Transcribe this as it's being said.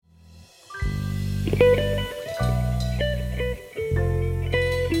Happy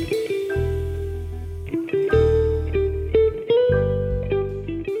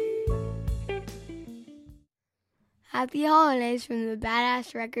holidays from the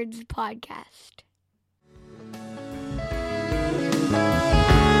Badass Records podcast.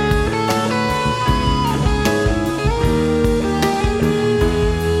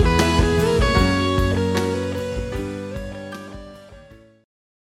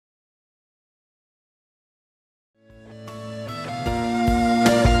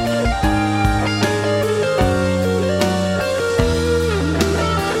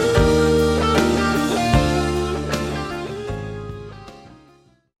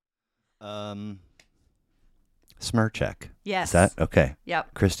 Smircheck. Yes. Is that okay?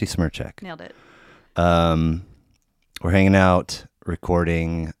 Yep. Christie Smircheck. Nailed it. We're hanging out,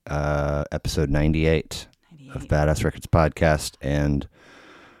 recording episode 98 of Badass Records podcast and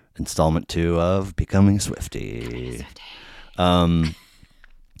installment 2 of Becoming Swifty.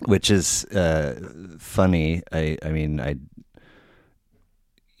 Which is funny.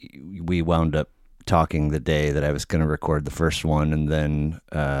 We wound up talking the day that I was going to record the first one, and then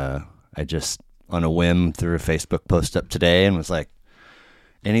I just on a whim threw a Facebook post up today and was like,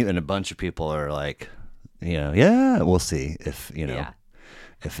 and a bunch of people are like, yeah, we'll see if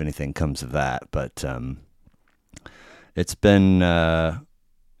if anything comes of that. But it's been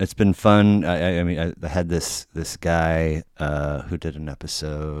fun. I had this guy who did an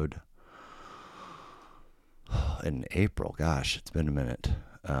episode in April. Gosh, it's been a minute.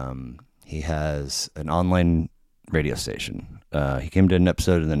 He has an online radio station. He came to an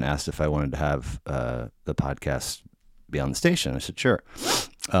episode and then asked if I wanted to have the podcast be on the station. I said, sure.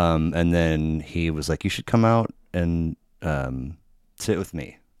 And then he was like, you should come out and sit with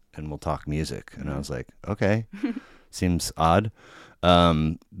me and we'll talk music. And I was like, okay, seems odd.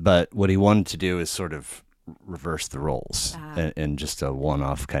 But what he wanted to do is sort of reverse the roles in just a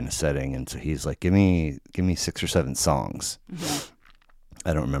one-off kind of setting. And so he's like, give me 6 or 7 songs. Mm-hmm.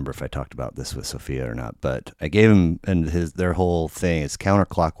 I don't remember if I talked about this with Sophia or not, but I gave him, and their whole thing is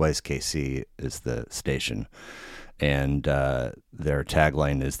Counterclockwise KC is the station, and their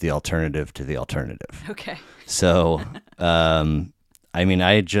tagline is the alternative to the alternative. Okay. So,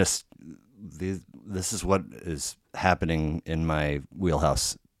 this is what is happening in my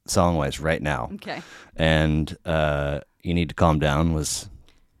wheelhouse song-wise right now. Okay. And You Need to Calm Down was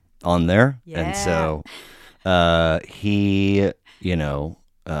on there. Yeah. And so he... I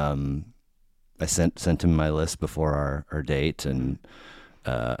sent him my list before our date, and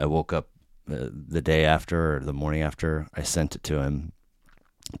I woke up the day after or the morning after. I sent it to him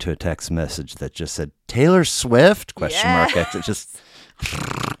to a text message that just said Taylor Swift ? It just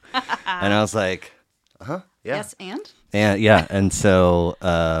and I was like, yeah. Yes, and yeah, and so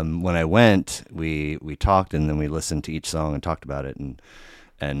when I went, we talked, and then we listened to each song and talked about it,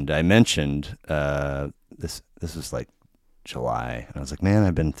 and I mentioned this was like July, and I was like, man,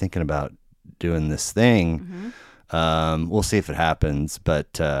 I've been thinking about doing this thing. Mm-hmm. We'll see if it happens.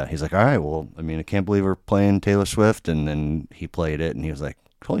 But he's like, all right, well, I can't believe we're playing Taylor Swift. And then he played it, and he was like,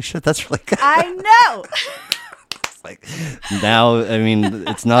 holy shit, that's really good. I know. It's like, now,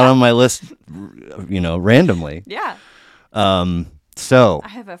 it's not on my list, randomly. Yeah. So I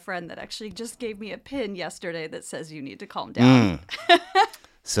have a friend that actually just gave me a pin yesterday that says you need to calm down.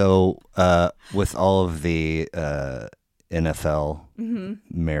 So with all of the NFL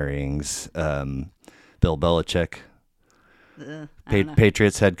marryings, Bill Belichick,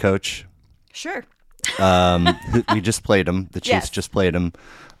 Patriots head coach. Sure. We just played him. The Chiefs just played him.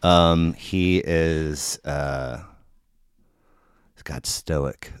 He is, God,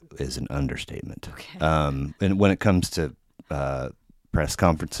 stoic is an understatement. Okay. And when it comes to press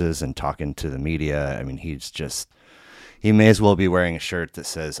conferences and talking to the media, he may as well be wearing a shirt that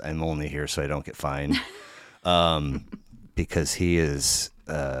says, I'm only here so I don't get fined. Because he is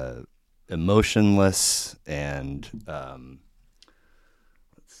emotionless and let's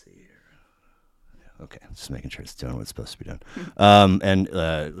see here. Okay, just making sure it's doing what it's supposed to be done.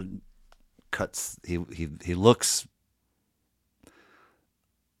 And cuts. He looks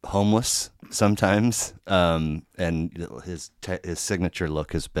homeless sometimes. And his signature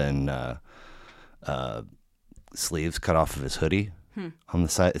look has been sleeves cut off of his hoodie. On the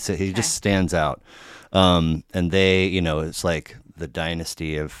side, so he just stands out. And they, it's like the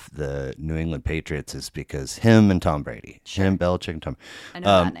dynasty of the New England Patriots is because him and Tom Brady, him, Belichick, and Tom. I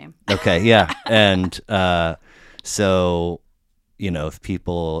know that name. Okay, yeah, and so if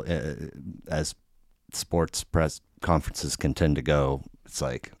people, as sports press conferences can tend to go, it's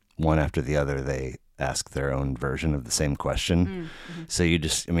like one after the other. They ask their own version of the same question. So you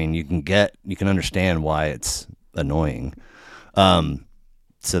just, I mean, you can understand why it's annoying.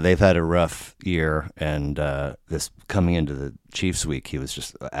 So they've had a rough year, and this coming into the Chiefs week, he was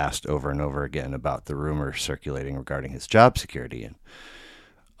just asked over and over again about the rumors circulating regarding his job security. And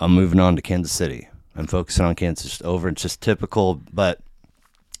I'm moving on to Kansas City. I'm focusing on Kansas over. It's just typical, but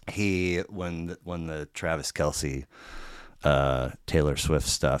when the Travis Kelce, Taylor Swift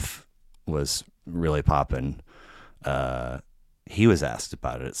stuff was really popping, he was asked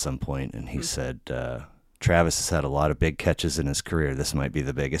about it at some point, and he said, Travis has had a lot of big catches in his career. This might be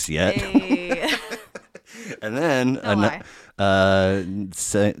the biggest yet. Hey. And then,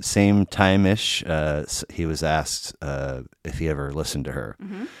 same time-ish, he was asked if he ever listened to her.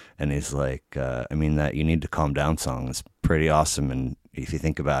 And he's like, I mean, that You Need to Calm Down song is pretty awesome. And if you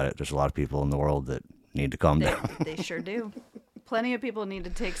think about it, there's a lot of people in the world that need to calm down. They sure do. Plenty of people need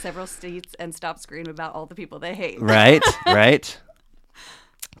to take several seats and stop screaming about all the people they hate. Right, right.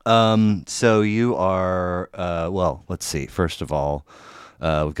 So you are, well, let's see. First of all,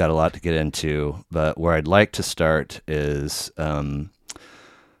 we've got a lot to get into, but where I'd like to start is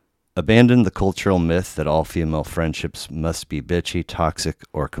abandon the cultural myth that all female friendships must be bitchy, toxic,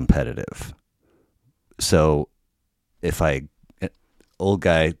 or competitive. So old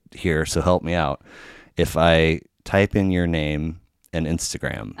guy here, so help me out. If I type in your name and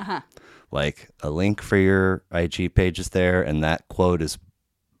Instagram, like a link for your IG page is there, and that quote is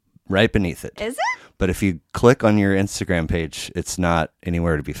right beneath it. Is it? But if you click on your Instagram page, it's not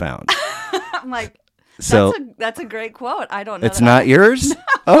anywhere to be found. I'm like, so that's a great quote. I don't know. It's not yours? No.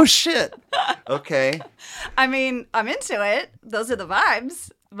 Oh, shit. Okay. I mean, I'm into it. Those are the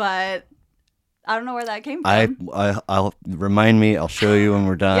vibes, but I don't know where that came from. I'll remind me. I'll show you when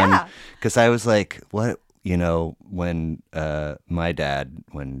we're done. Yeah. Because I was like, what? You know, when my dad,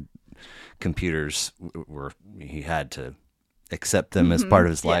 when computers he had to accept them as part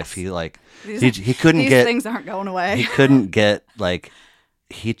of his life. He he couldn't these things aren't going away. He couldn't get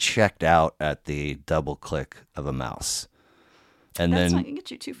he checked out at the double click of a mouse. And That's then not gonna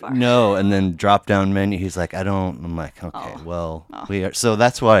get you too far. No, and then drop down menu. He's like, I'm like, okay, we are. So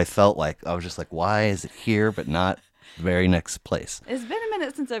that's what I felt like. I was just like, why is it here but not the very next place? It's been a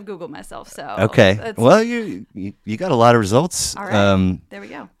minute since I've Googled myself, so okay. Well, you got a lot of results. All right, there we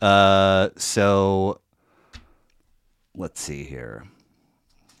go. So let's see here.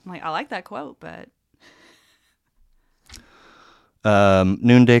 I'm like, I like that quote, but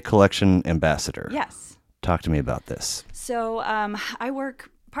Noonday Collection Ambassador. Yes. Talk to me about this. So I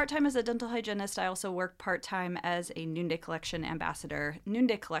work part-time as a dental hygienist. I also work part-time as a Noonday Collection ambassador.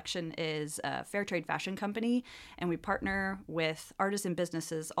 Noonday Collection is a fair trade fashion company, and we partner with artisan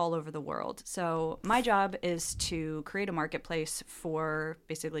businesses all over the world. So my job is to create a marketplace for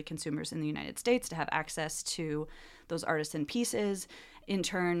basically consumers in the United States to have access to those artisan pieces. In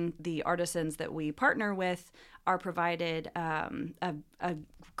turn, the artisans that we partner with are provided a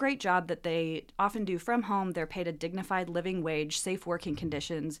great job that they often do from home. They're paid a dignified living wage, safe working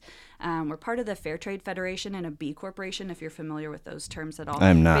conditions. We're part of the Fair Trade Federation and a B Corporation, if you're familiar with those terms at all.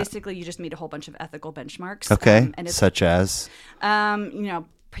 I'm not. Basically, you just meet a whole bunch of ethical benchmarks. Okay, and it's, such as?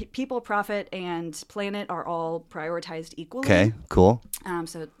 People, profit, and planet are all prioritized equally. Okay, cool.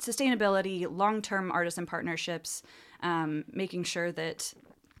 So sustainability, long-term artisan partnerships, making sure that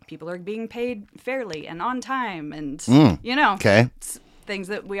people are being paid fairly and on time, and okay, things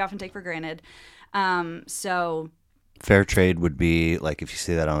that we often take for granted. So fair trade would be like if you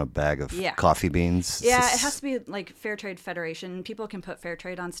see that on a bag of coffee beans. Yeah, it has to be like Fair Trade Federation. People can put fair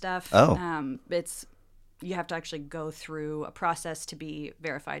trade on stuff. Oh, you have to actually go through a process to be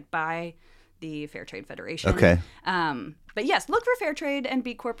verified by the Fair Trade Federation. Okay. But yes, look for fair trade and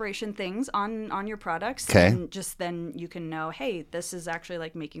B Corporation things on your products. Okay. And just then you can know, hey, this is actually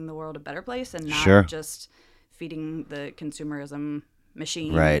like making the world a better place and not just feeding the consumerism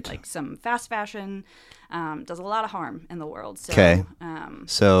machine. Right. Like some fast fashion does a lot of harm in the world. So, okay.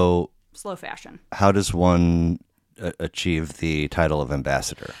 So slow fashion. How does one achieve the title of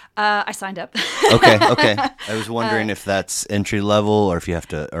ambassador? I signed up. Okay. I was wondering if that's entry level or if you have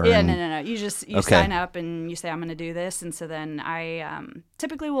to earn. Yeah, no. You sign up and you say, I'm going to do this. And so then I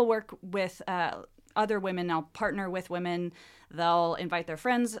typically will work with other women. I'll partner with women. They'll invite their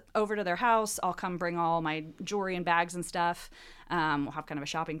friends over to their house. I'll come bring all my jewelry and bags and stuff. We'll have kind of a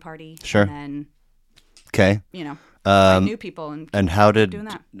shopping party. Sure. And then, okay. New people. And how did doing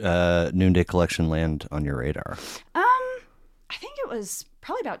that. Noonday Collection land on your radar? I think it was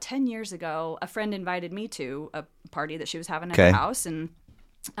probably about 10 years ago. A friend invited me to a party that she was having at her house. And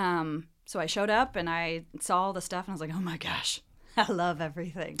so I showed up and I saw all the stuff and I was like, oh my gosh, I love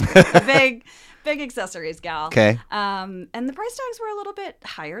everything. A big accessories gal. Okay. And the price tags were a little bit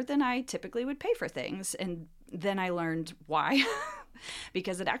higher than I typically would pay for things. And then I learned why.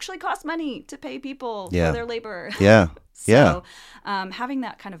 Because it actually costs money to pay people for their labor. Yeah. So having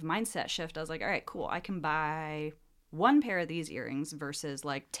that kind of mindset shift, I was like, all right, cool. I can buy one pair of these earrings versus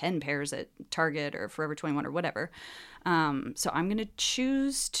like 10 pairs at Target or Forever 21 or whatever. So I'm going to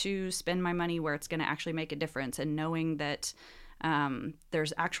choose to spend my money where it's going to actually make a difference, and knowing that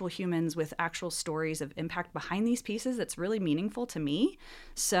there's actual humans with actual stories of impact behind these pieces that's really meaningful to me.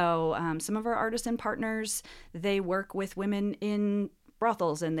 So some of our artisan partners, they work with women in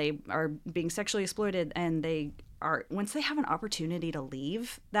brothels and they are being sexually exploited, and they are, once they have an opportunity to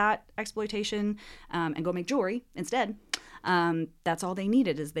leave that exploitation and go make jewelry instead, that's all they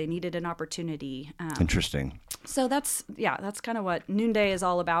needed, is they needed an opportunity. Interesting. So that's kind of what Noonday is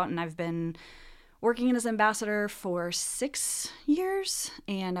all about. And I've been working as ambassador for 6 years,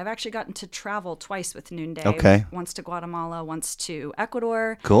 and I've actually gotten to travel twice with Noonday. Okay. Once to Guatemala, once to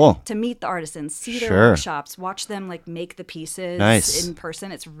Ecuador. Cool. To meet the artisans, see their Sure. workshops, watch them like make the pieces Nice. in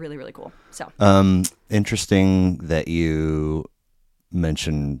person. It's really, really cool. So Interesting that you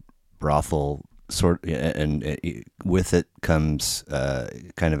mentioned brothel and with it comes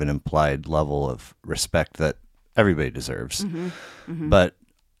kind of an implied level of respect that everybody deserves. But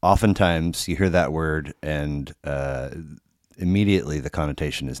oftentimes you hear that word and immediately the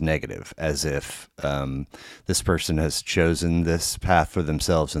connotation is negative, as if this person has chosen this path for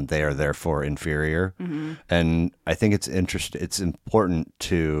themselves and they are therefore inferior. And I think it's important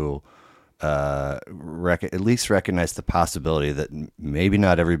to at least recognize the possibility that maybe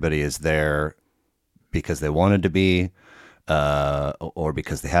not everybody is there because they wanted to be, or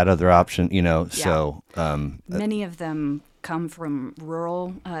because they had other options, so many of them come from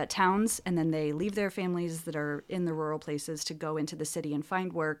rural towns, and then they leave their families that are in the rural places to go into the city and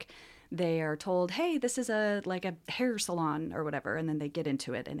find work. They are told, hey, this is a hair salon or whatever, and then they get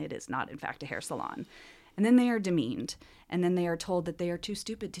into it, and it is not, in fact, a hair salon. And then they are demeaned, and then they are told that they are too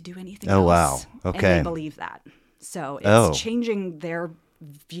stupid to do anything else. Oh, wow. Okay. And they believe that. So it's changing their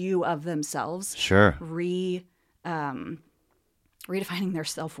view of themselves. Sure. Redefining their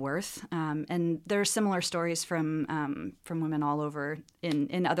self-worth. And there are similar stories from women all over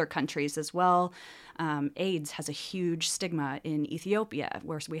in other countries as well. AIDS has a huge stigma in Ethiopia,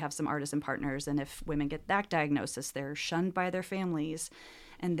 where we have some artisan partners, and if women get that diagnosis, they're shunned by their families,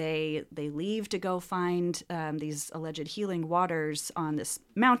 and they leave to go find these alleged healing waters on this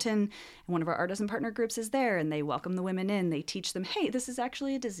mountain, and one of our artisan partner groups is there, and they welcome the women in. They teach them, hey, this is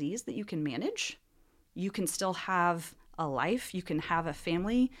actually a disease that you can manage. You can still have a life. You can have a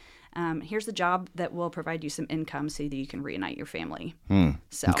family. Here's a job that will provide you some income so that you can reunite your family.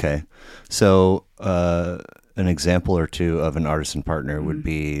 Okay. So an example or two of an artisan partner would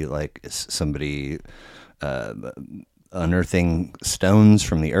be like somebody unearthing stones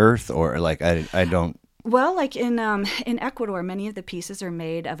from the earth, or like I don't. Well, like in Ecuador, many of the pieces are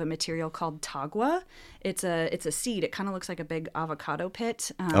made of a material called tagua. It's a seed. It kind of looks like a big avocado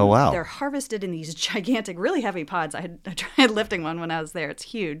pit. Oh, wow. They're harvested in these gigantic, really heavy pods. I tried lifting one when I was there. It's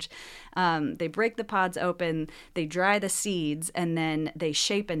huge. They break the pods open, they dry the seeds, and then they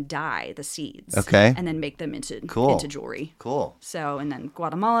shape and dye the seeds. Okay. And then make them into jewelry. Cool. So, and then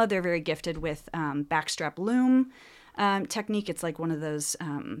Guatemala, they're very gifted with backstrap loom technique. It's like one of those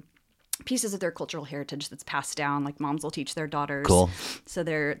pieces of their cultural heritage that's passed down, like moms will teach their daughters. Cool. So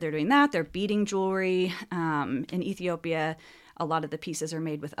they're doing that. They're beading jewelry. In Ethiopia, a lot of the pieces are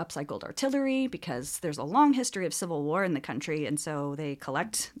made with upcycled artillery because there's a long history of civil war in the country, and so they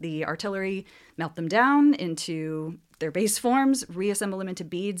collect the artillery, melt them down into their base forms, reassemble them into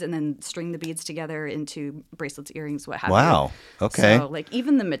beads, and then string the beads together into bracelets, earrings, what have you. Wow. Okay. So, like,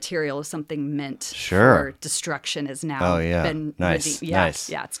 even the material of something meant Sure. for destruction is now been Nice. Yeah, Nice.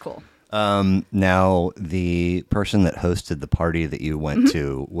 yeah, it's cool. Now, the person that hosted the party that you went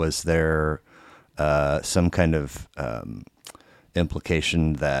to, was there some kind of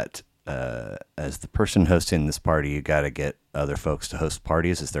implication that as the person hosting this party, you got to get other folks to host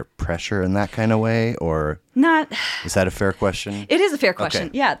parties? Is there pressure in that kind of way, or not? Is that a fair question? It is a fair question.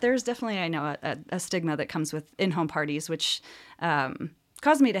 Okay. Yeah, there's definitely, I know, a stigma that comes with in-home parties, which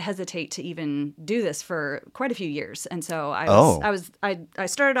caused me to hesitate to even do this for quite a few years. And so I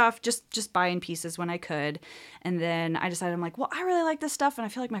started off just buying pieces when I could, and then I decided, I'm like, well, I really like this stuff, and I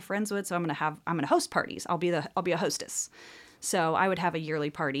feel like my friends would, so I'm gonna host parties. I'll be a hostess. So I would have a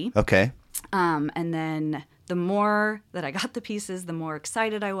yearly party. Okay. And then the more that I got the pieces, the more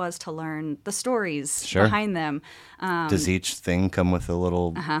excited I was to learn the stories behind them. Does each thing come with a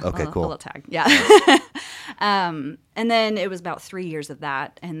little? Okay, cool. A little tag, yeah. And then it was about 3 years of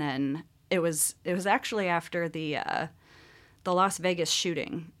that, and then it was actually after the Las Vegas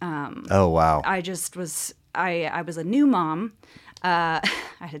shooting. Oh wow. I was a new mom. I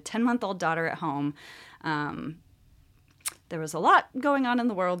had a 10-month-old daughter at home. There was a lot going on in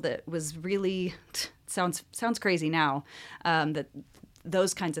the world that was really sounds crazy now. That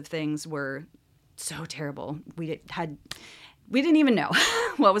those kinds of things were so terrible. We didn't even know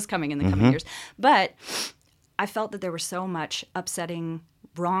what was coming in the coming years. But I felt that there were so much upsetting,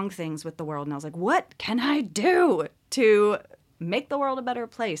 wrong things with the world, and I was like, what can I do to make the world a better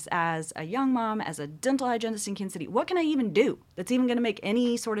place as a young mom, as a dental hygienist in Kansas City? What can I even do that's even going to make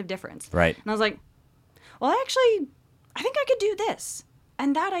any sort of difference? Right. And I was like, well, I think I could do this.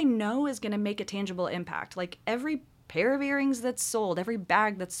 And that I know is going to make a tangible impact. Like every pair of earrings that's sold, every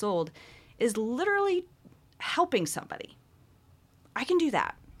bag that's sold is literally helping somebody. I can do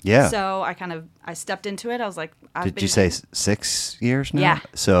that. Yeah. So I stepped into it. I was like, Did you say 6 years now? Yeah.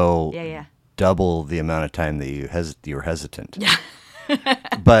 So Yeah. double the amount of time that you were hesitant. Yeah.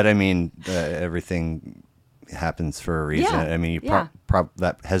 But I mean, everything happens for a reason. Yeah. I mean,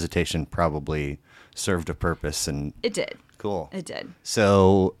 that hesitation probably served a purpose, and It did. cool. It did.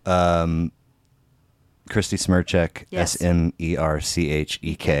 So, Christie Smerchek, Yes. Smerchek,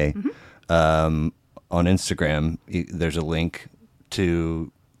 on Instagram, there's a link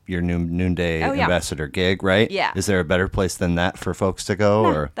to your new Noonday Oh, yeah. ambassador gig, right? Yeah. Is there a better place than that for folks to go? No,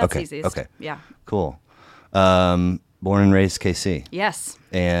 or that's okay, easiest. okay, Yeah. cool. Born and raised KC, Yes.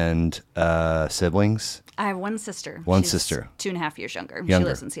 and siblings. I have one sister. One She's sister. 2.5 years younger. Younger. She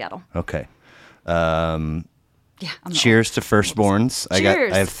lives in Seattle. Okay. Yeah. I'm the Cheers to firstborns.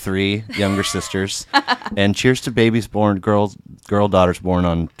 Cheers. I have 3 younger sisters, and cheers to babies born, girl daughters born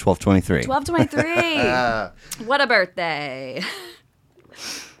on 12/23. 12/23. What a birthday.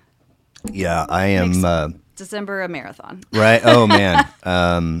 Yeah, I am. December, a marathon. Right. Oh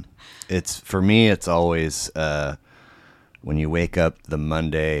man. It's for me. It's always when you wake up the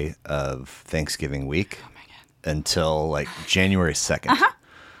Monday of Thanksgiving week until like January 2nd.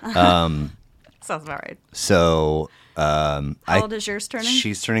 Sounds about right. So How old is yours turning?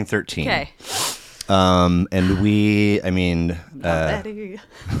 She's turning 13. Okay. And Betty.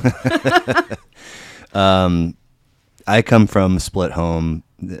 I come from a split home.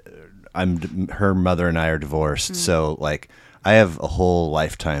 Her mother and I are divorced, so like I have a whole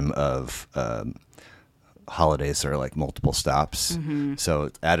lifetime of holidays that are like multiple stops.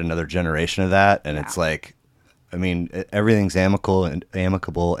 So add another generation of that, and it's like, I mean, everything's amicable and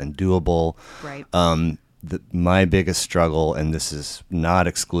doable. Right. My biggest struggle, and this is not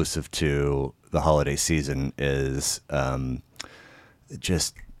exclusive to the holiday season, is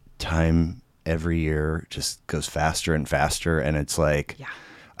just time every year just goes faster and faster, and it's like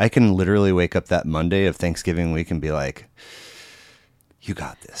I can literally wake up that Monday of Thanksgiving week and be like, you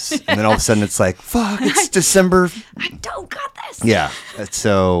got this. And then all of a sudden it's like, fuck, it's December. I don't got this. Yeah.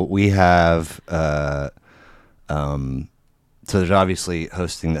 So we have, so there's obviously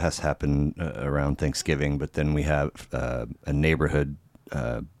hosting that has to happen around Thanksgiving, but then we have a neighborhood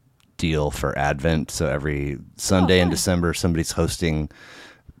deal for Advent. So every Sunday in December, somebody's hosting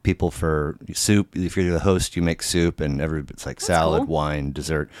people for soup. If you're the host, you make soup, and it's like salad, cool. wine,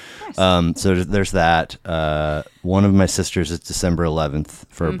 dessert. Nice. So there's that. One of my sisters is December 11th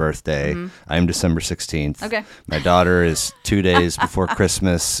for her birthday. I'm December 16th. Okay. My daughter is 2 days before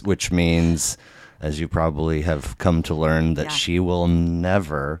Christmas, which means, as you probably have come to learn, that she will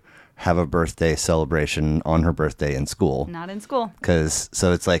never have a birthday celebration on her birthday in school. Not in school.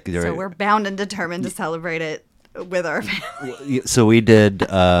 So it's like, So we're bound and determined to celebrate it with our family. So we did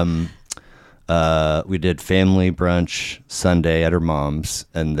family brunch Sunday at her mom's,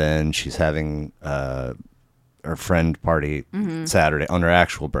 and then she's having her friend party Saturday on her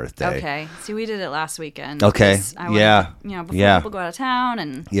actual birthday. Okay. See, we did it last weekend. Okay. Before people go out of town,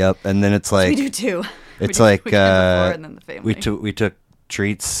 and Yep. And then it's like we do too. It's we like did before, and then the family. we took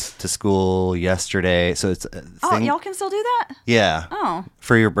treats to school yesterday, so it's y'all can still do that? yeah. Oh.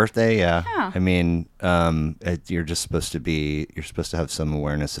 For your birthday, yeah. Yeah. I mean, you're supposed to have some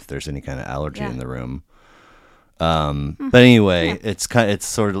awareness if there's any kind of allergy in the room. But anyway, it's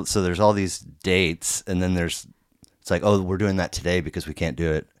sort of, so there's all these dates, and then it's like, oh, we're doing that today because we can't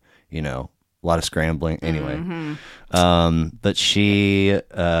do it, a lot of scrambling anyway. But she's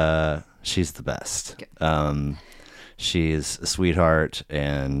the best. She's a sweetheart,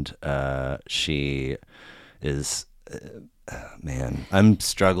 and she is, man, I'm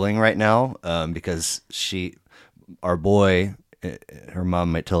struggling right now because our boy, her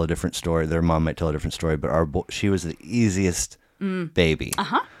mom might tell a different story. Their mom might tell a different story, but she was the easiest baby.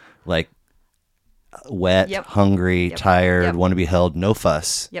 Like, wet, Yep. hungry, Yep. tired, Yep. want to be held, no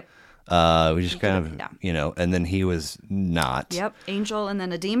fuss. Yep. We just kind of, and then he was not. Yep. Angel and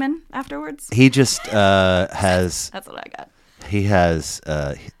then a demon afterwards. He just has. That's what I got. He has.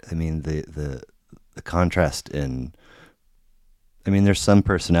 I mean, the contrast in. I mean, there's some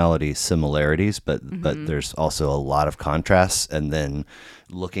personality similarities, but there's also a lot of contrasts. And then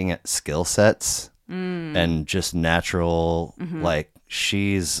looking at skill sets and just natural, like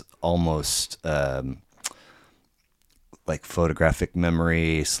she's almost like photographic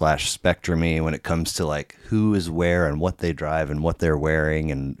memory / spectrumy when it comes to like who is where and what they drive and what they're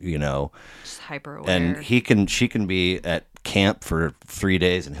wearing, and Just hyper aware. and she can be at camp for 3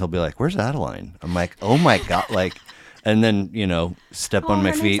 days and he'll be like, "Where's Adeline?" I'm like, "Oh my god!" Like, and then step on my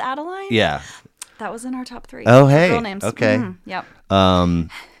her name's feet. Adeline? Yeah. That was in our top 3. Oh, hey. Girl names. Okay. Yep.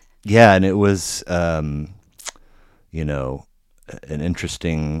 Yeah, and it was an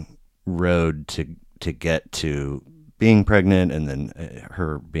interesting road to get to being pregnant, and then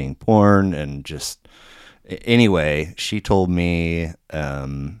her being born, and just anyway, she told me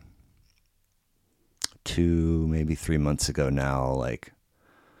 2 maybe 3 months ago now, like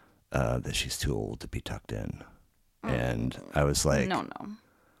that she's too old to be tucked in, and I was like, No.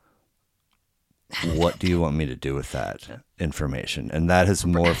 what do you want me to do with that information? And that has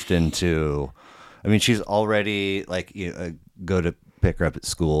morphed into, I mean, she's already like, go to pick her up at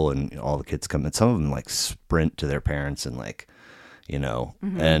school and all the kids come, and some of them like sprint to their parents and like,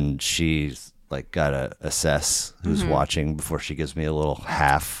 and she's like got to assess who's watching before she gives me a little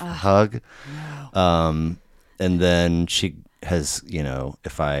half hug. No. And then she has,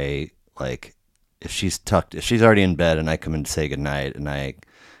 if she's already in bed and I come in to say goodnight and I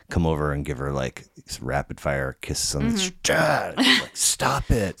come over and give her like these rapid fire kisses on the she's like,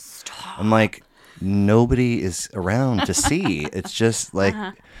 "Stop it." I'm like, nobody is around to see. It's just like,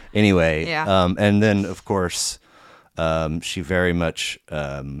 anyway. Yeah. And then of course, she very much,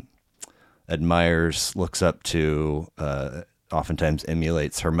 admires, looks up to, oftentimes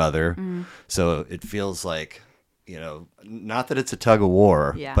emulates her mother. So it feels like, not that it's a tug of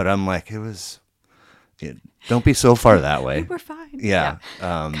war, but I'm like, don't be so far that way. We're fine. Yeah.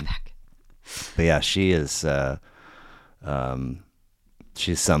 Come back. But yeah, she is,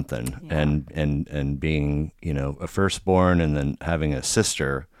 she's something. Yeah. And being, a firstborn and then having a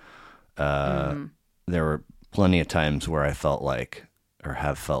sister, there were plenty of times where I felt like, or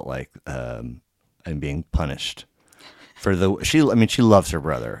have felt like, I'm being punished for she loves her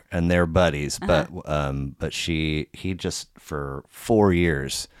brother and they're buddies, but he just, for 4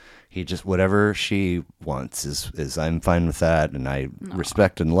 years, he just, whatever she wants is I'm fine with that, and I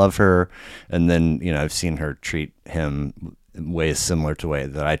respect and love her. And then I've seen her treat him in ways similar to the way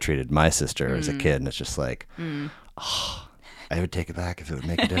that I treated my sister as a kid, and it's just like, I would take it back if it would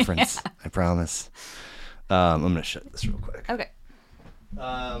make a difference. I promise. I'm gonna shut this real quick. Okay.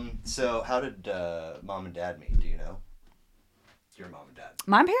 So how did mom and dad meet? Do you know? Your mom and dad.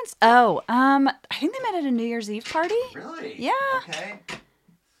 My parents? Oh, I think they met at a New Year's Eve party. Really? Yeah. Okay.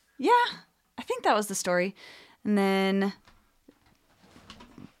 Yeah, I think that was the story. And then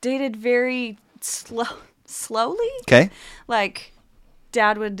dated very slowly. Okay. Like,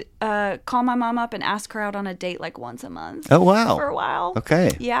 dad would call my mom up and ask her out on a date like once a month. Oh, wow. For a while.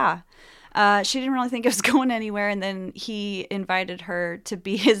 Okay. Yeah. She didn't really think it was going anywhere, and then he invited her to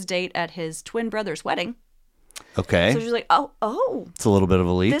be his date at his twin brother's wedding. Okay. So she's like, oh. It's a little bit of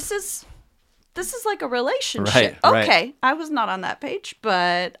a leap. This is like a relationship. Right. Okay. I was not on that page,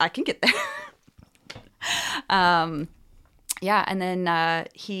 but I can get there. Yeah. And then I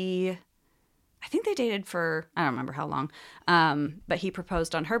think they dated for, I don't remember how long. But he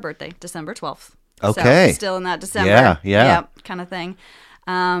proposed on her birthday, December 12th. Okay. So still in that December. Yeah. Yep, kind of thing.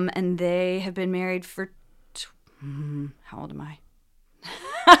 And they have been married for, how old am I?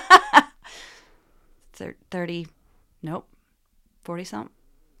 30, nope, 40-something.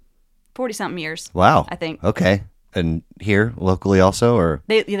 40-something years. Wow. I think. Okay. And here locally also, or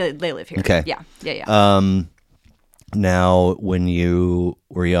They live here. Okay. Yeah. Now, when you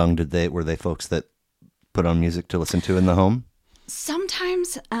were young, were they folks that put on music to listen to in the home?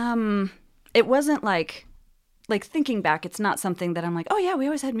 Sometimes it wasn't like thinking back, it's not something that I'm like, oh yeah, we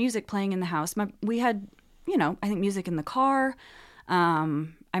always had music playing in the house. We had, I think music in the car. I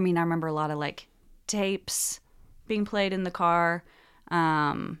remember a lot of like tapes being played in the car.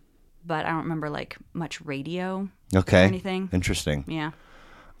 But I don't remember like much radio or anything. Interesting. Yeah.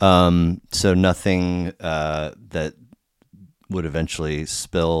 So nothing that would eventually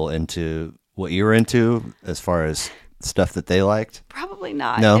spill into what you were into as far as stuff that they liked? Probably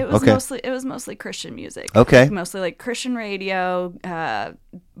not. No? It was Okay. mostly Christian music. Okay. Like, mostly like Christian radio,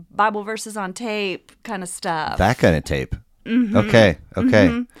 Bible verses on tape kind of stuff. That kind of tape. Mm-hmm. Okay.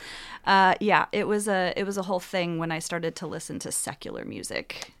 Yeah, it was a whole thing when I started to listen to secular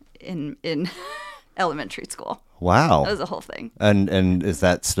music in elementary school. Wow. That was a whole thing. And is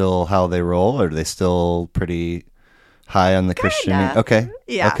that still how they roll? Or are they still pretty high on the Christian? Okay.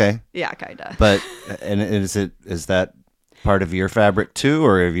 Yeah. Okay. Yeah, kinda. But and is that part of your fabric too,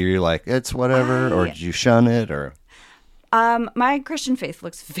 or are you like it's whatever, or did you shun it, or? My Christian faith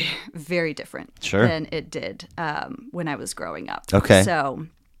looks very, very different Sure. than it did when I was growing up. Okay. So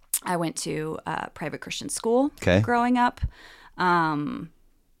I went to private Christian school Okay. growing up.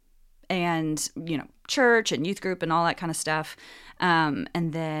 And, church and youth group and all that kind of stuff. And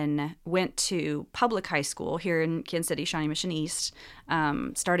then went to public high school here in Kansas City, Shawnee Mission East,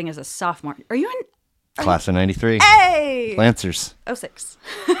 starting as a sophomore. Are you in? Class of 93. Hey! Lancers. 06.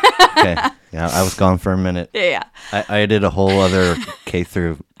 Okay. Yeah, I was gone for a minute. Yeah. I did a whole other K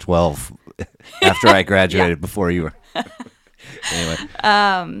through 12 after I graduated before you were. Anyway.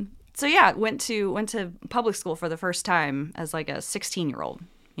 So yeah, went to public school for the first time as like a 16-year-old,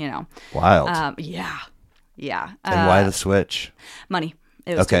 Wild. Yeah. Yeah. And why the switch? Money.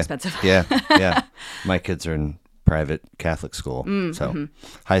 It was too expensive. Yeah. My kids are in private Catholic school. So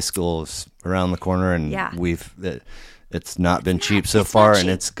high school is around the corner, and it's not been cheap so far, and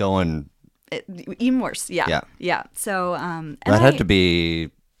it's going even worse. Yeah. So that had to be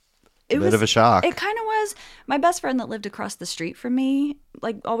a bit of a shock. It kind of was. My best friend that lived across the street from me,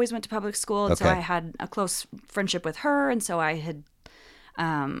 like, always went to public school, and so I had a close friendship with her, and so I had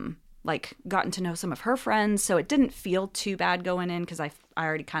gotten to know some of her friends, so it didn't feel too bad going in because I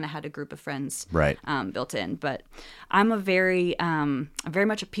already kind of had a group of friends built in. But I'm very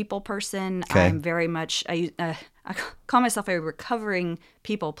much a people person. Okay. I'm very much I call myself a recovering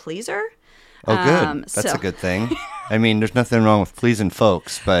people pleaser. Oh, good. That's a good thing. I mean, there's nothing wrong with pleasing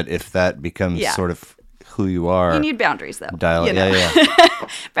folks, but if that becomes sort of who you are, you need boundaries, though. Yeah.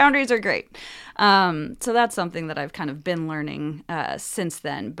 Boundaries are great. So that's something that I've kind of been learning since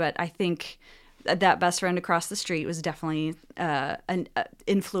then. But I think that best friend across the street was definitely an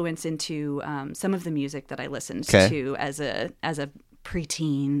influence into some of the music that I listened to as a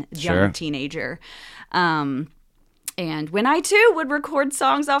preteen, young teenager. And when I too would record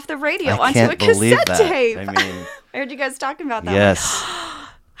songs off the radio onto a cassette tape. I mean, I heard you guys talking about that. Yes.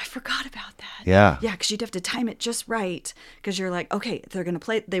 I forgot about that. Yeah. Yeah, because you'd have to time it just right. Because you're like, okay, they're going to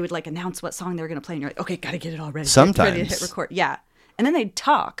play. They would like announce what song they were going to play. And you're like, okay, got to get it all ready. Sometimes. Ready to hit record. Yeah. And then they'd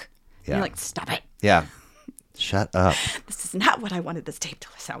talk. And you're like, stop it. Yeah. Shut up. This is not what I wanted this tape to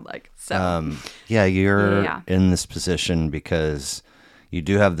sound like. So. You're in this position because you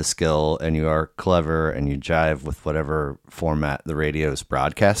do have the skill and you are clever and you jive with whatever format the radio is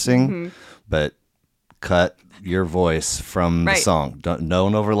broadcasting, but cut your voice from the song. Don't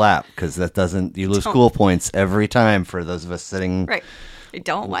overlap, because that doesn't, you lose cool points every time for those of us sitting. Right. I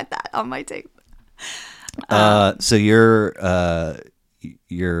don't want that on my tape. So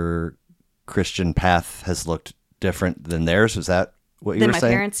your Christian path has looked different than theirs. Was that what you were saying? Than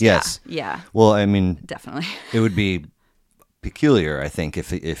my parents? Yes. Yeah. Well, I mean, definitely. It would be peculiar, I think,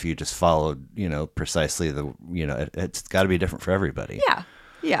 if you just followed, precisely it's got to be different for everybody. Yeah.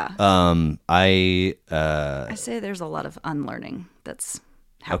 Yeah. I say there's a lot of unlearning that's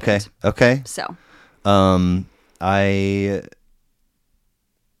happened. Okay. So. I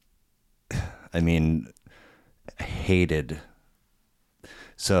hated.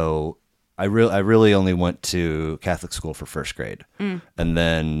 So I really only went to Catholic school for first grade, and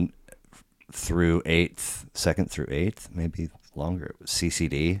then through second through eighth, maybe longer, it was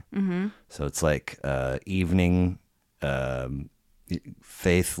CCD. So it's like evening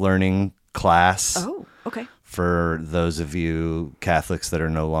faith learning class. Oh, okay. For those of you Catholics that are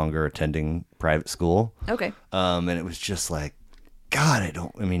no longer attending private school. Okay. And it was just like, God,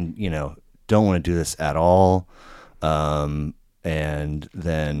 don't want to do this at all. And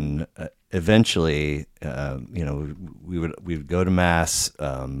then eventually, we would go to mass.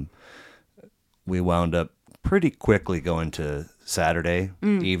 We wound up pretty quickly going to Saturday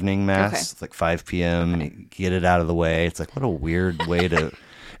evening mass, like 5 p.m. Okay. Get it out of the way. It's like, what a weird way to,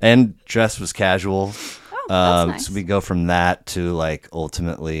 and dress was casual. That's nice. So we go from that to like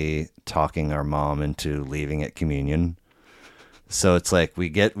ultimately talking our mom into leaving at communion. So it's like we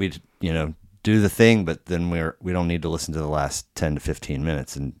do the thing, but then we don't need to listen to the last 10 to 15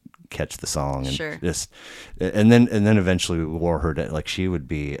 minutes and catch the song and and then eventually we wore her to, like, she would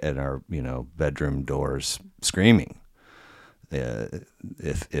be at our bedroom doors screaming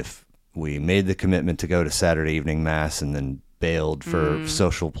if we made the commitment to go to Saturday evening mass and then bailed for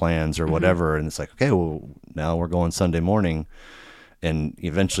social plans or whatever. And it's like, okay, well, now we're going Sunday morning. And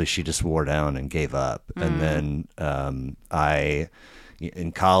eventually she just wore down and gave up. And then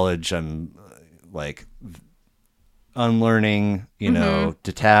in college, I'm like unlearning,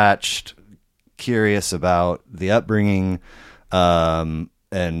 detached, curious about the upbringing,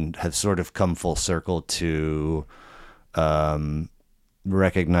 and have sort of come full circle to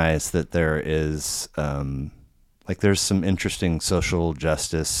recognize that there is there's some interesting social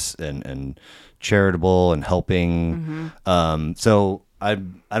justice and charitable and helping. So I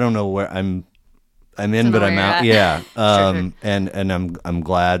don't know where I'm in, but I'm out. Yeah. Sure. And I'm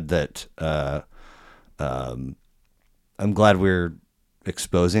glad that I'm glad we're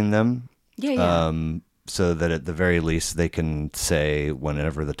exposing them. Yeah. So that at the very least they can say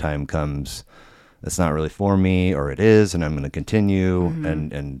whenever the time comes, it's not really for me, or it is, and I'm going to continue.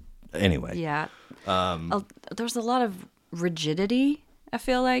 And anyway. Yeah. There's a lot of rigidity, I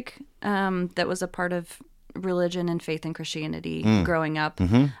feel like, that was a part of religion and faith and Christianity growing up,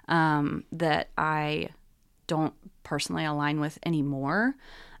 that I don't personally align with anymore.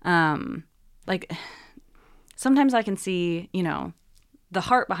 Like sometimes I can see, the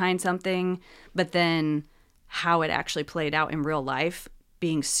heart behind something, but then how it actually played out in real life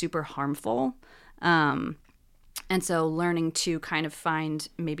being super harmful. And so learning to kind of find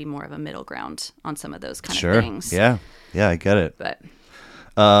maybe more of a middle ground on some of those kind of things. Yeah, I get it. But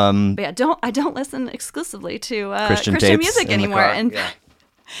yeah, I don't listen exclusively to Christian music anymore. And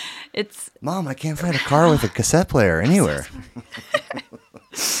it's Mom, I can't find a car with a cassette player anywhere.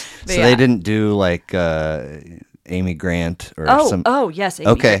 So yeah. they didn't do like Amy Grant or some. Oh yes, Amy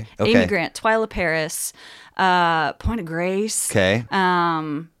Okay, Grant. Amy Grant, Twyla Paris, Point of Grace. Okay.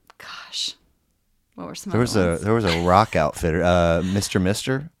 Gosh, what were some? There was a rock outfitter, Mr.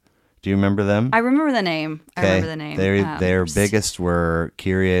 Mister. Do you remember them? I remember the name. Okay. Their Their biggest were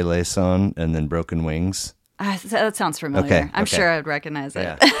Kyrie Eleison and then Broken Wings. That sounds familiar. Okay, I'm okay. sure I'd recognize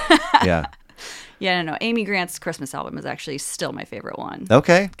it. Yeah. Yeah, no. Amy Grant's Christmas album is actually still my favorite one.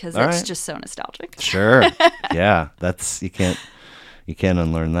 Okay. Because all it's right. just so nostalgic. Sure. Yeah. You can't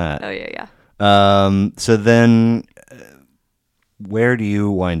unlearn that. Oh yeah. So then where do you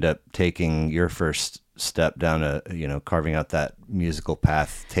wind up taking your first step down carving out that musical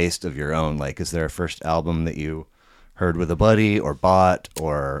path, taste of your own? Like, is there a first album that you heard with a buddy or bought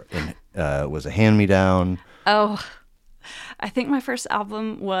or was a hand-me-down? Oh, I think my first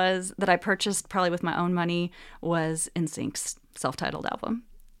album that I purchased probably with my own money was NSYNC's self-titled album.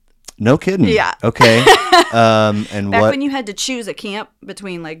 No kidding. Yeah. Okay. And Back what? when you had to choose a camp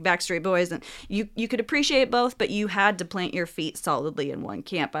between like Backstreet Boys and you could appreciate both, but you had to plant your feet solidly in one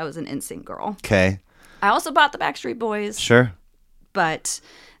camp. I was an NSYNC girl. Okay. I also bought the Backstreet Boys. Sure. But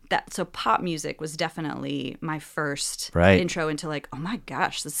so pop music was definitely my first Right. intro into like, oh my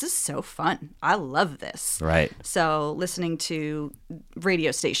gosh, this is so fun. I love this. Right. So listening to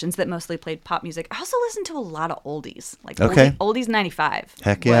radio stations that mostly played pop music. I also listened to a lot of oldies. Like Okay. oldies 95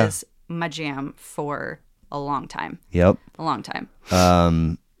 Heck yeah. was my jam for a long time. Yep. A long time.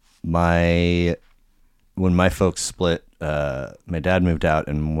 When my folks split, my dad moved out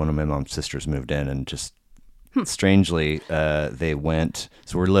and one of my mom's sisters moved in, and just strangely, they went.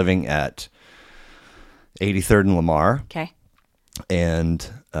 So we're living at 83rd and Lamar. Okay. And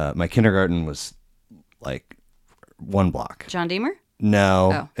my kindergarten was like one block. John Deemer?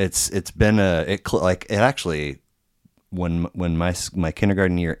 No, Oh. it's been when my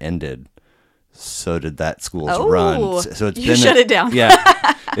kindergarten year ended, so did that school's run. So it's you shut it down.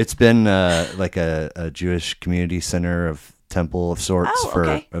 Yeah, it's been like a Jewish community center of temple of sorts for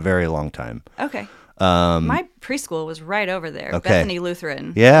a very long time. Okay. My preschool was right over there. Okay. Bethany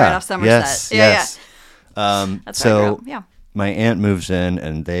Lutheran. Yeah. Right off Somerset. Yes. Yeah. That's So where I grew up. Yeah. my aunt moves in,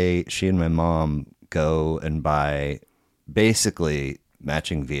 and she and my mom go and buy basically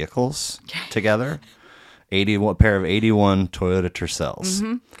matching vehicles together. A pair of 81 Toyota Tercels.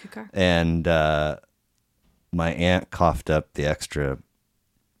 Mm-hmm. Good car. And my aunt coughed up the extra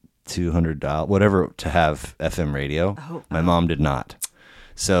 $200, whatever, to have FM radio. My mom did not.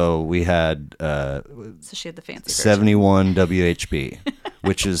 So we had So she had the fancy version. 71 WHB,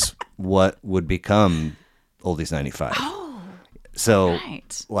 which is what would become Oldies 95. Oh, So,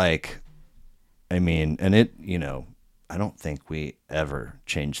 right. like, I mean, and it, I don't think we ever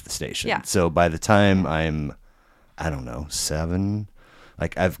changed the station. Yeah. So by the time I'm, I don't know, 7,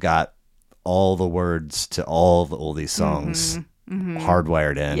 like I've got all the words to all the oldies songs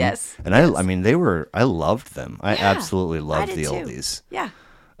hardwired in. Yes. And yes. I mean, I loved them. I absolutely loved I the did too. oldies. Yeah.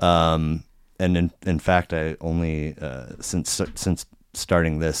 And in fact, I only, since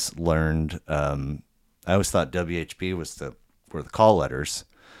starting this, learned. I always thought WHB were the call letters.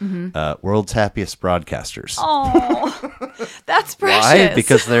 World's happiest broadcasters. Oh, that's precious. Why?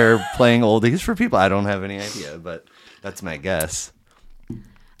 Because they're playing oldies for people. I don't have any idea, but that's my guess.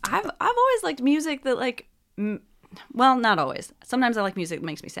 I've always liked music that like, well, not always. Sometimes I like music that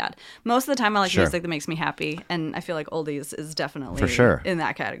makes me sad. Most of the time I like music that makes me happy, and I feel like oldies is definitely for sure in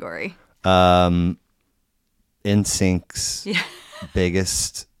that category. NSYNC's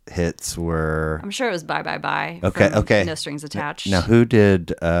biggest hits were. I'm sure it was Bye Bye Bye. Okay. No Strings Attached. Now, who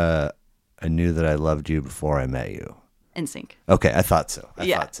did I Knew That I Loved You Before I Met You? NSYNC. Okay, I thought so. I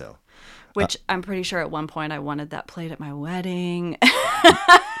thought so. Which I'm pretty sure at one point I wanted that played at my wedding.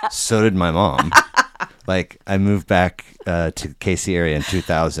 So did my mom. Like, I moved back to the KC area in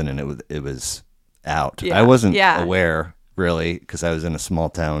 2000, and it was out. Yeah. I wasn't aware, really, because I was in a small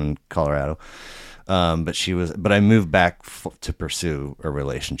town in Colorado. But I moved back to pursue a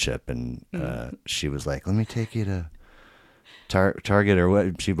relationship, and she was like, "Let me take you to Target or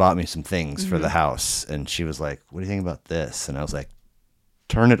what?" She bought me some things for the house, and she was like, "What do you think about this?" And I was like,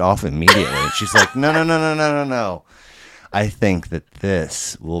 "Turn it off immediately." And she's like, "No. I think that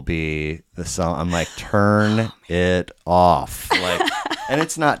this will be the song." I'm like, "Turn it off!" Like, and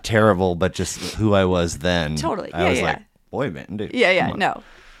it's not terrible, but just who I was then. Totally, I was like, "Boy, man, dude." No.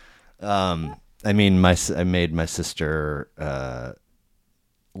 I mean, I made my sister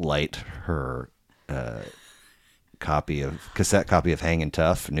light her cassette copy of Hangin'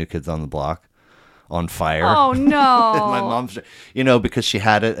 Tough, New Kids on the Block, on fire. Oh, no. And my mom's, because she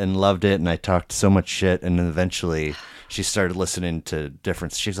had it and loved it, and I talked so much shit, and then eventually she started listening to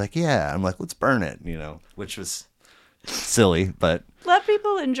different. She's like, "Yeah." I'm like, "Let's burn it," which was silly, but let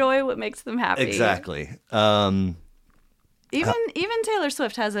people enjoy what makes them happy. Exactly. Even Taylor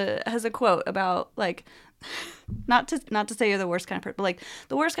Swift has a quote about, like, not to say you're the worst kind of person, but like,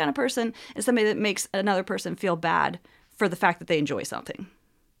 the worst kind of person is somebody that makes another person feel bad for the fact that they enjoy something.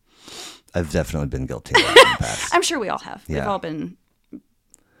 I've definitely been guilty of that in the past. I'm sure we all have. Yeah. We've all been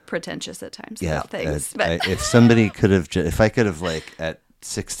pretentious at times about things. If somebody could have, if I could have, like, at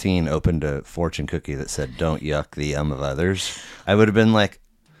 16 opened a fortune cookie that said "Don't yuck the yum of others," I would have been like,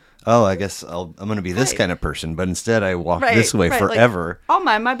 "Oh, I guess I'm going to be this kind of person." But instead, I walked this way forever. Like, I'll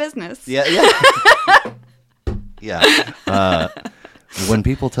mind my business. Yeah. Yeah. When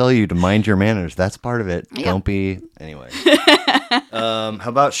people tell you to mind your manners, that's part of it. Yep. Don't be. Anyway. How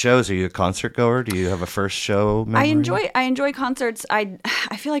about shows? Are you a concert goer? Do you have a first show memory? I enjoy concerts. I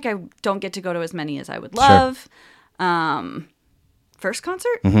feel like I don't get to go to as many as I would love. Sure. First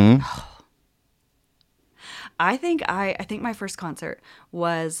concert? Mm-hmm. I think my first concert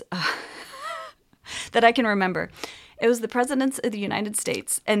was that I can remember. It was the Presidents of the United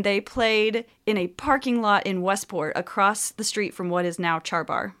States, and they played in a parking lot in Westport across the street from what is now Char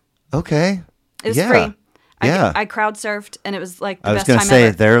Bar. Okay. It was free. Yeah. I crowd surfed, and it was like the I was best going to time say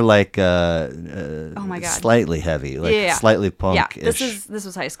ever. they're like oh my God. Slightly heavy, like slightly punk-ish. Yeah, this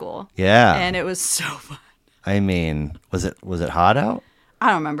was high school. Yeah. And it was so fun. I mean, was it hot out? I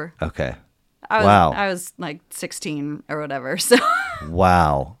don't remember. Okay. I was like 16 or whatever. So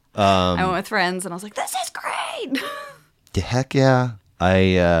wow. I went with friends, and I was like, "This is great." Heck yeah.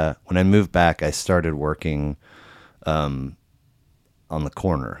 When I moved back, I started working on the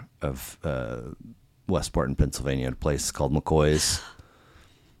corner of Westport in Pennsylvania at a place called McCoy's.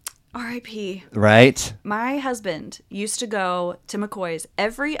 R.I.P. Right? My husband used to go to McCoy's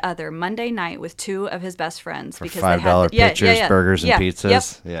every other Monday night with two of his best friends For because $5 they had pitchers, burgers, and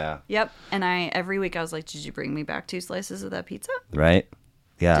pizzas. Yep. Yep. And every week I was like, "Did you bring me back 2 slices of that pizza?" Right?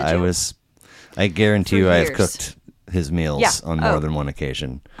 Yeah, I guarantee you I've cooked his meals on more than one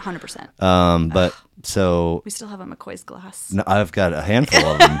occasion. 100%. But so we still have a McCoy's glass. No, I've got a handful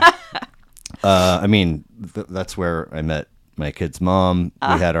of them. I mean, that's where I met my kid's mom.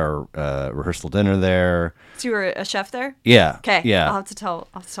 We had our rehearsal dinner there. So you were a chef there? Yeah. Okay. Yeah. I'll have to tell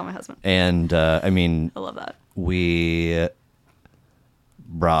my husband. And I mean, I love that. We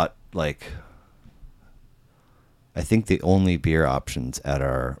brought, like, I think the only beer options at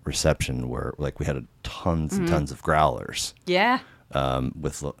our reception were, like, we had tons and tons of growlers. Yeah.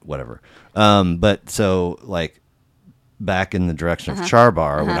 With whatever. But so, like, back in the direction of Char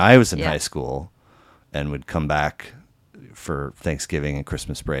Bar, when I was in high school and would come back for Thanksgiving and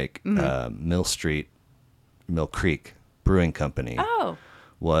Christmas break, Mill Creek Brewing Company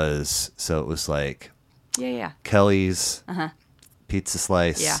was, so it was like Kelly's, Pizza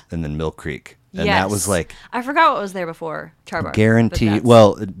Slice, and then Mill Creek. And that was like, I forgot what was there before Char Bar. Guaranteed.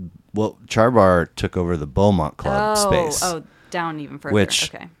 Well, Char Bar took over the Beaumont Club space. Oh, down even further.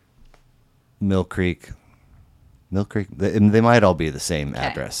 Which, okay. Mill Creek, Mill Creek. They might all be the same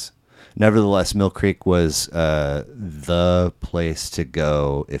address. Nevertheless, Mill Creek was the place to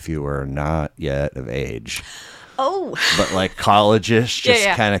go if you were not yet of age. Oh. But like college-ish just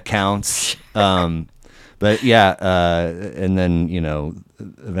kind of counts. But yeah, and then,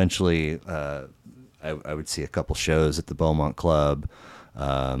 eventually I would see a couple shows at the Beaumont Club.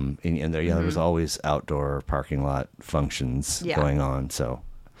 And there was always outdoor parking lot functions going on. So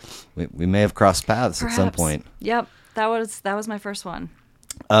we may have crossed paths Perhaps. At some point. Yep. That was my first one.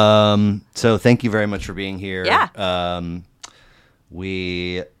 So thank you very much for being here. Yeah.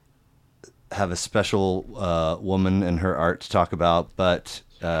 We have a special woman and her art to talk about, but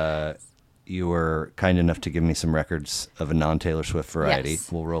you were kind enough to give me some records of a non-Taylor Swift variety.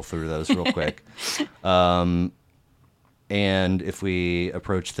 Yes. We'll roll through those real quick. And if we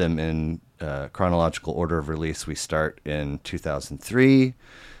approach them in chronological order of release, we start in 2003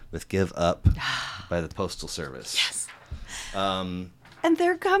 with Give Up by the Postal Service. Yes. And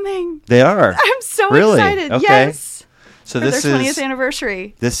they're coming. They are. I'm so really? excited. Okay. Yes. So for this their 20th is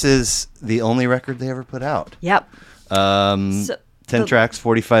anniversary. This is the only record they ever put out. Yep. 10 tracks,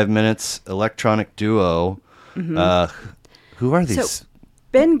 45 minutes, electronic duo. Mm-hmm. Who are these? So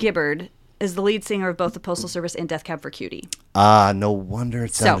Ben Gibbard is the lead singer of both the Postal Service and Death Cab for Cutie. No wonder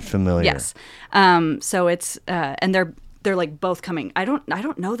it sounded familiar. Yes. So it's and they're like both coming. I don't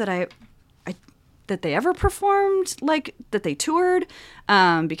know that that they ever performed, like that they toured,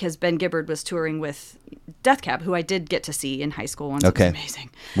 because Ben Gibbard was touring with Death Cab, who I did get to see in high school once. Okay. It was amazing.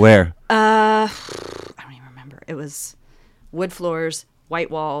 Where? I don't even remember. It was wood floors,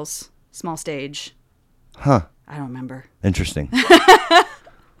 white walls, small stage. Huh. I don't remember. Interesting.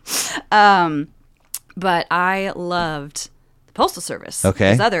 But I loved the Postal Service. Okay.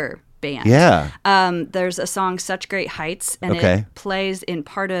 His other band. Yeah. There's a song, Such Great Heights, and it plays in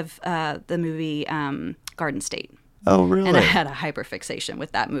part of the movie Garden State. Oh, really? And I had a hyperfixation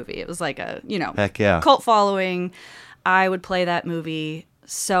with that movie. It was like a, Heck yeah. cult following. I would play that movie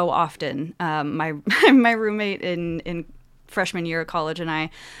so often. My roommate in freshman year of college and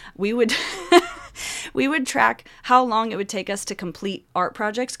we would we would track how long it would take us to complete art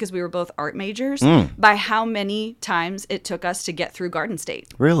projects, because we were both art majors, by how many times it took us to get through Garden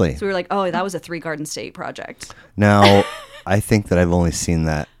State. Really? So we were like, oh, that was a 3 Garden State project. Now, I think that I've only seen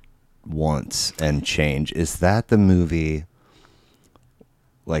that once and change. Is that the movie?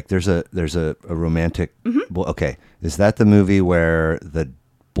 Like, there's a romantic. Okay, is that the movie where the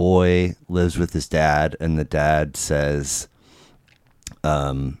boy lives with his dad and the dad says,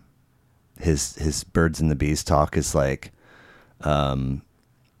 his birds and the bees talk is like, let's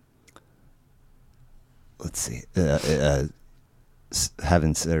see,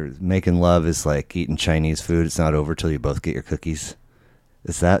 making love is like eating Chinese food. It's not over till you both get your cookies.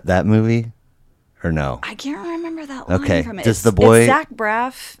 Is that movie or no? I can't remember that line from it. Does the boy? It's Zach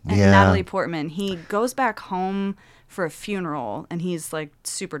Braff and Natalie Portman. He goes back home for a funeral and he's like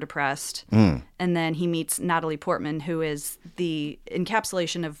super depressed. And then he meets Natalie Portman, who is the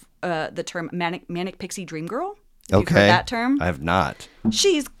encapsulation of the term manic pixie dream girl. You've heard that term? I have not.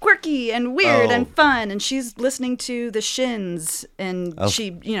 She's quirky and weird and fun, and she's listening to the Shins, and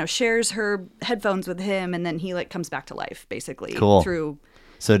she, shares her headphones with him, and then he like comes back to life basically through.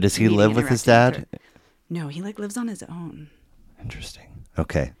 So does he live with his dad? No, he like lives on his own. Interesting.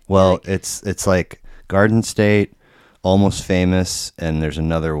 Okay. Well, it's like Garden State, Almost Famous, and there's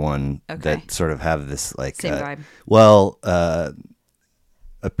another one that sort of have this like same vibe. Well,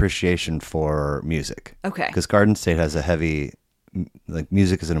 appreciation for music. Okay. Because Garden State has a heavy, like,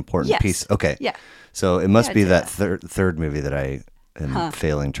 music is an important piece. Okay. Yeah. So it must be that third movie that I am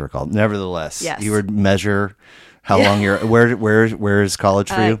failing to recall. Nevertheless, you would measure how long you're. Where is college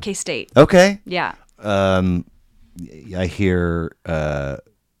for you? K-State. Okay. Yeah. I hear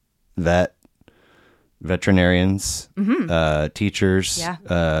veterinarians, teachers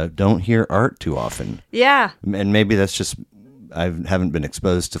don't hear art too often. Yeah. And maybe that's just I haven't been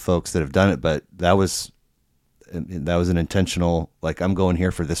exposed to folks that have done it, but that was an intentional, like, I'm going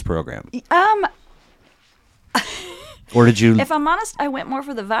here for this program. Or did you? If I'm honest, I went more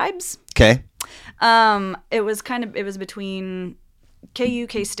for the vibes. Okay. It was between KU,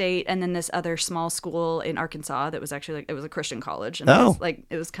 K-State, and then this other small school in Arkansas that was actually it was a Christian college, and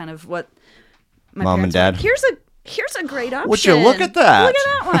it was kind of what my mom and dad. Here's a great option. Would you look at that? Look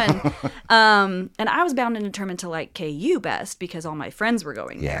at that one. And I was bound and determined to like KU best because all my friends were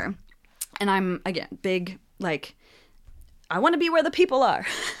going there. And I'm, again, big, like, I want to be where the people are,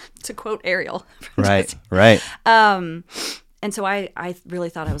 to quote Ariel. Right. And so I really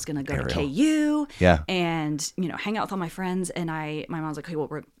thought I was going to go to Ariel. KU Yeah. and, hang out with all my friends. And my mom's like, okay, well,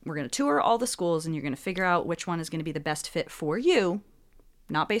 we're going to tour all the schools and you're going to figure out which one is going to be the best fit for you,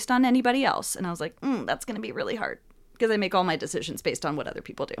 not based on anybody else. And I was like, that's going to be really hard because I make all my decisions based on what other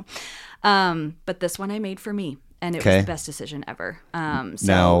people do. But this one I made for me. And it was the best decision ever.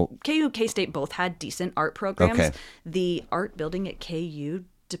 Now, KU and K-State both had decent art programs. Okay. The art building at KU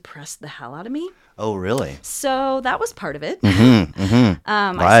depressed the hell out of me. Oh, really? So that was part of it.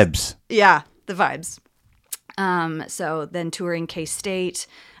 Vibes. Yeah, the vibes. So then touring K-State,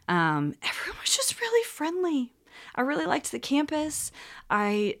 everyone was just really friendly. I really liked the campus.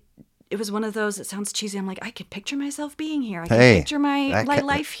 It was one of those, it sounds cheesy. I'm like, I could picture myself being here. I can picture my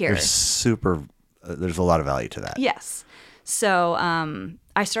life here. There's a lot of value to that. Yes. So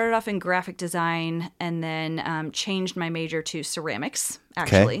I started off in graphic design and then changed my major to ceramics,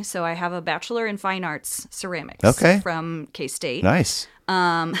 actually. Okay. So I have a bachelor in fine arts ceramics from K-State. Nice.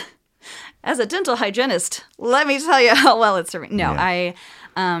 As a dental hygienist, let me tell you how well it's serving. No, I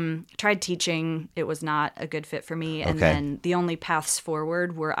tried teaching. It was not a good fit for me. And then the only paths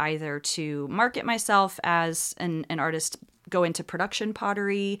forward were either to market myself as an artist, go into production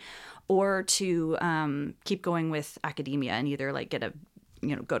pottery, or to keep going with academia and either like get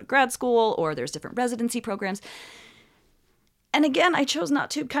go to grad school, or there's different residency programs. And again, I chose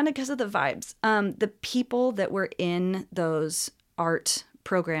not to, kind of because of the vibes. The people that were in those art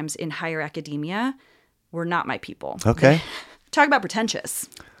programs in higher academia were not my people. Okay. Talk about pretentious.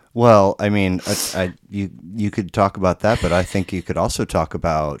 Well, I mean, you could talk about that, but I think you could also talk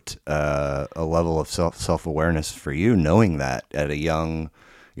about a level of self-awareness for you, knowing that at a young,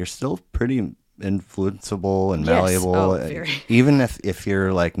 you're still pretty influenceable and malleable, even if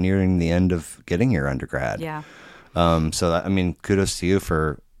you're like nearing the end of getting your undergrad. Yeah. So that, I mean, kudos to you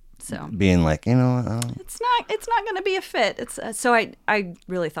for being like, it's not going to be a fit. It's so I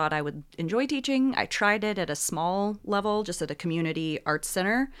really thought I would enjoy teaching. I tried it at a small level, just at a community arts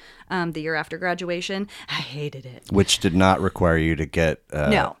center, the year after graduation. I hated it. Which did not require you to get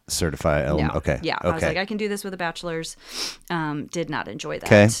certified. No. Okay. Yeah. I was like, I can do this with a bachelor's. Did not enjoy that.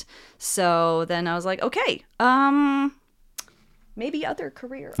 Okay. So then I was like, okay, maybe other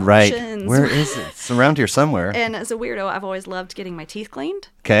career right. options. Where is it? It's around here somewhere. And as a weirdo, I've always loved getting my teeth cleaned.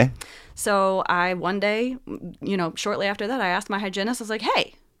 Okay. So one day, shortly after that, I asked my hygienist, I was like,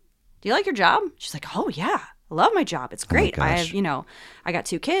 hey, do you like your job? She's like, oh yeah, I love my job. It's great. Oh I have, I got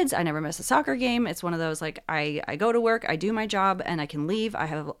 2 kids. I never miss a soccer game. It's one of those, like, I go to work, I do my job, and I can leave. I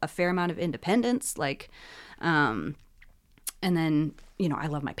have a fair amount of independence. And then, I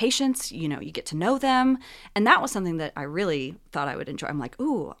love my patients, you get to know them. And that was something that I really thought I would enjoy. I'm like,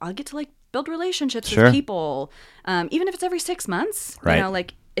 ooh, I'll get to like build relationships with people. Even if it's every 6 months, right.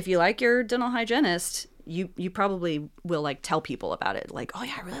 Like if you like your dental hygienist, you probably will like tell people about it. Like, oh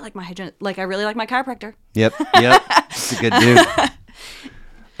yeah, I really like my hygienist. Like I really like my chiropractor. Yep. It's a good dude.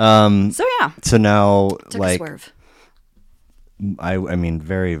 So yeah. So now Took like, a swerve. I mean,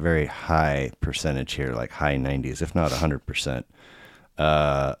 very, very high percentage here, like high 90s, if not 100%,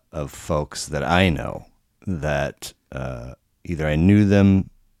 of folks that I know that either I knew them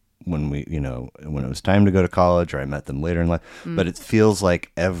when when it was time to go to college, or I met them later in life. But it feels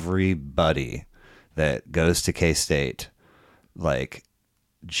like everybody that goes to K-State, like,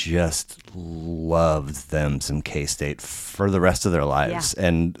 just loves them some K-State for the rest of their lives,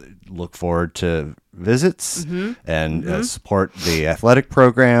 and look forward to visits and support the athletic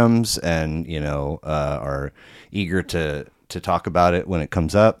programs, and are eager to talk about it when it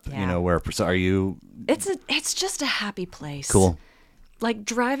comes up. Where are you? It's just a happy place. Cool. Like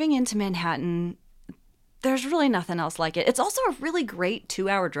driving into Manhattan, there's really nothing else like it. It's also a really great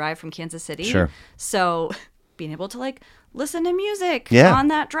 2-hour drive from Kansas City. Sure. So being able to like listen to music Yeah. on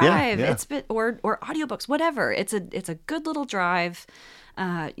that drive, Yeah. it's been, or audiobooks, whatever. It's a good little drive.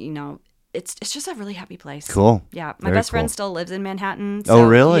 It's just a really happy place. Cool. Yeah, my Very best friend cool. still lives in Manhattan. Oh, So,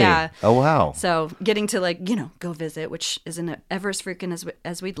 really? Yeah. Oh, wow. So getting to like go visit, which isn't ever as frequent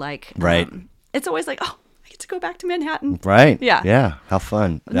as we'd like. Right. It's always like, oh, I get to go back to Manhattan. Right. Yeah. Yeah. How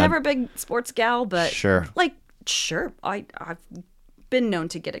fun. Never a big sports gal, but Sure. Sure. I've been known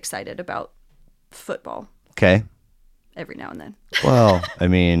to get excited about football Okay. every now and then. Well, I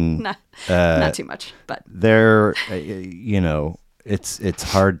mean, Not too much, but there, it's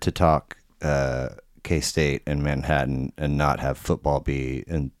hard to talk K-State and Manhattan and not have football be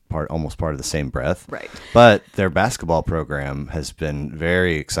almost part of the same breath. Right. But their basketball program has been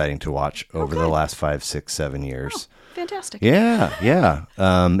very exciting to watch over the last 5, 6, 7 years. Oh, fantastic. Yeah.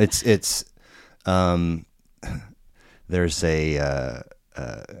 It's there's a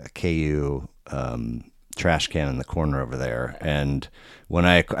KU trash can in the corner over there. And when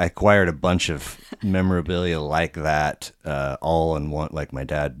I acquired a bunch of memorabilia like that, all in one, like my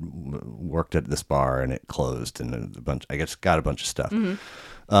dad worked at this bar and it closed, and I guess got a bunch of stuff.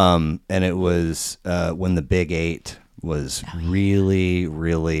 And it was when the Big 8 was really,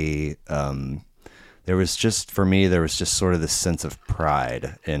 really, there was just sort of this sense of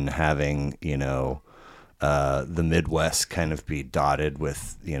pride in having, the Midwest kind of be dotted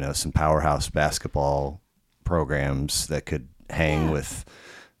with, some powerhouse basketball programs that could hang with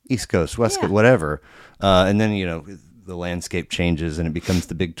East Coast, West Coast, whatever. And then, the landscape changes and it becomes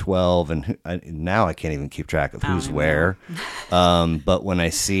the Big 12. And now I can't even keep track of who's where. But when I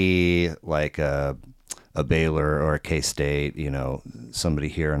see like a Baylor or a K-State, somebody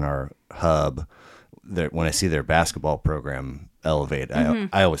here in our hub, when I see their basketball program elevate,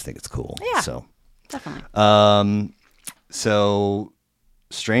 I always think it's cool. Yeah, so definitely. So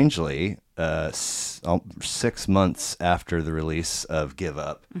strangely, 6 months after the release of Give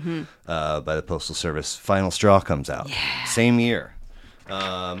Up by the Postal Service, Final Straw comes out. Yeah. Same year.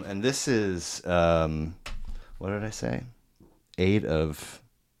 And this is, what did I say? 8 of,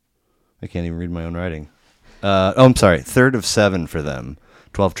 I can't even read my own writing. I'm sorry, 3rd of 7 for them.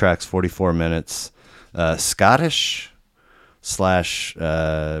 12 tracks, 44 minutes. Scottish /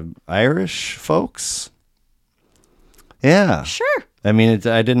 Irish folks. Yeah. Sure. I mean,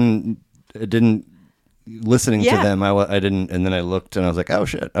 I didn't listening to them. I didn't, and then I looked and I was like, oh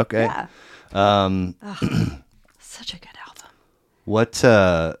shit. Okay. Yeah. Such a good album. What,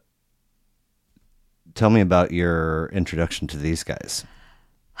 tell me about your introduction to these guys.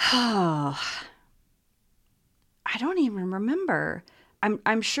 Oh, I don't even remember.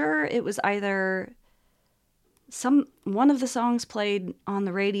 I'm sure it was either one of the songs played on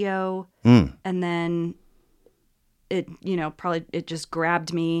the radio, and then it probably it just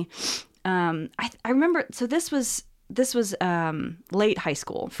grabbed me. I remember. So this was late high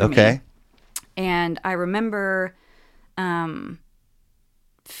school for me, and I remember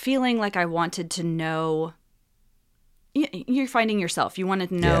feeling like I wanted to know. You're finding yourself. You wanted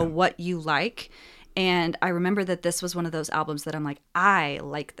to know what you like. And I remember that this was one of those albums that I'm like, I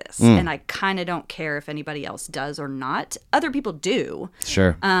like this. And I kind of don't care if anybody else does or not. Other people do.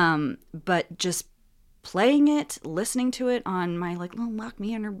 Sure. But just playing it, listening to it on my like little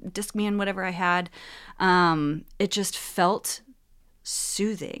Walkman or Discman, whatever I had, it just felt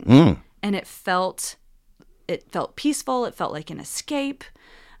soothing. And it felt peaceful. It felt like an escape.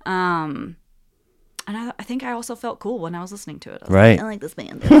 And I think I also felt cool when I was listening to it. I was like, I like this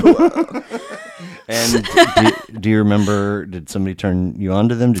band. They're cool. And do you remember, did somebody turn you on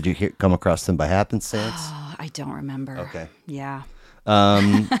to them? Did you come across them by happenstance? Oh, I don't remember. Okay. Yeah.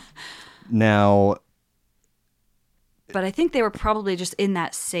 Now. But I think they were probably just in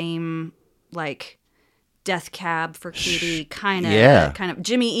that same, like, Death Cab for Cutie kind of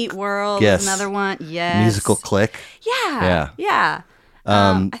Jimmy Eat World is another one. Yes. Musical Click. Yeah.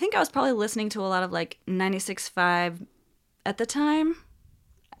 I think I was probably listening to a lot of like 96.5 at the time.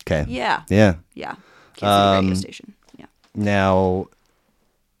 Okay. Yeah. Kansas City radio station. Yeah. Now,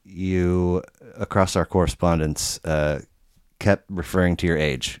 you, across our correspondence, kept referring to your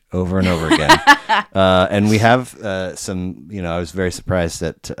age over and over again. And we have some, I was very surprised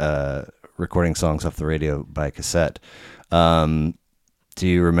at recording songs off the radio by cassette. Do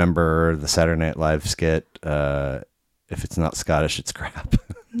you remember the Saturday Night Live skit, if it's not Scottish, it's crap?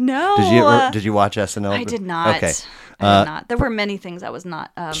 No. Did you watch SNL? I did not. Okay. I did not. There were many things I was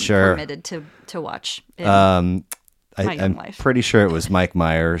not permitted to watch in my young life. I'm pretty sure it was Mike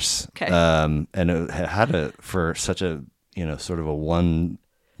Myers. Okay. And it had for such a, sort of a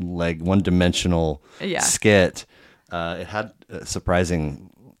one-dimensional skit, it had a surprising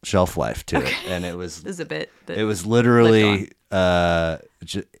shelf life to it. And it was... This is a bit... It was literally... if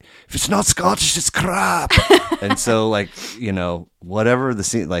it's not Scottish, it's crap. And so, like, whatever the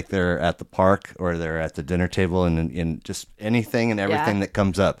scene, like they're at the park or they're at the dinner table and just anything and everything that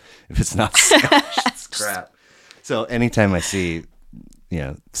comes up, if it's not Scottish, it's crap. So anytime I see,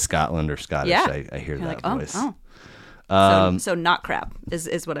 Scotland or Scottish, I hear You're that like, voice. So not crap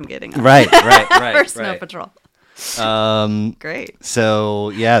is what I'm getting at. Right. For Snow Patrol. Great.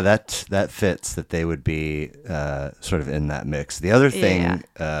 So that fits that they would be sort of in that mix. The other thing,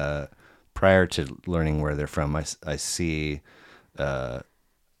 prior to learning where they're from, I see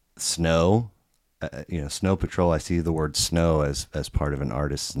Snow, Snow Patrol. I see the word Snow as part of an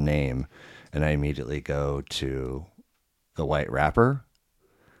artist's name, and I immediately go to the White Rapper,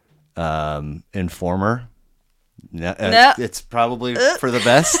 Informer. No. It's probably for the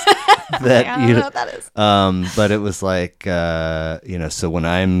best. That I don't know what that is. But it was like, so when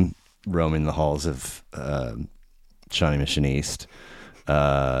I'm roaming the halls of Shawnee Mission East.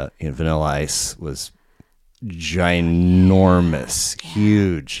 Vanilla Ice was ginormous,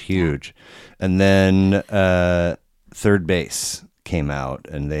 huge. And then Third Base came out,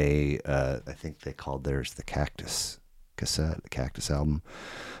 and they I think they called theirs the Cactus cassette, the Cactus album.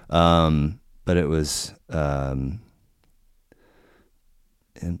 But it was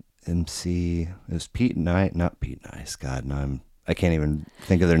MC. It was Pete Nice, not Pete Nice. God, no, I can't even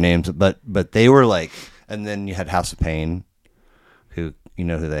think of their names. But they were like, and then you had House of Pain, who you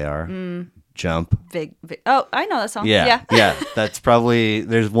know who they are. Jump. Big. Oh, I know that song. Yeah. That's probably,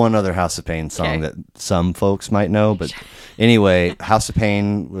 there's one other House of Pain song that some folks might know, but anyway, House of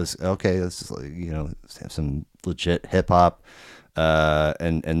Pain was okay. This is some legit hip hop,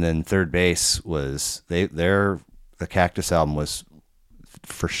 and then Third Base was the Cactus album was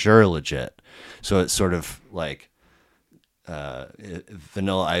for sure legit. So it's sort of like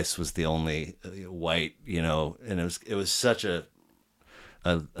Vanilla Ice was the only white, and it was such a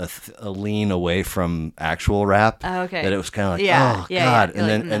lean away from actual rap that it was kind of like, God.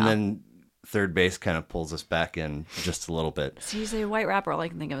 And then Third Base kind of pulls us back in just a little bit. So you say white rapper, all I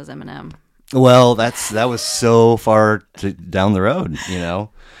can think of is Eminem. Well, that was so far down the road,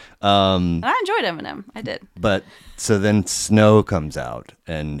 And I enjoyed Eminem. I did. But so then Snow comes out,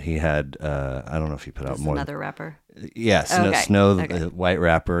 and he had I don't know if he put out more. Another rapper. Yeah, Snow, the white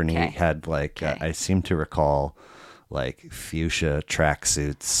rapper, and he had I seem to recall fuchsia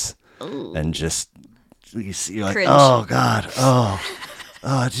tracksuits and just you're like, cringe. Oh God,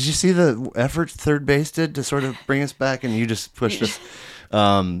 did you see the effort Third Base did to sort of bring us back, and you just pushed us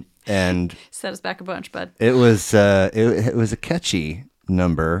and set us back a bunch, bud. It was it was a catchy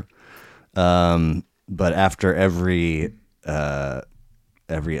number, but after every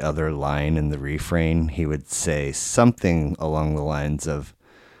other line in the refrain, he would say something along the lines of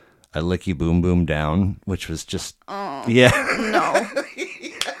 "I lick you boom boom down," which was just no.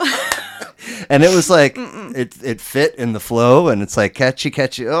 And it was like it fit in the flow, and it's like catchy.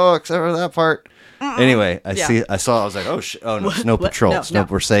 Oh, except for that part. Anyway, I was like, oh no, Snow Patrol. No.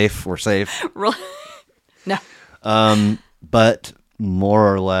 We're safe. No. But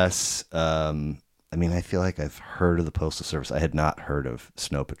more or less, I feel like I've heard of the Postal Service. I had not heard of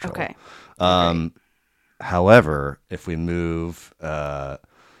Snow Patrol. Okay. However, if we move to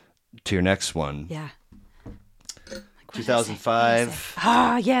your next one. Yeah. 2005.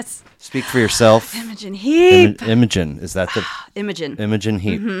 Yes. Speak for Yourself. Imogen Heap. Imogen. Is that the... Imogen. Imogen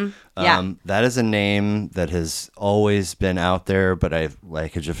Heap. Yeah. That is a name that has always been out there, but I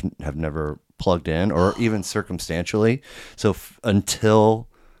just have never plugged in, or even circumstantially. So until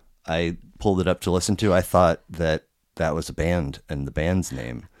I pulled it up to listen to, I thought that was a band and the band's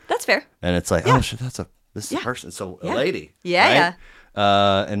name. That's fair. And it's like, oh shit, this is a person. So a lady. Yeah,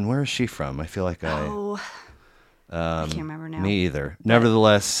 right? And where is she from? I feel like I can't remember now. Me either.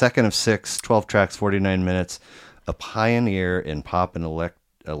 Nevertheless, second of 6, 12 tracks, 49 minutes, a pioneer in pop and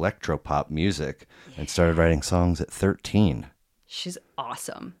electropop music, and started writing songs at 13. She's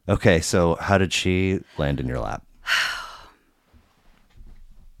awesome. Okay, so how did she land in your lap?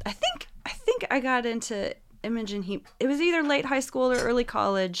 I think I got into Imogen Heap. It was either late high school or early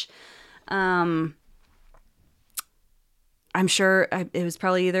college. I'm sure it was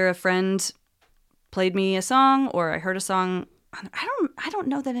probably either a friend played me a song or I heard a song. I don't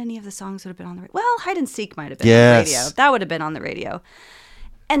know that any of the songs would have been on the radio. Well, Hide and Seek might have been on the radio. That would have been on the radio.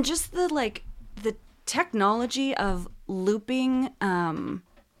 And just the technology of looping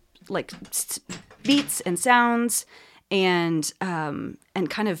beats and sounds and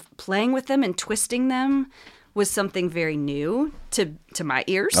kind of playing with them and twisting them was something very new to my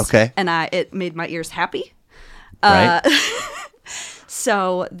ears. Okay. And it made my ears happy. Right.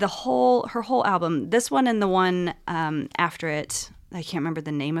 So her whole album, this one and the one after it, I can't remember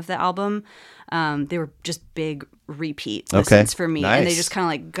the name of the album. They were just big repeat listens for me. Nice. And they just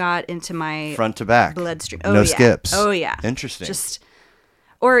kind of got into my front to back bloodstream. No skips. Oh yeah. Interesting.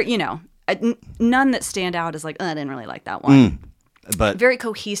 None that stand out as I didn't really like that one. But very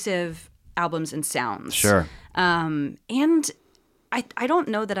cohesive albums and sounds. Sure. And I don't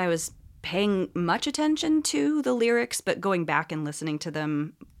know that I was paying much attention to the lyrics, but going back and listening to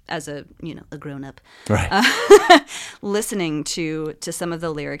them as a grown up, right? Listening to some of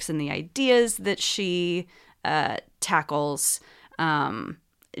the lyrics and the ideas that she tackles, I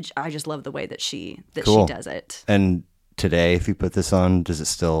just love the way that she does it. And today, if you put this on, does it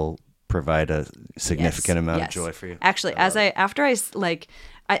still provide a significant amount of joy for you? Actually, after I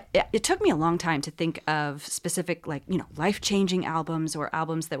it took me a long time to think of specific, like, life-changing albums or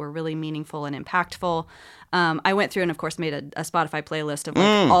albums that were really meaningful and impactful. I went through and, of course, made a Spotify playlist of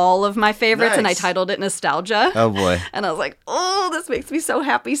all of my favorites, and I titled it Nostalgia. Oh, boy. And I was like, oh, this makes me so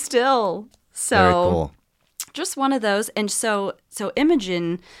happy still. So Very cool. Just one of those. And so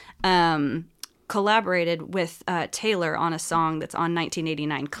Imogen collaborated with Taylor on a song that's on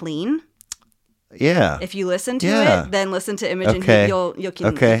 1989 Clean. Yeah. If you listen to Yeah. it, then listen to Imogen. Okay. You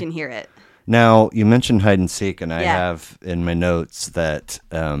can hear it. Now, you mentioned hide and seek, and I have in my notes that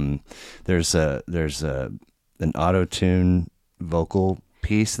there's an auto-tune vocal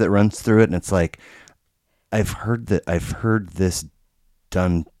piece that runs through it, and it's like I've heard this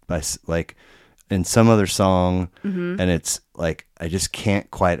done by like in some other song, and it's like I just can't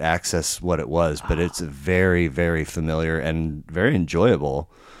quite access what it was, but it's very, very familiar and very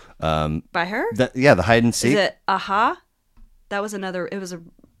enjoyable. By her? The hide and seek. Is it Aha? That was another. It was a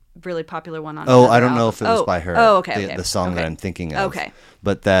really popular one on. Oh, I don't album. know if it was by her. Oh, okay. The song that Okay. I'm thinking of. Okay.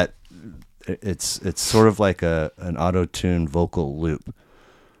 But that it's sort of like an auto-tune vocal loop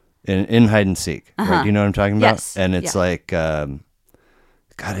in hide and seek. Right? Do you know what I'm talking about? Yes. And it's like, God,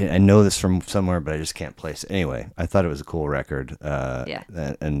 I know this from somewhere, but I just can't place it. Anyway, I thought it was a cool record.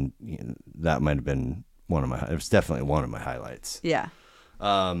 And that might have been it was definitely one of my highlights. Yeah.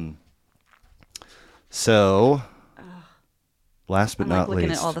 So, last but I'm not looking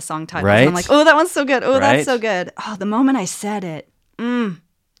least, at all the song titles. right? And I'm like, oh, that one's so good. Oh, Right? that's so good. Oh, the moment I said it, so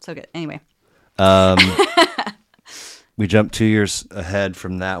good. Anyway. We jumped 2 years ahead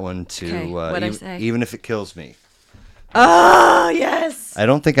from that one to Okay, what'd I say? Even If It Kills Me. Oh, yes. I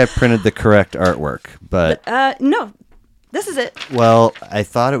don't think I printed the correct artwork, but No, this is it. well, I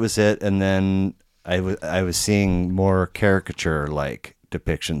thought it was it, and then I was seeing more caricature-like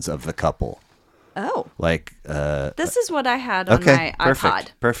depictions of the couple. Oh, Like, this is what I had on okay, my iPod.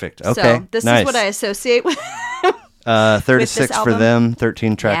 perfect. Okay, So this nice. is what I associate with. 36 for album. them,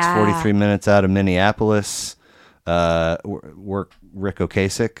 13 tracks, Yeah. 43 minutes out of Minneapolis. Rick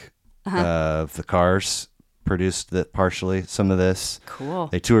Ocasek of the Cars produced partially some of this. Cool.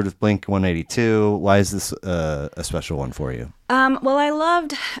 They toured with Blink 182. Why is this a special one for you? Well,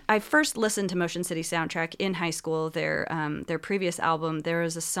 I first listened to Motion City Soundtrack in high school. Their previous album, there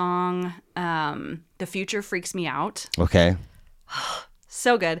was a song, The Future Freaks Me Out. Okay.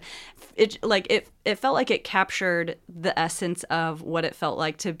 So good. It felt like it captured the essence of what it felt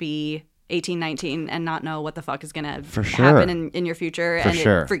like to be 18, 19 and not know what the fuck is going to happen in your future, and it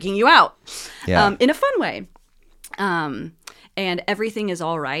freaking you out. Yeah. In a fun way. And Everything Is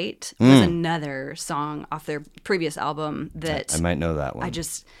All Right was another song off their previous album that I might know that one.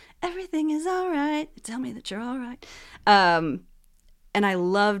 Everything is all right. Tell me that you're all right. And I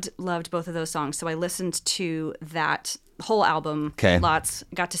loved both of those songs. So I listened to that whole album lots.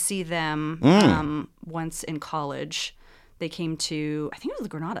 Got to see them once in college. They came to, I think it was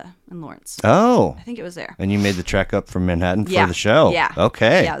Granada in Lawrence. Oh. I think it was there. And you made the trek up from Manhattan for the show? Yeah.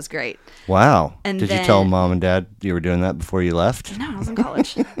 Okay. Yeah, it was great. Wow. And Did you then- tell Mom and Dad you were doing that before you left? No, I was in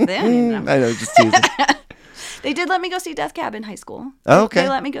college. They didn't even know. I know, just teasing. They did let me go see Death Cab in high school. Oh, okay. They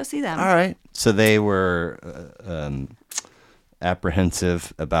let me go see them. All right. So they were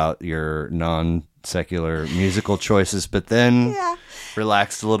apprehensive about your non-secular musical choices, but then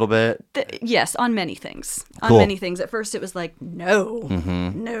relaxed a little bit. Yes, on many things. Cool. On many things. At first it was like, no.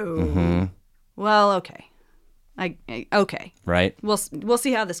 Well, okay. Okay. Right? We'll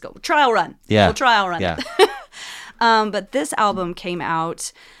see how this goes. Trial run. Yeah. We'll trial run Yeah. it. But this album came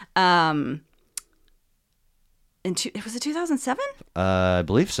out was it 2007? I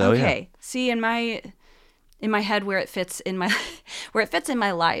believe so, Okay. See, in my head where it fits in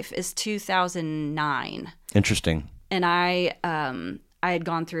my life is 2009. Interesting. And I had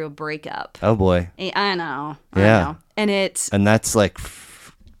gone through a breakup. Oh, boy. I know. Yeah. And that's like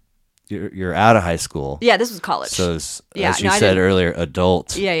you're out of high school. yeah, this was college. So, as you I said didn't- earlier,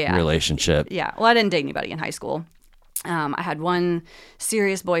 adult Yeah. relationship. Yeah. Well, I didn't date anybody in high school. I had one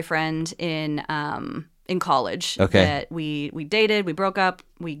serious boyfriend in college. Okay. That we dated, we broke up,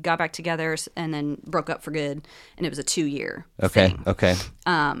 we got back together, and then broke up for good. And it was a 2-year thing. Okay.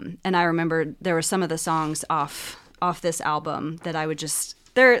 And I remember there were some of the songs off this album that I would just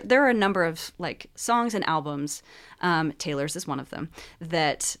there are a number of like songs and albums, Taylor's is one of them,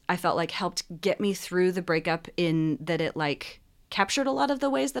 that I felt like helped get me through the breakup, in that it like captured a lot of the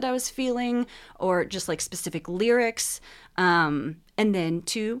ways that I was feeling, or just like specific lyrics, and then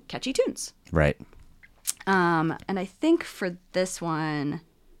to catchy tunes. Right. And I think for this one,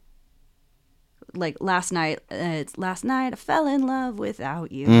 like last night I fell in love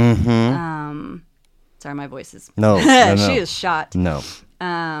without you. Mm-hmm. Sorry, my voice is No. she is shot. No.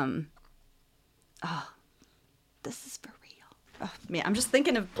 This is for real. Oh, man, I'm just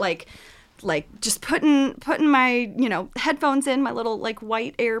thinking of like just putting my, headphones in, my little like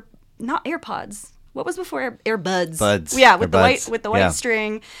white not AirPods. What was before earbuds? Buds. Yeah, with Earbuds. the white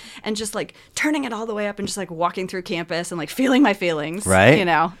string, and just like turning it all the way up and just like walking through campus and like feeling my feelings. Right.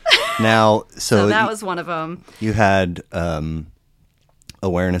 Now, so that was one of them. You had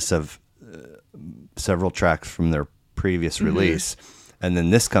awareness of several tracks from their previous release, and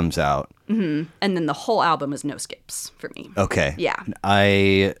then this comes out. Mm-hmm. And then the whole album is no skips for me. Okay. Yeah.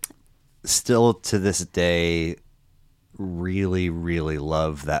 I still to this day really, really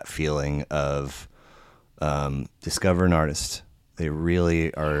love that feeling of discover an artist. They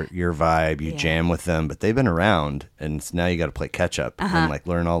really are your vibe. You jam with them, but they've been around, and now you got to play catch up and like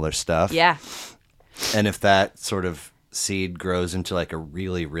learn all their stuff. Yeah. And if that sort of seed grows into like a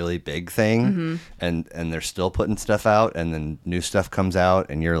really, really big thing, and they're still putting stuff out, and then new stuff comes out,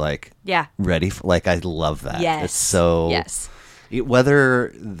 and you're like, ready for, like, I love that. Yes. It's so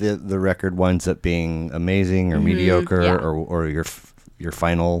whether the record winds up being amazing or mediocre or your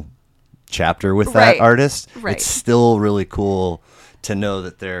final chapter with that artist, it's still really cool to know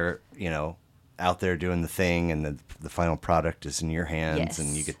that they're out there doing the thing, and the final product is in your hands,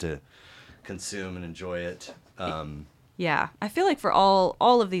 and you get to consume and enjoy it. Yeah, I feel like for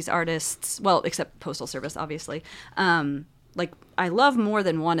all of these artists, well, except Postal Service, obviously, like I love more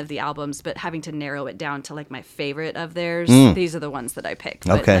than one of the albums, but having to narrow it down to like my favorite of theirs, these are the ones that I picked.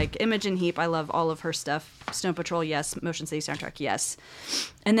 But like Imogen Heap, I love all of her stuff. Snow Patrol, yes. Motion City Soundtrack, yes.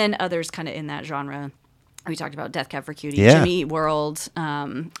 And then others kind of in that genre. We talked about Death Cab for Cutie, Jimmy Eat World.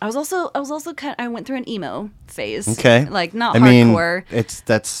 I was also I went through an emo phase. Okay, like not hardcore.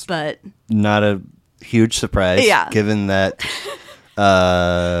 That's but not a huge surprise. Yeah, given that.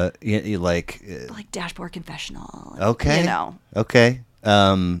 You like Dashboard Confessional. Okay. Okay.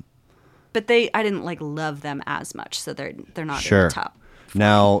 But I didn't like love them as much, so they're not in the top.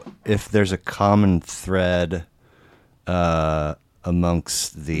 Now, if there's a common thread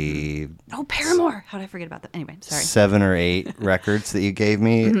amongst the Paramore. How did I forget about that? Anyway, sorry. 7 or 8 records that you gave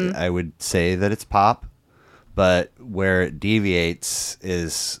me, I would say that it's pop. But where it deviates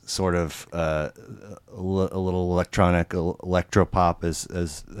is sort of a little electronic, electropop,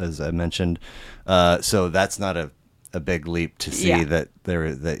 as I mentioned. So that's not a big leap to see that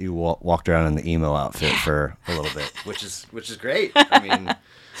you walked around in the emo outfit for a little bit, which is great. I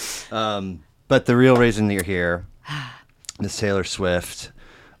mean, but the real reason that you're here is Taylor Swift.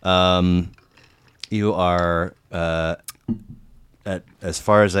 You are. As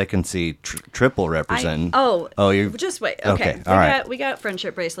far as I can see, triple represent. You just wait. Okay. All right. We got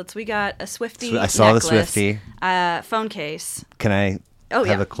friendship bracelets. We got a Swifty. I saw necklace, the Swifty. Phone case. Can I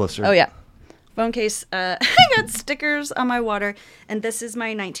have a closer? Oh yeah. Phone case. I got stickers on my water, and this is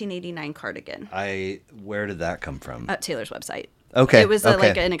my 1989 cardigan. Where did that come from? Taylor's website. Okay. It was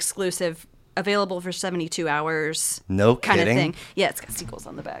like an exclusive, available for 72 hours. No kind kidding. of thing. Yeah, it's got sequels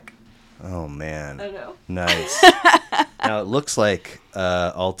on the back. Oh man. I know. Nice. Now it looks like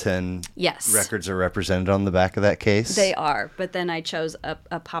all 10 records are represented on the back of that case. They are, but then I chose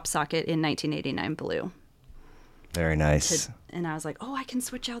a pop socket in 1989 blue. Very nice. And I was like, I can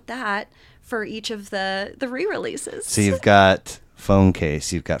switch out that for each of the re-releases. So you've got phone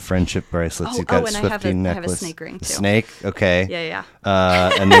case, you've got friendship bracelets, you've got and Swifty necklace. I have a snake ring too. Snake, okay. Yeah.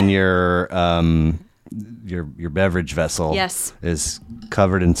 And then your beverage vessel is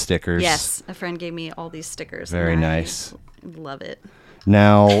covered in stickers. Yes, a friend gave me all these stickers. Very nice. Love it.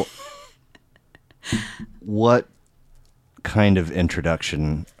 Now, what kind of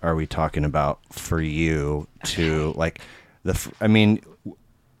introduction are we talking about for you to like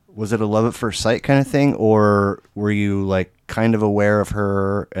was it a love at first sight kind of thing, or were you like kind of aware of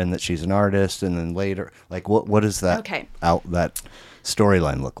her and that she's an artist, and then later like what does that that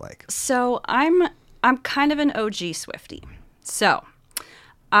storyline look like? So I'm kind of an OG Swiftie. So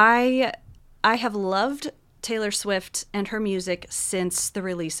I have loved Taylor Swift and her music since the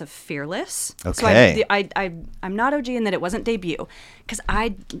release of Fearless. Okay. So I'm not OG in that it wasn't debut, because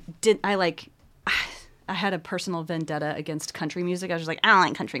I had a personal vendetta against country music. I was just like, I don't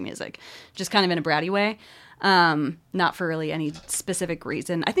like country music, just kind of in a bratty way. Not for really any specific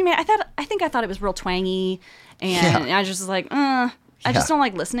reason. I think I thought it was real twangy, and I just was like, I just don't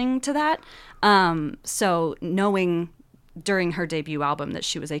like listening to that. So knowing during her debut album that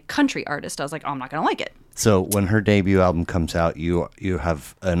she was a country artist, I was like, I'm not going to like it. So when her debut album comes out, you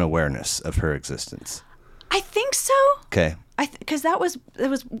have an awareness of her existence. I think so. Okay. Because it was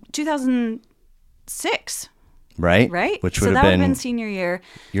 2006. Right? Which would have been senior year.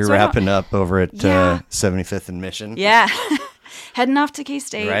 You're wrapping up over at 75th and Mission. Yeah. heading off to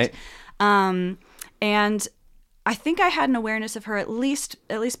K-State. Right. And I think I had an awareness of her at least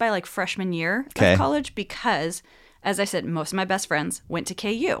by like freshman year Okay. of college because, as I said, most of my best friends went to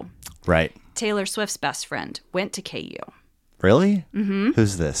KU. Right. Taylor Swift's best friend went to KU. Really? Mm-hmm.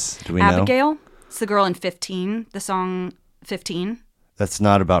 Who's this? Do we know? Abigail. It's the girl in 15, the song 15. That's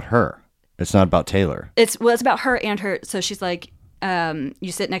not about her. It's not about Taylor. It's about her and her. So she's like,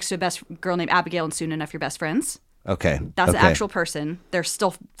 you sit next to a best girl named Abigail and soon enough you're best friends. Okay. That's okay. an actual person. They're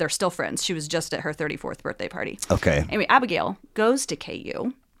still friends. She was just at her 34th birthday party. Okay. Anyway, Abigail goes to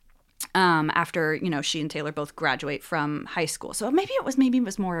KU after, she and Taylor both graduate from high school. So maybe it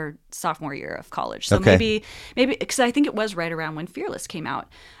was more sophomore year of college. So Okay. maybe because I think it was right around when Fearless came out.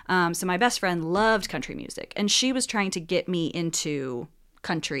 So my best friend loved country music and she was trying to get me into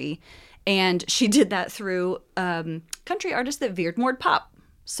country. And she did that through country artists that veered more pop.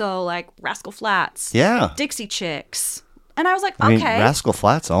 So like Rascal Flatts, Yeah. Dixie Chicks. And I was like, I mean, okay. Rascal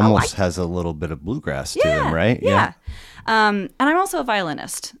Flatts almost has a little bit of bluegrass to them, right? Yeah. And I'm also a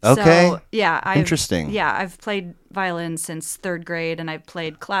violinist. Okay. So, yeah. Interesting. Yeah. I've played violin since 3rd grade and I've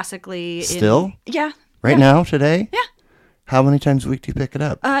played classically. Still? Yeah. Right yeah. now, today? Yeah. How many times a week do you pick it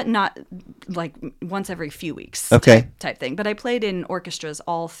up? Not like once every few weeks. Okay. Type thing. But I played in orchestras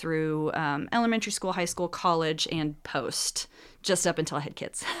all through elementary school, high school, college, and post, just up until I had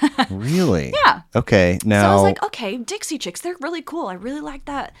kids. Really? Yeah. Okay. Now, So I was like, okay, Dixie Chicks, they're really cool. I really like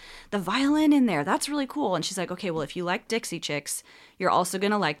that. The violin in there, that's really cool. And she's like, okay, well, if you like Dixie Chicks, you're also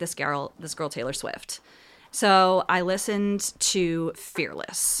going to like this girl, Taylor Swift. So I listened to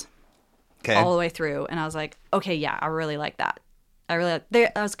Fearless all the way through. And I was like, okay, yeah, I really like that.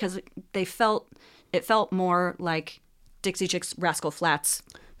 That was because it felt more like Dixie Chicks, Rascal Flatts.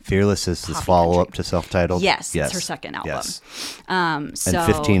 Fearless is the Poppy follow-up country. to self-titled? Yes, it's her second album. Yes. So,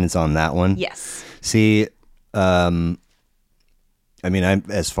 And 15 is on that one? Yes. See, I mean,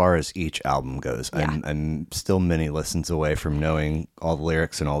 as far as each album goes, Yeah. I'm still many listens away from knowing all the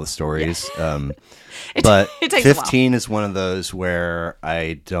lyrics and all the stories. But it takes a while. 15 is one of those where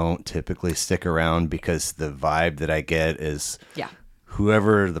I don't typically stick around because the vibe that I get is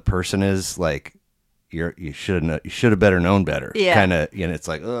whoever the person is, like, you should have better known better. Yeah. Kind of, it's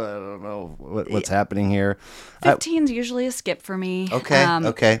like, oh, I don't know what's happening here. 15's usually a skip for me. Okay.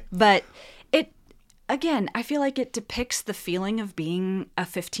 Okay. But again, I feel like it depicts the feeling of being a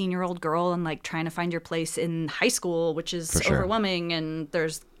 15-year-old girl and like trying to find your place in high school, which is For sure. overwhelming. And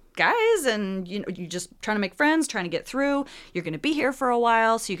there's guys and you just trying to make friends, trying to get through. You're going to be here for a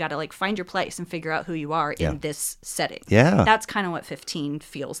while. So you got to like find your place and figure out who you are in this setting. Yeah. That's kind of what 15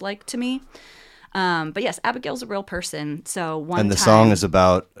 feels like to me. But yes, Abigail's a real person. So And the song is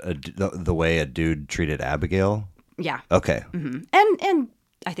about the way a dude treated Abigail? Yeah. Okay. Mm-hmm. And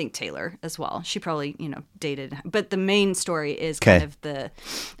I think Taylor as well. She probably, dated. But the main story is kind of the,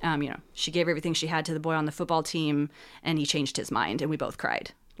 she gave everything she had to the boy on the football team and he changed his mind and we both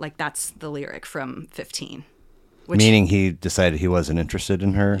cried. Like that's the lyric from 15. Meaning he decided he wasn't interested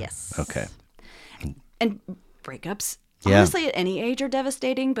in her? Yes. Okay. And breakups, Yeah. honestly, at any age are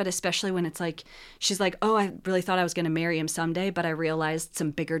devastating, but especially when it's like, she's like, oh, I really thought I was going to marry him someday, but I realized some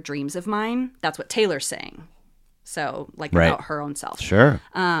bigger dreams of mine. That's what Taylor's saying. So, like, Right. about her own self. Sure.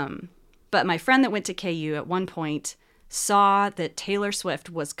 But my friend that went to KU at one point saw that Taylor Swift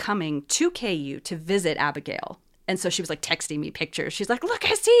was coming to KU to visit Abigail. And so she was like texting me pictures. She's like, look,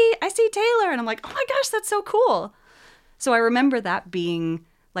 I see Taylor. And I'm like, oh my gosh, that's so cool. So I remember that being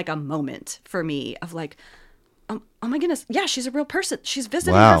like a moment for me of like, oh my goodness. Yeah, she's a real person. She's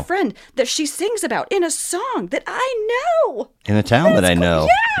visiting her friend that she sings about in a song that I know. In a town that I know.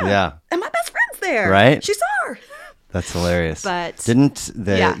 Yeah. And my best friend's there. Right. She saw her. That's hilarious. But didn't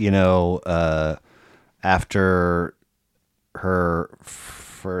after her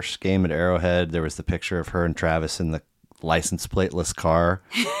first game at Arrowhead, there was the picture of her and Travis in the license plateless car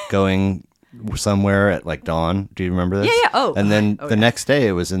going somewhere at like dawn. Do you remember this? Yeah. Oh. And then the next day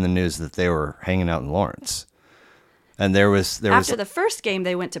it was in the news that they were hanging out in Lawrence. And there was after the first game,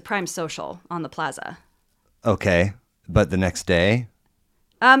 they went to Prime Social on the plaza. Okay. But the next day?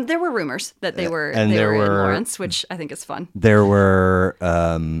 There were rumors that they were in Lawrence, which I think is fun. There were,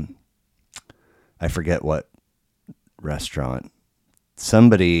 I forget what restaurant.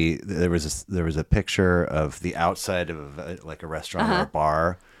 There was a picture of the outside of a restaurant or a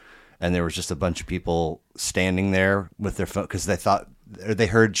bar, and there was just a bunch of people standing there with their phone because they thought they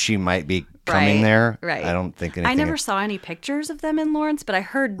heard she might be coming Right, there. right. I don't think anything. I never saw any pictures of them in Lawrence, but I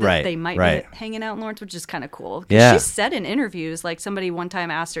heard that Right, they might right. be hanging out in Lawrence, which is kind of cool. 'Cause Yeah. she said in interviews, like somebody one time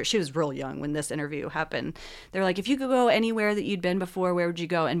asked her, she was real young when this interview happened. They're like, if you could go anywhere that you'd been before, where would you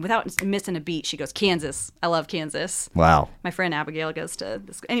go? And without missing a beat, she goes, Kansas. I love Kansas. Wow. My friend Abigail goes to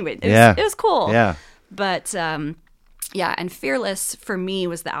this. Anyway, Yeah. it was cool. Yeah. But yeah, and Fearless for me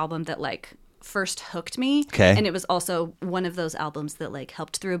was the album that like first hooked me. Okay. And it was also one of those albums that like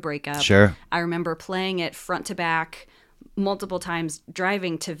helped through a breakup. Sure. I remember playing it front to back multiple times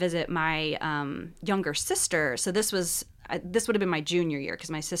driving to visit my younger sister. So this would have been my junior year because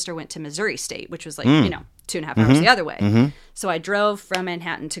my sister went to Missouri State, which was like, 2.5 hours the other way. So I drove from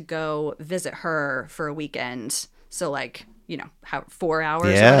Manhattan to go visit her for a weekend. So like, 4 hours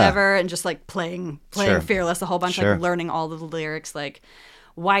or Yeah. whatever, and just like playing Sure. Fearless a whole bunch, Sure. like learning all of the lyrics, like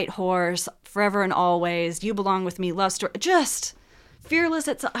White Horse, Forever and Always, You Belong With Me, Love Story, just Fearless.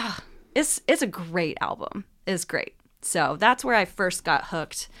 It's a great album. It's great. So that's where I first got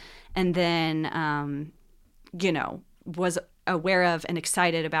hooked, and then was aware of and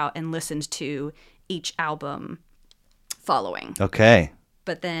excited about and listened to each album following. Okay.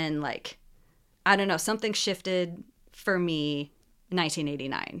 But then like, I don't know, something shifted for me.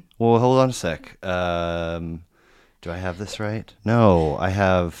 1989. Well, hold on a sec. Do I have this right? No, I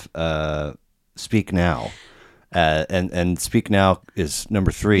have Speak Now. And Speak Now is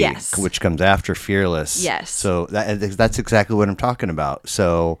number 3, Yes. which comes after Fearless. Yes. So that's exactly what I'm talking about.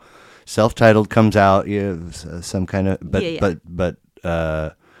 So self-titled comes out, you have some kind of, but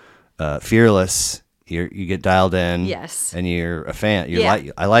Fearless, you get dialed in. Yes. And you're a fan.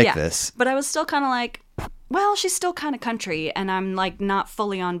 Yeah. I like Yeah. this. But I was still kind of like, well, she's still kind of country, and I'm like not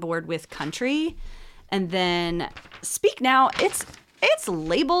fully on board with country. And then Speak Now, it's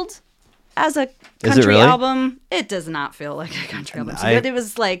labeled as a country really? album. It does not feel like a country album. But it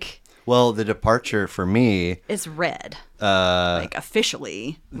was like, Well, the departure for me, it's Red. Like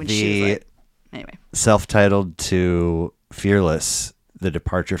officially when she was like, anyway. self-titled to Fearless, the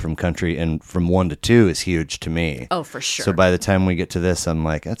departure from country and from 1 to 2 is huge to me. Oh, for sure. So by the time we get to this, I'm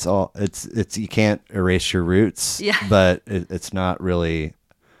like, that's all. It's you can't erase your roots. Yeah. But it's not really.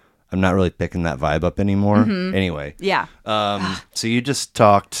 I'm not really picking that vibe up anymore. Anyway. Yeah. So you just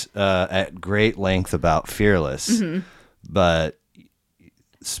talked at great length about Fearless, but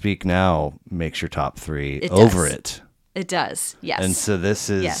Speak Now makes your top 3 It over does. it. It does. Yes. And so this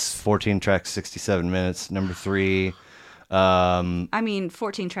is Yes. 14 tracks, 67 minutes, number 3. 14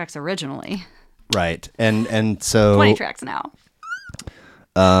 tracks originally. Right. And so 20 tracks now.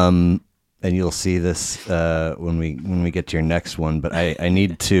 and you'll see this when we get to your next one, but I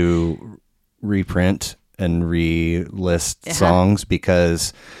need to reprint and re-list songs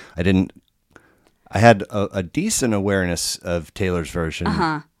because I had a decent awareness of Taylor's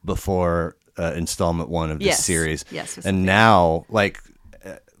version before installment 1 of this Yes. series. Yes. And now, like,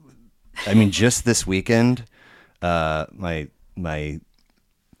 just this weekend, the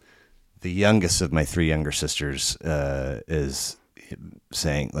youngest of my 3 younger sisters is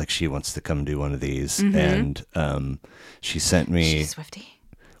saying like she wants to come do one of these, and she sent me. She's Swifty.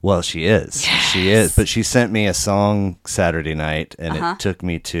 Well, she is. Yes. She is. But she sent me a song Saturday night, and it took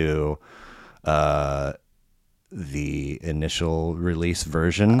me to the initial release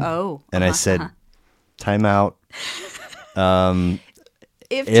version. Oh. And I said, time out. If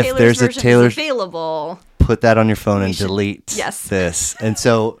If Taylor's there's a version Taylor's- is available, Put that on your phone and should- delete yes. this. And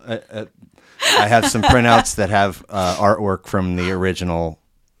so I have some printouts that have artwork from the original.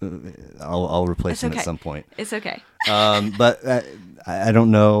 I'll replace It's them okay. at some point. it's okay. But I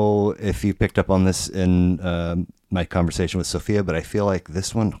don't know if you picked up on this in my conversation with Sophia, but I feel like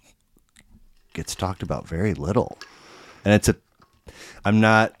this one gets talked about very little. And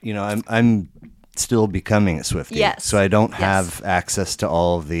I'm still becoming a Swiftie. Yes. So I don't Yes. have access to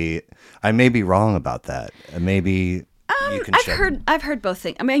all of the. I may be wrong about that. Maybe you can. I've heard both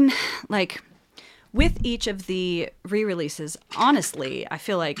things. I mean, like with each of the re-releases, honestly, I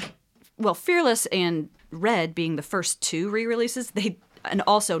feel like, well, Fearless and Red being the first 2 re-releases, and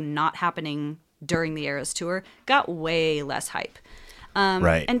also not happening during the Eras tour, got way less hype.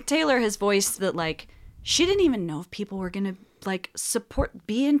 Right. And Taylor has voiced that like she didn't even know if people were gonna like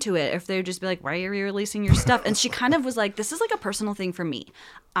be into it, if they would just be like, why are you re-releasing your stuff? And she kind of was like, this is like a personal thing for me.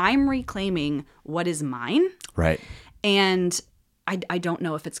 I'm reclaiming what is mine. Right. And I don't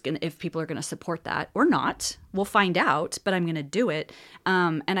know if people are gonna support that or not. We'll find out, but I'm gonna do it.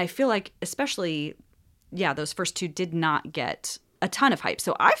 And I feel like especially, those first 2 did not get a ton of hype.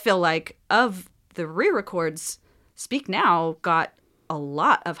 So I feel like of the re-records, Speak Now got a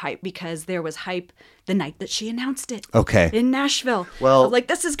lot of hype because there was hype the night that she announced it. Okay. In Nashville. Well, like,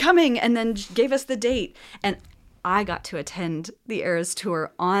 this is coming, and then gave us the date. And I got to attend the Eras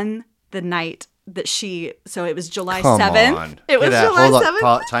tour on the night that so it was July 7th. On. It was July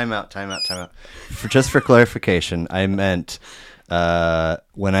 7th. Time out. Just for clarification, I meant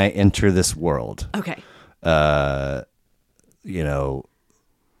when I enter this world. Okay.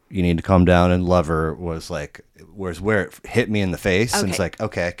 You need to calm down and love her was like, where it hit me in the face. Okay. And it's like,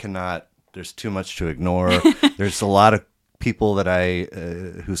 okay, I cannot, there's too much to ignore. There's a lot of people that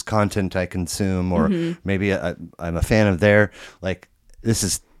whose content I consume, or maybe I'm a fan of their, like,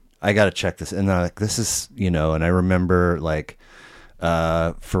 I got to check this. And I'm like, this is, and I remember like,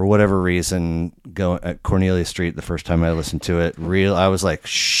 for whatever reason, going at Cornelia Street the first time I listened to it, I was like,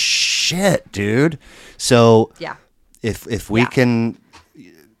 shit, dude. So yeah, if we can,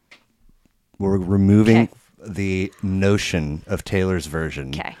 we're removing the notion of Taylor's version.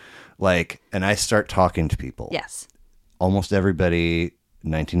 Okay. Like, and I start talking to people. Yes. Almost everybody,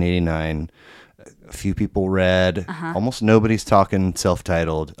 1989, a few people read. Almost nobody's talking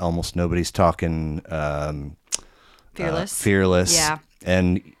self-titled. Almost nobody's talking Fearless. Yeah.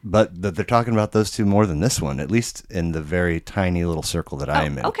 But they're talking about those two more than this one, at least in the very tiny little circle that I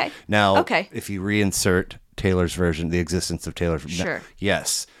am in. Okay. Now, if you reinsert Taylor's version, the existence of Taylor's version, sure.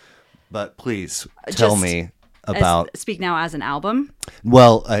 Yes. But please tell me about Speak Now as an album.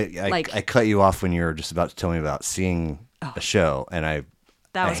 Well, I cut you off when you were just about to tell me about seeing a show, and I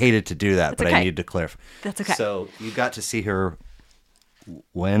hated to do that, but I needed to clarify. That's okay. So you got to see her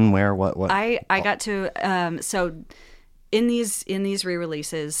when, where, what? I got to so in these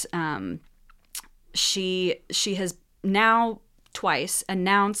re-releases, she has now twice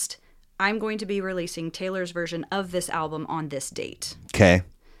announced, I'm going to be releasing Taylor's version of this album on this date. Okay.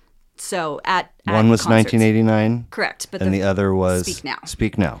 So at one was concerts. 1989, correct, but and the other was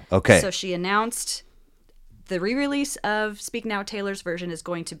Speak Now. Okay. So she announced the re-release of Speak Now. Taylor's version is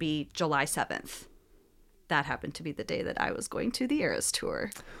going to be July 7th. That happened to be the day that I was going to the Eras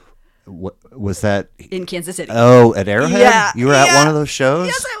tour. What was that? In Kansas City. Oh, at Arrowhead? Yeah. You were at one of those shows?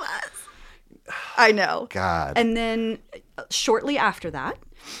 Yes, I was. I know. God. And then shortly after that,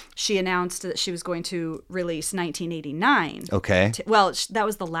 she announced that she was going to release 1989. Okay. That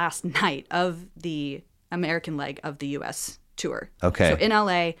was the last night of the American leg of the U.S. tour. Okay. So in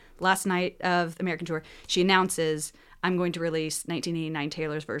LA, last night of the American tour, she announces, I'm going to release 1989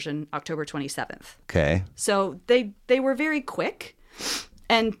 Taylor's version October 27th. Okay. So they were very quick.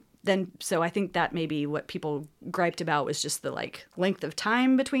 And then, so I think that maybe what people griped about was just the like length of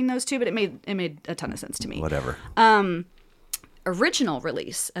time between those two, but it made a ton of sense to me. Whatever. Original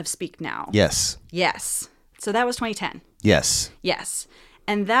release of Speak Now. Yes. So that was 2010. Yes.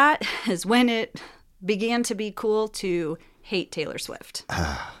 And that is when it began to be cool to hate Taylor Swift.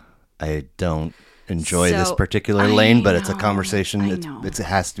 I don't enjoy this particular lane, but it's a conversation. It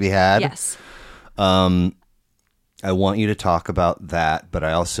has to be had. Yes. I want you to talk about that, but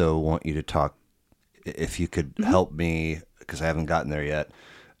I also want you to talk, if you could help me, because I haven't gotten there yet,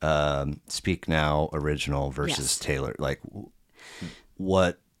 Speak Now original versus Taylor. Like,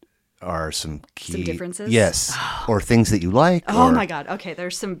 what are some key differences? Yes. Or things that you like? Oh my God. Okay.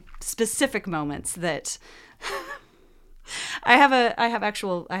 There's some specific moments that I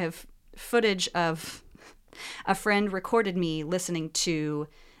have footage of a friend recorded me listening to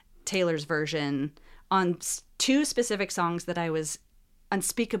Taylor's version on two specific songs that I was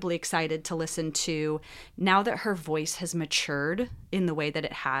unspeakably excited to listen to now that her voice has matured in the way that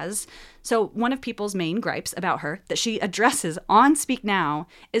it has. So one of people's main gripes about her that she addresses on Speak Now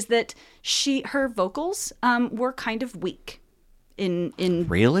is that her vocals were kind of weak. In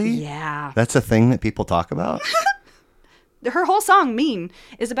Really? Yeah. That's a thing that people talk about? Her whole song, Mean,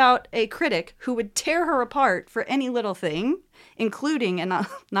 is about a critic who would tear her apart for any little thing, including, and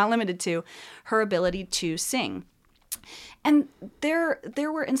not limited to, her ability to sing. And there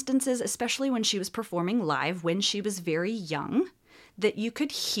were instances, especially when she was performing live, when she was very young, that you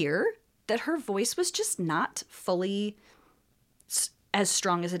could hear that her voice was just not fully as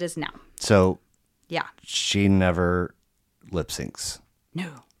strong as it is now. So, yeah, she never lip syncs.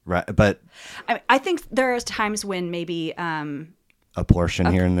 No. Right, but I think there are times when maybe a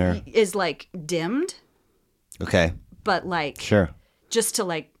portion here and there is like dimmed. Okay. But like sure. Just to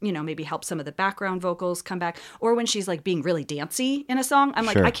like, maybe help some of the background vocals come back, or when she's like being really dancey in a song, I'm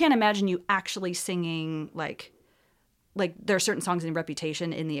like, I can't imagine you actually singing like there are certain songs in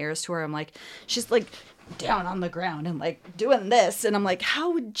Reputation in the Eras tour. I'm like, she's like down on the ground and like doing this, and I'm like,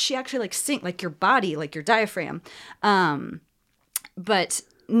 how would she actually like sing like your body, like your diaphragm? But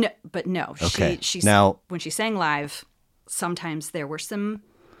no, okay. she now when she sang live, sometimes there were some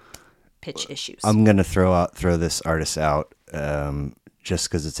pitch issues. I'm gonna throw this artist out just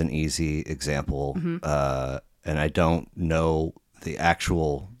because it's an easy example, and I don't know the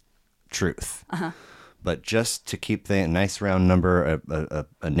actual truth. But just to keep the nice round number,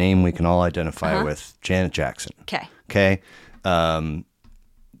 a name we can all identify with, Janet Jackson. Okay.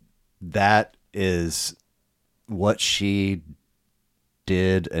 That is what she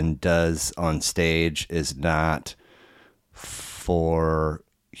did and does on stage is not for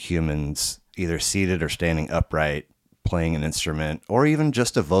humans, either seated or standing upright, playing an instrument, or even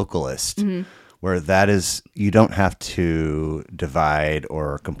just a vocalist, where that is, you don't have to divide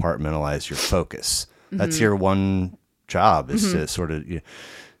or compartmentalize your focus. That's your one job, is to sort of,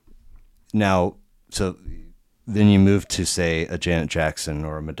 now, so then you move to, say, a Janet Jackson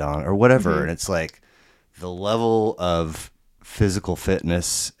or a Madonna or whatever, and it's like the level of physical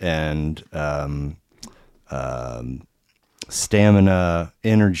fitness and stamina,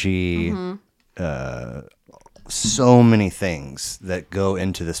 energy, so many things that go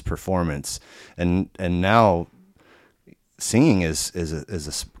into this performance, and now singing is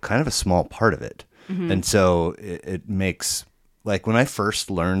a kind of a small part of it, and so it makes, like, when I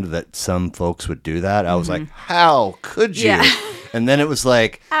first learned that some folks would do that, I was like, how could you? Yeah. And then it was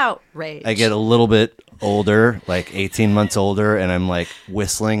like, outrage. I get a little bit older, like 18 months older, and I'm like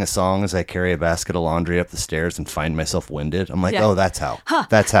whistling a song as I carry a basket of laundry up the stairs and find myself winded. I'm like, oh, that's how.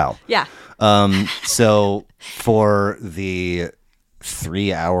 That's how. Yeah. So for the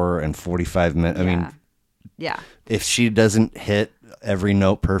 3 hour and 45 minutes, I mean, if she doesn't hit every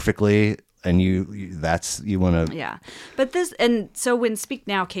note perfectly, and you want to. Yeah. But so when Speak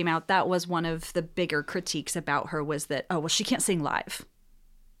Now came out, that was one of the bigger critiques about her, was that, oh, well, she can't sing live.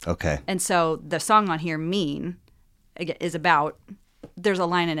 Okay. And so the song on here, Mean, is about, there's a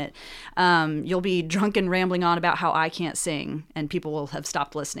line in it, you'll be drunk and rambling on about how I can't sing, and people will have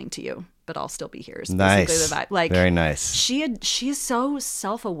stopped listening to you, but I'll still be here. Is basically the vibe. Like, very nice. She is so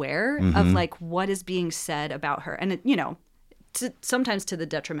self-aware of like what is being said about her, and sometimes to the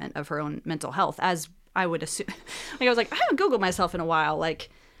detriment of her own mental health, as I would assume. Like, I was like, I haven't Googled myself in a while. Like,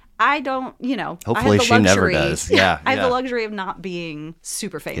 I don't, hopefully she never does. Yeah. I have the luxury of not being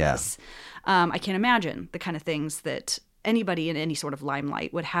super famous. Yeah. I can't imagine the kind of things that anybody in any sort of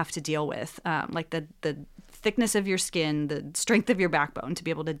limelight would have to deal with, like the thickness of your skin, the strength of your backbone, to be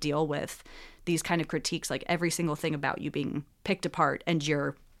able to deal with these kind of critiques, like every single thing about you being picked apart, and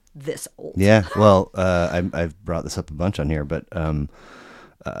you're this old. Yeah. Well, I've brought this up a bunch on here, but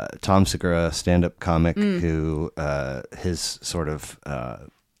Tom Segura, stand-up comic, who his sort of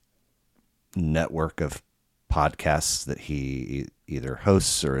network of podcasts that he either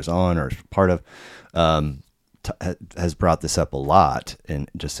hosts or is on or is part of, has brought this up a lot in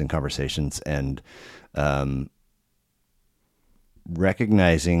conversations, and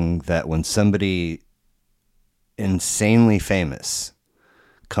recognizing that when somebody insanely famous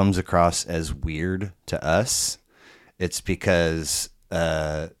comes across as weird to us, it's because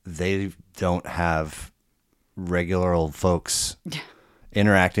they don't have regular old folks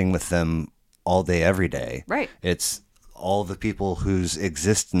interacting with them all day, every day. Right. It's all the people whose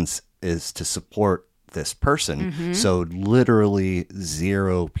existence is to support this person. So literally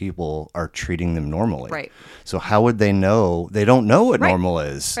zero people are treating them normally. Right. So how would they know? They don't know what normal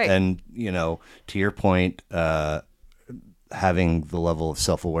is. Right. And, to your point, having the level of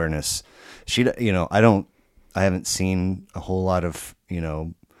self-awareness, I haven't seen a whole lot of,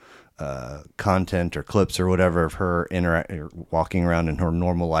 content or clips or whatever of her walking around in her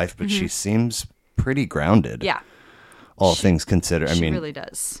normal life, but she seems pretty grounded. Yeah. All things considered. She really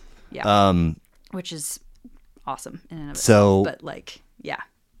does. Yeah. Which is awesome in and of itself. But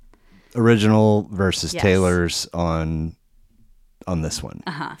original versus Taylor's on this one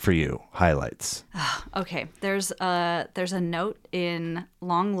for you, highlights. Okay, there's a note in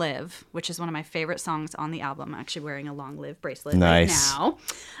Long Live, which is one of my favorite songs on the album. I'm actually wearing a Long Live bracelet right now.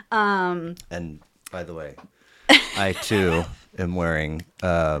 And by the way, I too am wearing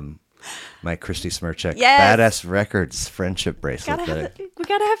my Christie Smirchek Badass Records friendship bracelet. We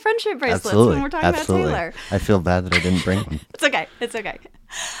gotta have friendship bracelets when we're talking about Taylor. I feel bad that I didn't bring them. It's okay.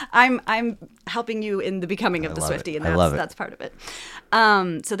 I'm helping you in the becoming of the Swifty, and that's part of it.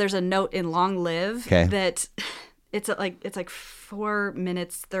 So there's a note in Long Live that it's like 4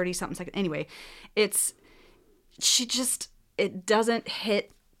 minutes 30 something seconds. Anyway, it doesn't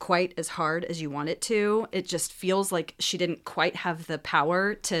hit quite as hard as you want it to. It just feels like she didn't quite have the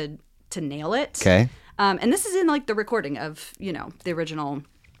power to nail it. Okay. And this is in like the recording of, the original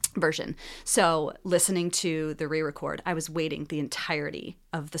version. So listening to the re-record, I was waiting the entirety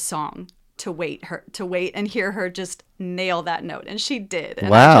of the song to wait and hear her just nail that note, and she did. And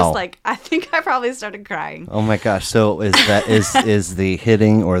Wow. I just like, I think I probably started crying. Oh my gosh! So is the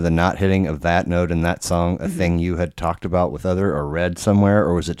hitting or the not hitting of that note in that song a thing you had talked about with other or read somewhere,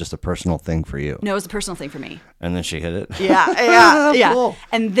 or was it just a personal thing for you? No, it was a personal thing for me. And then she hit it. Yeah. Cool.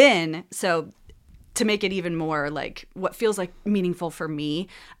 And then, so to make it even more like what feels like meaningful for me,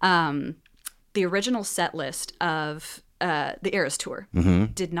 the original set list of the Eras Tour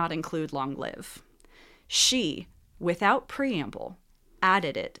did not include Long Live. She, without preamble,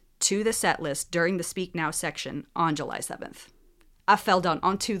 added it to the set list during the Speak Now section on July 7th. I fell down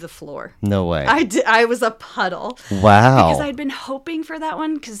onto the floor. No way. I was a puddle. Wow. Because I'd been hoping for that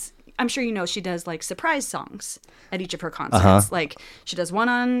one, because I'm sure you know she does like surprise songs at each of her concerts. Like she does one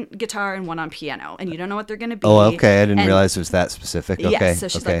on guitar and one on piano, and you don't know what they're going to be. Oh, okay. I didn't realize it was that specific. Okay. Yes, so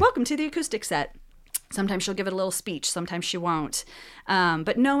she's like, welcome to the acoustic set. Sometimes she'll give it a little speech. Sometimes she won't.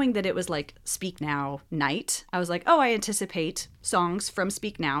 But knowing that it was like Speak Now night, I was like, oh, I anticipate songs from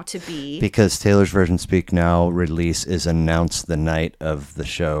Speak Now to be... Because Taylor's version Speak Now release is announced the night of the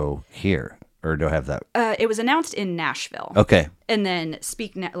show here. Or do I have that? It was announced in Nashville. Okay. And then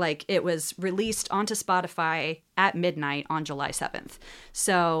it was released onto Spotify at midnight on July 7th.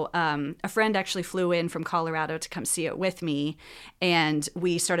 So a friend actually flew in from Colorado to come see it with me, and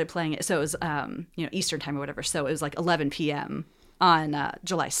we started playing it. So it was Eastern time or whatever. So it was like 11 p.m. on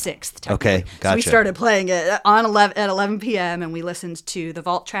July 6th. Okay, gotcha. So we started playing it at 11 p.m. and we listened to the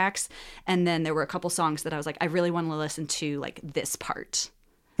vault tracks, and then there were a couple songs that I was like, I really want to listen to like this part.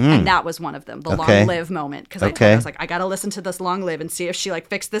 And that was one of them, the Long Live moment. Because I told her, I was like, I got to listen to this Long Live and see if she like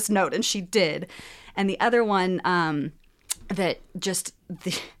fixed this note. And she did. And the other one that just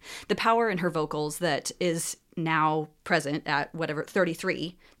the power in her vocals that is now present at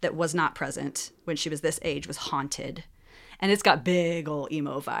 33, that was not present when she was this age, was Haunted. And it's got big old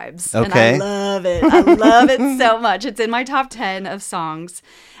emo vibes. Okay. And I love it. I love it so much. It's in my top 10 of songs.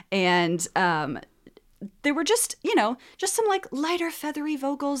 And they were just some like lighter feathery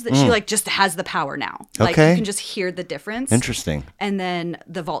vocals that she like just has the power now. Like you can just hear the difference. Interesting. And then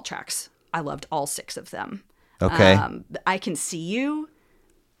the vault tracks, I loved all 6 of them. Okay. I Can See You.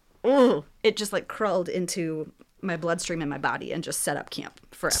 Ooh, it just like crawled into my bloodstream in my body and just set up camp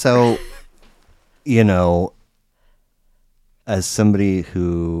forever. So, as somebody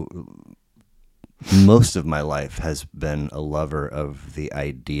who most of my life has been a lover of the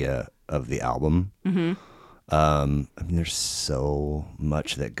idea of the album. I mean, there's so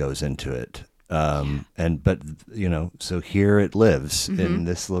much that goes into it. So here it lives in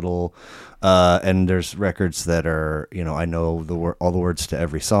this little, and there's records that are, I know all the words to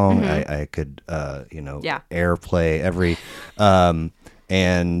every song. I could, airplay every,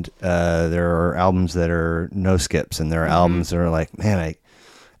 and there are albums that are no skips, and there are albums that are like, man,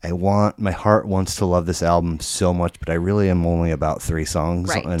 my heart wants to love this album so much, but I really am only about 3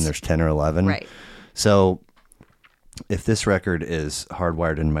 songs, and there's 10 or 11. Right. So if this record is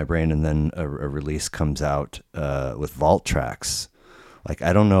hardwired into my brain and then a release comes out with vault tracks, like,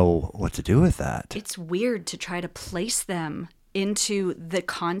 I don't know what to do with that. It's weird to try to place them into the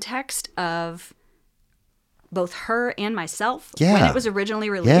context of both her and myself. Yeah. When it was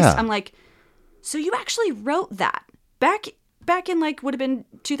originally released, Yeah. I'm like, so you actually wrote that back in like would have been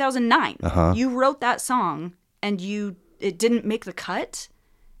 2009. You wrote that song and it didn't make the cut,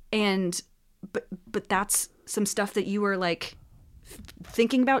 but that's some stuff that you were like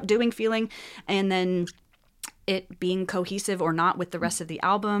thinking about doing, feeling, and then it being cohesive or not with the rest of the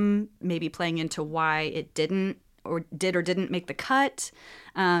album, maybe playing into why it didn't or didn't make the cut,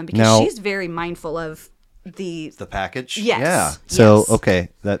 because she's very mindful of the package. Yes. Yeah. So yes. Okay,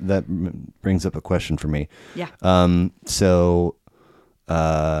 that brings up a question for me. Yeah.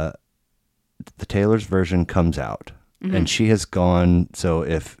 The Taylor's version comes out, and she has gone. So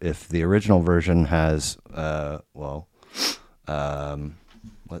if the original version has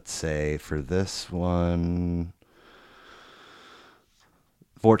let's say for this one,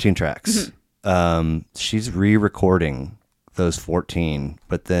 14 tracks. She's re-recording those 14,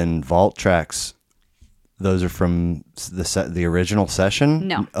 but then vault tracks. Those are from the original session?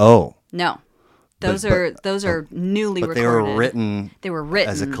 No. Oh. No. Those are newly recorded. They were written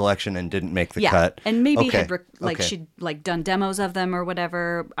as a collection and didn't make the cut. And maybe she'd like done demos of them or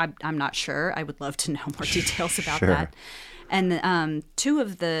whatever. I'm not sure. I would love to know more details about that. And 2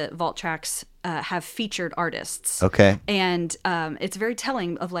 of the vault tracks have featured artists. Okay. And it's very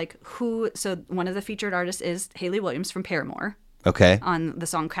telling of like who. So one of the featured artists is Hayley Williams from Paramore. Okay. On the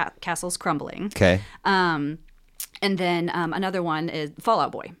song Castles Crumbling. Okay. And then another one is Fall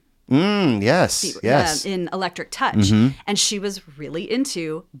Out Boy. Yes, yes. in Electric Touch. And she was really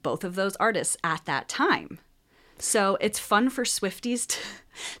into both of those artists at that time. So it's fun for Swifties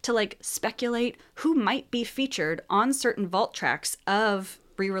to like speculate who might be featured on certain vault tracks of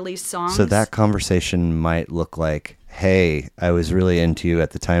re-released songs. So that conversation might look like, hey, I was really into you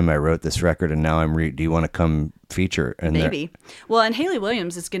at the time I wrote this record, and now do you want to come feature? And maybe. Well, and Hayley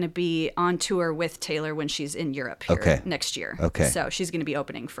Williams is going to be on tour with Taylor when she's in Europe here next year. Okay. So she's going to be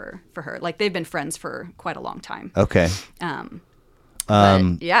opening for her. Like, they've been friends for quite a long time. Okay.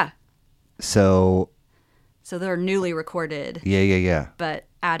 But, yeah. So they're newly recorded. Yeah. But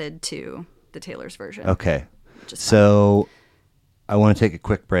added to the Taylor's version. Okay. So I want to take a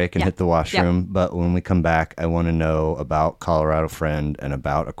quick break and hit the washroom, Yeah. but when we come back, I want to know about Colorado Friend and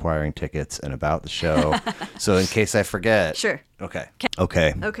about acquiring tickets and about the show. So in case I forget. Sure. Okay.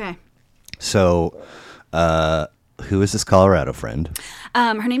 So who is this Colorado Friend?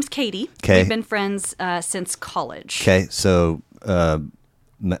 Her name's Katie. Okay. We've been friends since college. Okay. So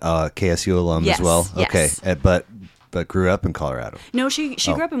KSU alum Yes, as well? yes. Okay. But grew up in Colorado. No, she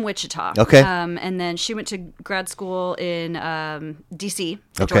grew up in Wichita. Okay. And then she went to grad school in D.C.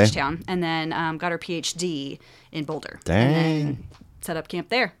 at Okay. Georgetown, and then got her PhD in Boulder. Dang. And then set up camp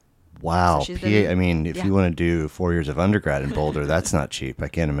there. Wow. So she's been- if you want to do 4 years of undergrad in Boulder, that's not cheap. I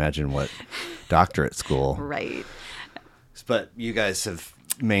can't imagine what doctorate school. Right. But you guys have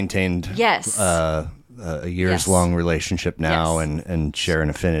maintained Yes. a years-long relationship now Yes. and share an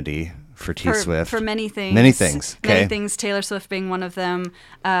affinity for T-Swift. For many things. Many things. Okay. Many things, Taylor Swift being one of them.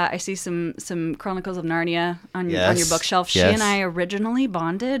 I see some Chronicles of Narnia on your bookshelf. She Yes. and I originally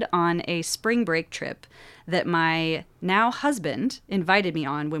bonded on a spring break trip that my now husband invited me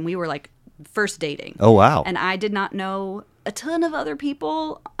on when we were like first dating. Oh, wow. And I did not know a ton of other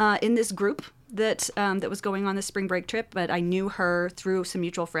people in this group that was going on this spring break trip, but I knew her through some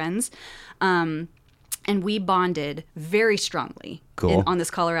mutual friends. And we bonded very strongly on this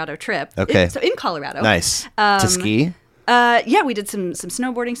Colorado trip. Okay. So in Colorado. Nice. To ski? Yeah, we did some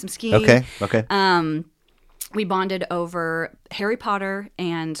snowboarding, some skiing. Okay. We bonded over Harry Potter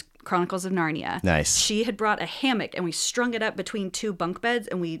and Chronicles of Narnia. Nice. She had brought a hammock, and we strung it up between two bunk beds,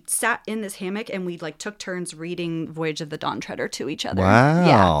 and we sat in this hammock, and we like took turns reading Voyage of the Dawn Treader to each other. Wow.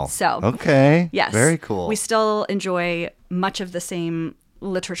 Yeah. So. Okay. Yes. Very cool. We still enjoy much of the same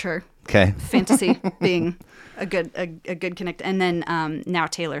literature. Okay. Fantasy being a good connect, and then now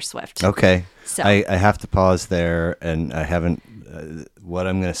Taylor Swift. Okay. So I have to pause there, and I haven't. What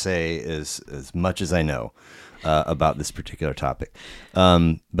I'm going to say is as much as I know about this particular topic,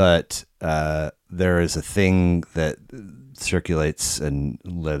 but there is a thing that circulates and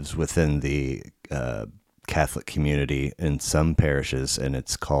lives within the Catholic community in some parishes, and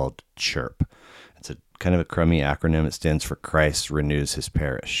it's called CHIRP. It's a kind of a crummy acronym. It stands for Christ Renews His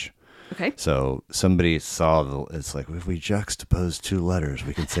Parish. Okay. So somebody saw it's like, if we juxtapose two letters,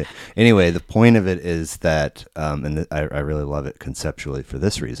 we can say. Anyway, the point of it is that, and I really love it conceptually for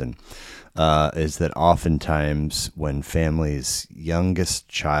this reason, is that oftentimes when families' youngest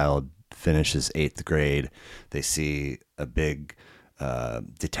child finishes 8th grade, they see a big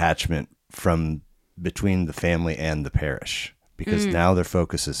detachment from between the family and the parish, because now their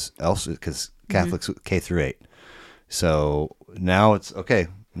focus is elsewhere, because Catholics K through 8. So now it's okay.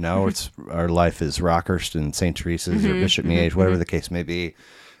 Now it's our life is Rockhurst and St. Teresa's or Bishop Miege, whatever the case may be.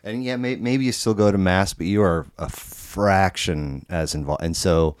 And yeah, maybe you still go to Mass, but you are a fraction as involved. And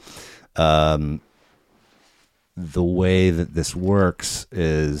so the way that this works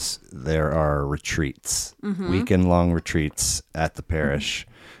is there are retreats, weekend-long retreats at the parish.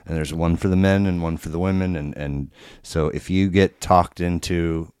 And there's one for the men and one for the women. And so if you get talked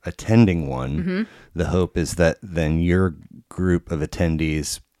into attending one, the hope is that then your group of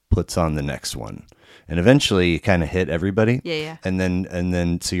attendees puts on the next one. And eventually you kind of hit everybody. Yeah. And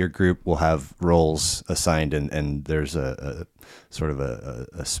then so your group will have roles assigned, and there's a sort of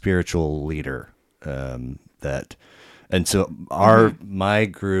a spiritual leader that. And so my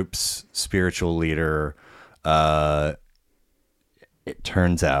group's spiritual leader, it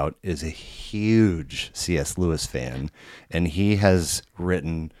turns out, is a huge C.S. Lewis fan, and he has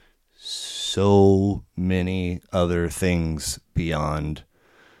written so many other things beyond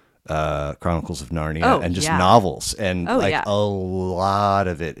Chronicles of Narnia and just novels, and a lot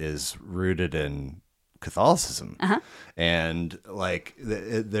of it is rooted in Catholicism. And like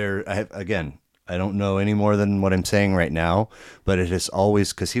I don't know any more than what I'm saying right now, but it is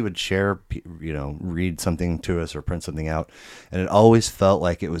always, because he would share, read something to us or print something out, and it always felt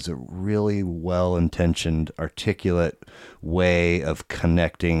like it was a really well-intentioned, articulate way of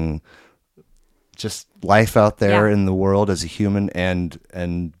connecting just life out there in the world as a human and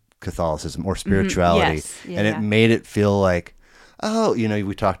Catholicism or spirituality, Yes. Yeah, and yeah. it made it feel like, oh,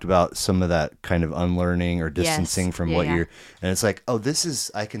 we talked about some of that kind of unlearning or distancing Yes. from Yeah, what yeah. you're, and it's like, oh,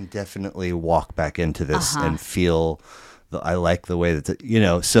 I can definitely walk back into this Uh-huh. and feel I like the way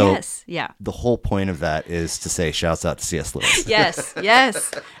that, so Yes. Yeah. the whole point of that is to say, shouts out to C.S. Lewis. Yes.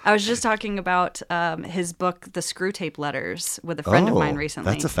 Yes. I was just talking about his book, The Screw Tape Letters, with a friend of mine recently.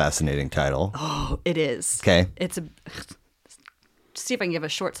 That's a fascinating title. Oh, it is. Okay. It's a. See if I can give a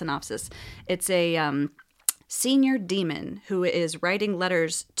short synopsis. It's a senior demon who is writing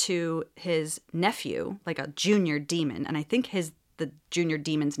letters to his nephew, like a junior demon, and I think the junior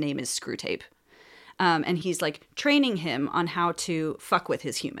demon's name is Screwtape. And he's like training him on how to fuck with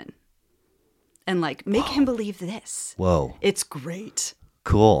his human, and like make him believe this. Whoa. It's great.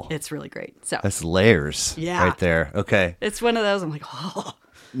 Cool. It's really great. So That's layers Yeah. right there. Okay. it's one of those. I'm like, oh,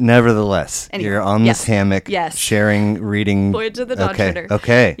 Nevertheless, Anyway, you're on this yes. hammock, Yes. sharing, reading. Voyage of the Dawn okay. Treader.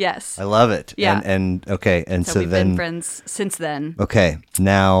 Okay. Yes. I love it. Yeah. And okay. And so so we've then. been friends since then. Okay.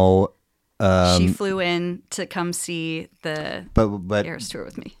 Now. She flew in to come see the But Eras tour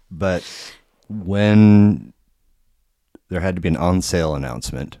with me. but when there had to be an on sale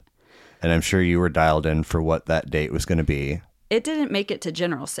announcement, and I'm sure you were dialed in for what that date was going to be. It didn't make it to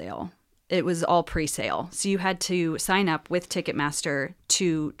general sale. It was all pre-sale. So you had to sign up with Ticketmaster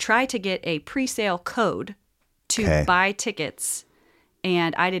to try to get a pre-sale code to Okay. buy tickets,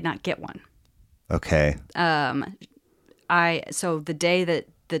 and I did not get one. Okay. So the day that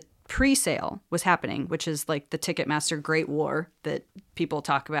the pre-sale was happening, which is like the Ticketmaster Great War that people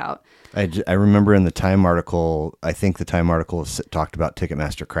talk about. I remember in the Time article, I think the Time article talked about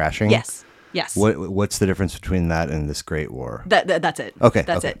Ticketmaster crashing. Yes. What's the difference between that and this Great War? That's it. Okay,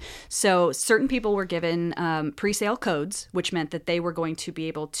 That's okay. it. So certain people were given pre-sale codes, which meant that they were going to be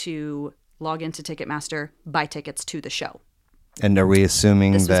able to log into Ticketmaster, buy tickets to the show. And are we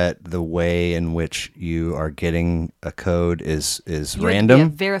assuming This was- that the way in which you are getting a code is You had to be a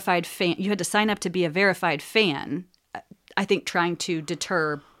random? verified fan. You had to sign up to be a verified fan. I think trying to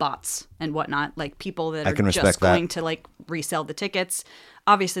deter bots and whatnot, like people that I are can just respect that. going to like resell the tickets.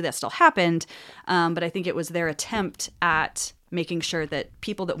 Obviously, that still happened, but I think it was their attempt at making sure that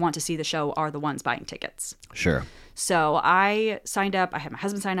people that want to see the show are the ones buying tickets. Sure. So I signed up. I had my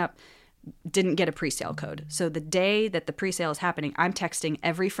husband sign up. Didn't get a pre-sale code. So the day that the pre-sale is happening, I'm texting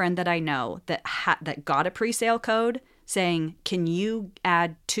every friend that I know that that got a pre-sale code saying, can you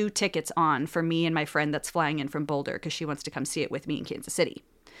add 2 tickets on for me and my friend that's flying in from Boulder because she wants to come see it with me in Kansas City.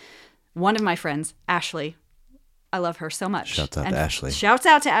 One of my friends, Ashley, I love her so much. Shouts out to Ashley. Shouts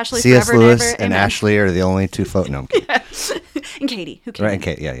out to Ashley C.S. forever Lewis and ever. and Amen. Ashley are the only two folks. No, I'm kidding. And Katie, who came Right, in.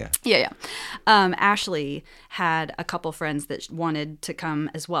 okay, yeah. Yeah. Ashley had a couple friends that wanted to come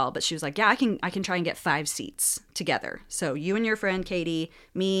as well, but she was like, "Yeah, I can try and get 5 seats together. So you and your friend Katie,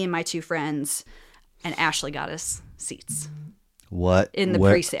 me and my 2 friends, and Ashley got us seats in the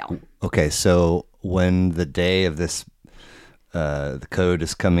pre-sale." Okay, so when the day of this, the code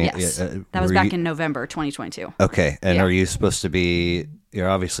is coming. Yes, that was back in November 2022. Okay, and Yeah. are you supposed to be? You're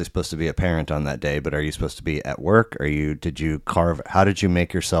obviously supposed to be a parent on that day, but are you supposed to be at work? Did you carve? How did you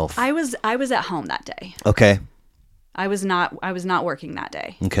make yourself? I was at home that day. Okay. I was not working that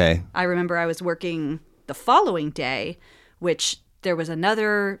day. Okay. I remember I was working the following day, which there was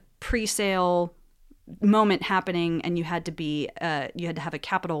another pre-sale moment happening, and you had to have a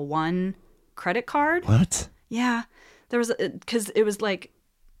Capital One credit card. What? Yeah, there was because it was like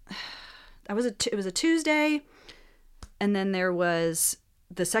it was a Tuesday, and then there was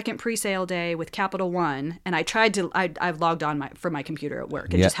the second pre-sale day with Capital One, and I've logged on from my computer at work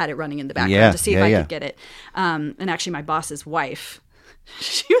and Yeah. just had it running in the background Yeah, to see if yeah, I yeah. could get it. And actually, my boss's wife,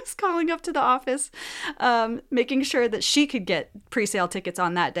 she was calling up to the office, making sure that she could get pre-sale tickets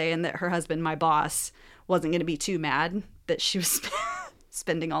on that day, and that her husband, my boss, wasn't going to be too mad that she was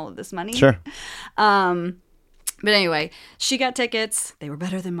spending all of this money. Sure. But anyway, she got tickets. They were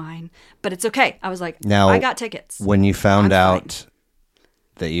better than mine, but it's okay. I was like, Now, I got tickets. When you found I'm out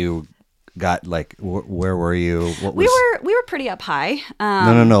that you got where were you? What We was? were pretty up high.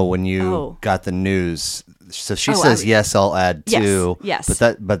 No. When you oh. got the news, so she Oh, says yes, I'll add Yes, 2. yes.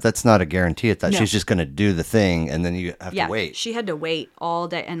 But that's not a guarantee. It's that No. she's just going to do the thing, and then you have Yeah, to wait. she had to wait all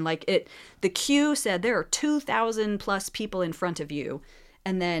day, and like the queue said there are 2,000 plus people in front of you,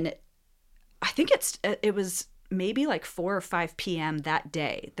 and then I think it was maybe like 4 or 5 p.m. that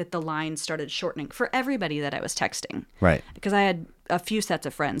day that the line started shortening for everybody that I was texting. Right. Because I had a few sets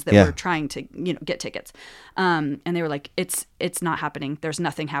of friends that Yeah. were trying to, get tickets. And they were like, it's not happening. There's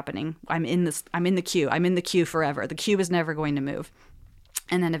nothing happening. I'm in the queue. I'm in the queue forever. The queue is never going to move.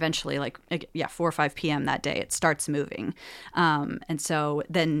 And then eventually, 4 or 5 p.m. that day, it starts moving. And so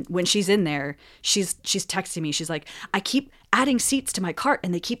then when she's in there, she's texting me. She's like, I keep adding seats to my cart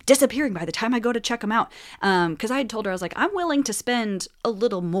and they keep disappearing by the time I go to check them out. Because I had told her, I was like, I'm willing to spend a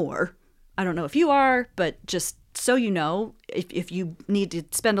little more. I don't know if you are, but just so you know, if you need to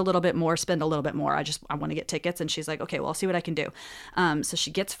spend a little bit more, spend a little bit more. I want to get tickets. And she's like, okay, well, I'll see what I can do. So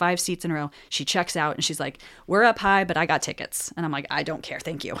she gets 5 seats in a row. She checks out and she's like, we're up high, but I got tickets. And I'm like, I don't care.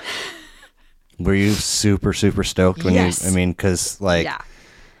 Thank you. Were you super, super stoked when Yes. because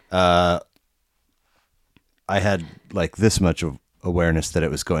I had like this much of awareness that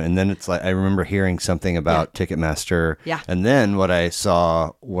it was going, and then it's like I remember hearing something about Ticketmaster, and then what I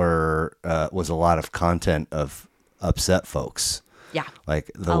saw was a lot of content of upset folks.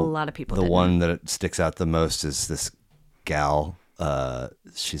 Like a lot of people. The one that sticks out the most is this gal.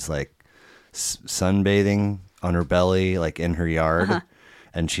 She's like sunbathing on her belly, like in her yard,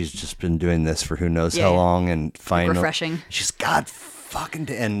 and she's just been doing this for who knows how long, and finally refreshing. She's got fucking,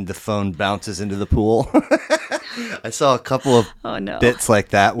 and the phone bounces into the pool. I saw a couple of bits like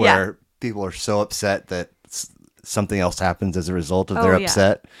that where people are so upset that something else happens as a result of their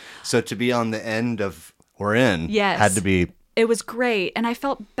upset. So to be on the end of we're in had to be. It was great. And I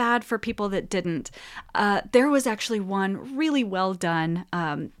felt bad for people that didn't. There was actually one really well done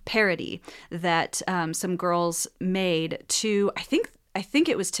parody that some girls made to, I think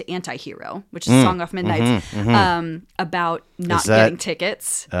it was to Anti-Hero, which is a song off Midnight's, about not getting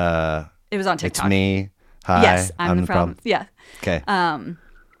tickets. It was on TikTok. It's me. Hi, yes, I'm the problem. Yeah. Okay.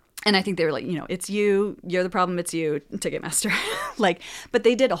 And I think they were like, it's you, you're the problem, it's you, Ticketmaster. But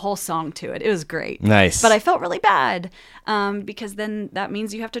they did a whole song to it. It was great. Nice. But I felt really bad because then that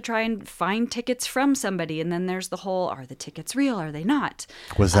means you have to try and find tickets from somebody. And then there's the whole, are the tickets real? Are they not?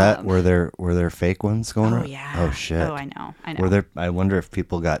 Was that, were there fake ones going around? Oh, yeah. Oh, shit. Oh, I know. I wonder if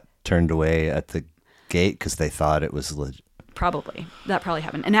people got turned away at the gate because they thought it was legit. Probably. That probably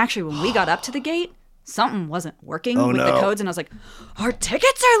happened. And actually, when we got up to the gate, something wasn't working with the codes, and I was like, our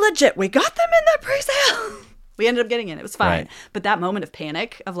tickets are legit. We got them in that pre-sale. We ended up getting in. It was fine. Right. But that moment of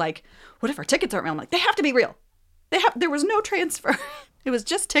panic of like, what if our tickets aren't real? I'm like, they have to be real. There was no transfer. It was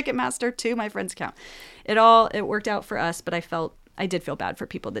just Ticketmaster to my friend's account. It worked out for us, but I did feel bad for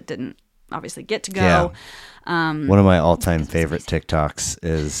people that didn't obviously get to go. Yeah. One of my all-time favorite TikToks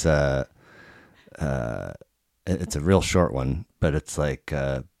is it's a real short one, but it's like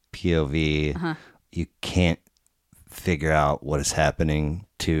POV. You can't figure out what is happening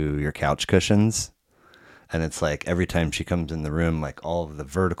to your couch cushions. And it's like every time she comes in the room, like all of the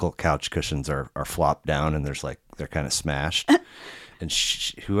vertical couch cushions are flopped down and they're kind of smashed. And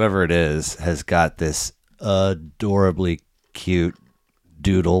whoever it is has got this adorably cute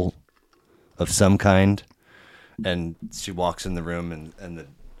doodle of some kind. And she walks in the room and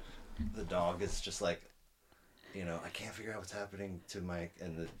the dog is just like, I can't figure out what's happening to Mike.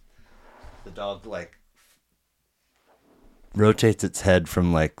 And the dog like rotates its head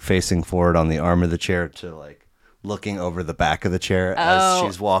from like facing forward on the arm of the chair to like looking over the back of the chair as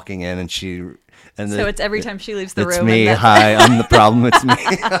she's walking in, so it's every time she leaves the room. It's me. Hi, I'm the problem. It's me.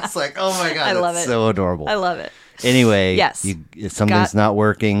 I was like, oh my god, I love it. So adorable. I love it. Anyway, yes, something's not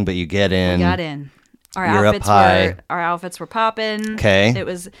working, but you get in. We got in. Our outfits were popping. Okay, it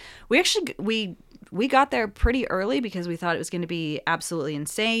was. We got there pretty early because we thought it was going to be absolutely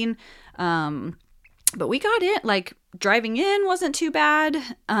insane. But we got in, like driving in wasn't too bad.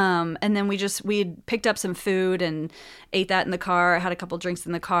 And then we picked up some food and ate that in the car. I had a couple drinks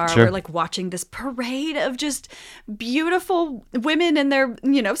in the car. Sure. We're like watching this parade of just beautiful women and their,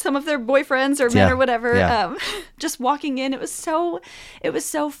 some of their boyfriends or men or whatever. Yeah. Just walking in. It was so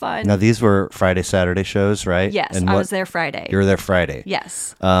fun. Now these were Friday, Saturday shows, right? Yes. And I was there Friday. You were there Friday.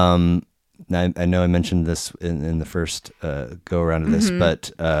 Yes. I know I mentioned this in the first go around of this,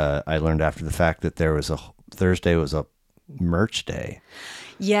 but I learned after the fact that there was Thursday was a merch day.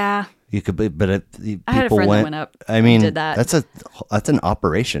 Yeah, you could, but people I had a friend that went up. I mean, did that. That's an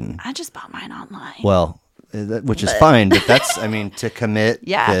operation. I just bought mine online. Well, which is fine, but that's to commit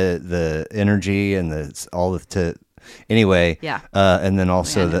the energy and anyway. Yeah. And then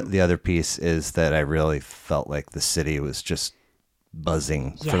also the other piece is that I really felt like the city was just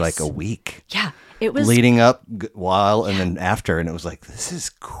buzzing for like a week. Yeah, it was leading up while and then after, and it was like, this is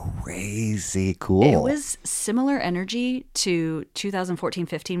crazy cool. It was similar energy to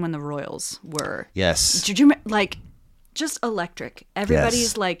 2014-15 when the Royals were. Yes. Did you like just electric?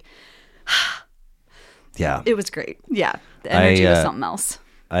 Everybody's like, yeah. It was great. Yeah, the energy was something else.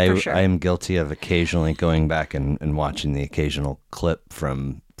 For sure. I am guilty of occasionally going back and watching the occasional clip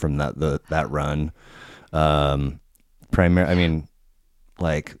from that run.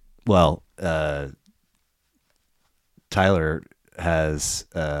 like, well, Tyler has,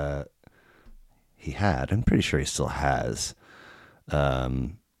 I'm pretty sure he still has, a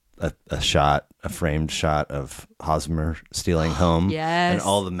framed shot of Hosmer stealing home. Yes. And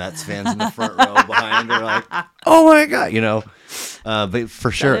all the Mets fans in the front row behind are like, oh my God, but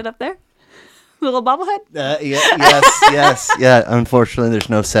for sure. Got it up there? Little bobblehead? Yes. Yeah. Unfortunately,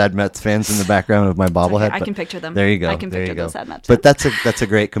 there's no sad Mets fans in the background of my bobblehead. Okay. I can picture them. There you go. I can picture those sad Mets But fans. that's a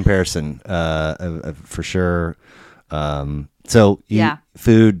great comparison, for sure. So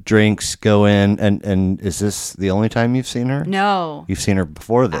food, drinks, go in, and is this the only time you've seen her? No. You've seen her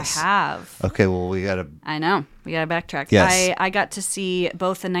before this. I have. Okay, well we gotta. I know. We got to backtrack. Yes. I got to see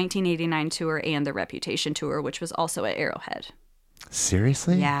both the 1989 tour and the Reputation tour, which was also at Arrowhead.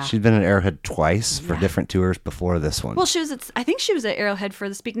 Seriously? Yeah. She'd been at Arrowhead twice for different tours before this one. Well, I think she was at Arrowhead for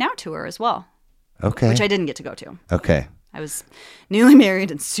the Speak Now tour as well. Okay. Which I didn't get to go to. Okay. I was newly married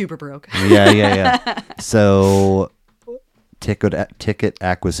and super broke. Yeah. So, ticket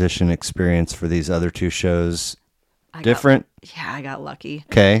acquisition experience for these other two shows different? I got lucky.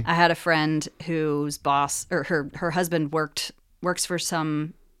 Okay. I had a friend whose boss or her husband works for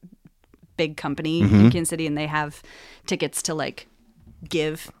some big company in Kansas City, and they have tickets to like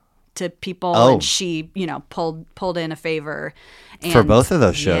give to people, and she pulled in a favor for both of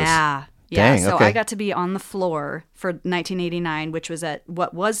those shows. Yeah. Dang, So okay. I got to be on the floor for 1989, which was at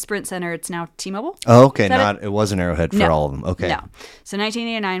what was Sprint Center. It's now T-Mobile. Oh, okay. Is that It wasn't Arrowhead for all of them. Okay. No. So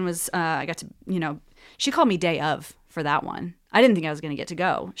 1989 was, I got to, she called me day of for that one. I didn't think I was going to get to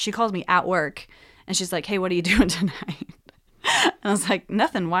go. She called me at work, and she's like, hey, what are you doing tonight? And I was like,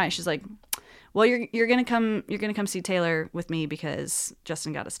 nothing. Why? She's like, well, you're going to come see Taylor with me because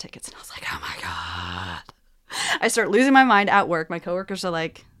Justin got us tickets. And I was like, oh my God. I start losing my mind at work. My coworkers are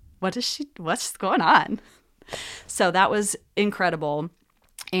like, what's going on? So that was incredible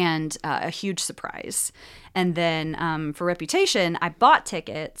and a huge surprise. And then for Reputation, I bought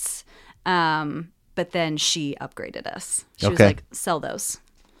tickets, but then she upgraded us. She was like, sell those.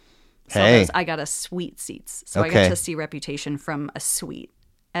 Sell those. I got us suite seats. So I got to see Reputation from a suite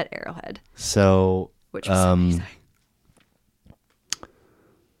at Arrowhead. So, which was amazing.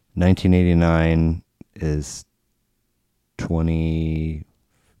 1989 is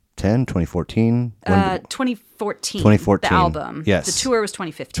 2014? 2014. The album. Yes. The tour was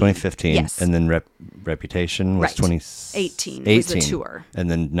 2015. 2015. Yes. And then Reputation was 2018 was the tour. And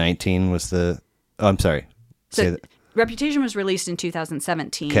then 19 was the... Oh, I'm sorry. So Reputation was released in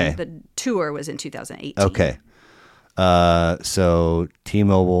 2017. Okay. The tour was in 2018. Okay. So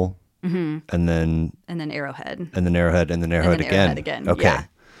T-Mobile, and then Arrowhead. And then Arrowhead, and then Arrowhead again. Arrowhead again. Okay. Yeah.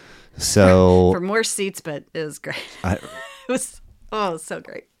 So... For more seats, but it was great. It was so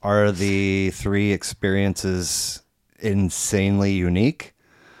great. Are the three experiences insanely unique?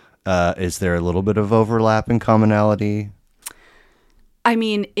 Is there a little bit of overlap and commonality? I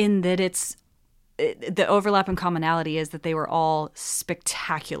mean, in that the overlap and commonality is that they were all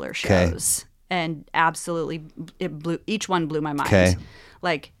spectacular shows. And absolutely, each one blew my mind. Okay.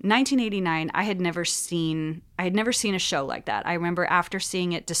 Like 1989, I had never seen a show like that. I remember after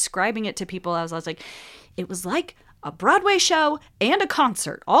seeing it, describing it to people, I was like, it was like a Broadway show and a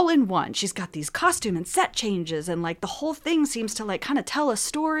concert all in one. She's got these costume and set changes, and like the whole thing seems to like kind of tell a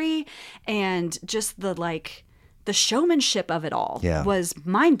story, and just the showmanship of it all was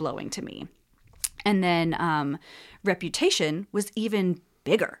mind-blowing to me. And then Reputation was even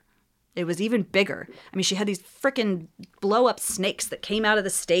bigger. It was even bigger. I mean, she had these freaking blow-up snakes that came out of the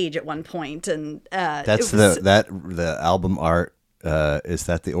stage at one point, and the album art. Is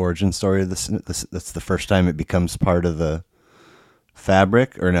that the origin story of this? That's the first time it becomes part of the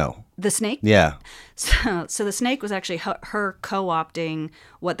fabric, or no? The snake? Yeah. So the snake was actually her co-opting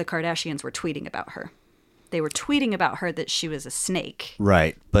what the Kardashians were tweeting about her. They were tweeting about her that she was a snake.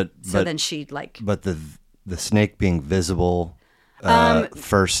 Right, but then she But the snake being visible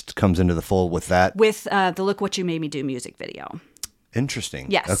first comes into the fold with that. With the "Look What You Made Me Do" music video. Interesting.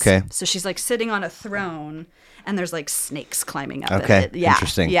 Yes. Okay. So she's like sitting on a throne, and there's like snakes climbing up. Okay. It. Yeah.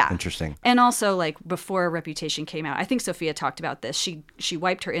 Interesting. Yeah. Interesting. And also, like before Reputation came out, I think Sophia talked about this. She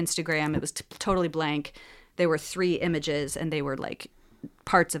wiped her Instagram. It was totally blank. There were 3 images, and they were like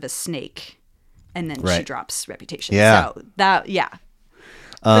parts of a snake, and then she drops Reputation. Yeah. So that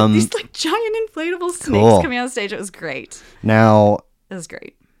But these like giant inflatable snakes coming on stage. It was great. Now. It was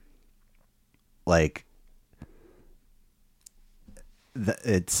great. Like.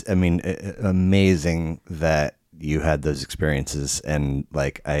 It's amazing that you had those experiences, and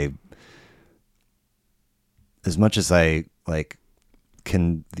like as much as I like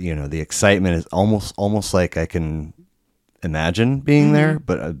can, the excitement is almost like I can imagine being there,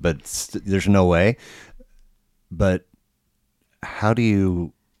 but there's no way. But how do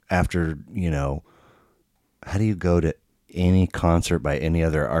you, after, how do you go to any concert by any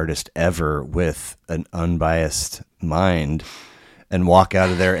other artist ever with an unbiased mind and walk out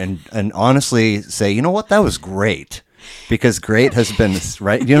of there and honestly say, you know what, that was great? Because great has been,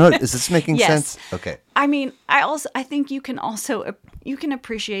 right? Is this making sense? Okay. I mean, I think you can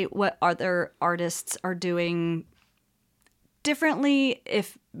appreciate what other artists are doing differently,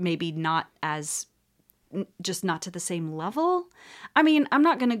 if maybe not as, just not to the same level. I mean, I'm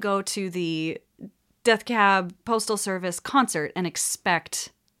not going to go to the Death Cab Postal Service concert and expect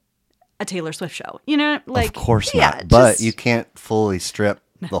a Taylor Swift show. Of course not. But you can't fully strip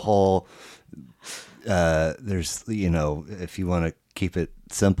the whole. There's, if you want to keep it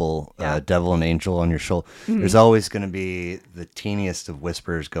simple, devil and angel on your shoulder. There's always going to be the teeniest of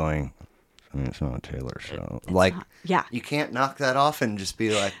whispers going, I mean, it's not a Taylor show. You can't knock that off and just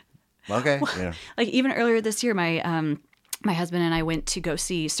be like, okay. Well, like even earlier this year, my husband and I went to go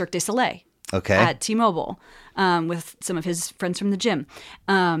see Cirque du Soleil. Okay. At T-Mobile, with some of his friends from the gym,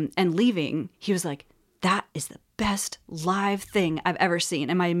 and leaving, he was like, "That is the best live thing I've ever seen."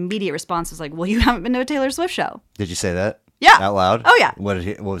 And my immediate response was like, "Well, you haven't been to a Taylor Swift show." Did you say that? Yeah. Out loud? Oh yeah. What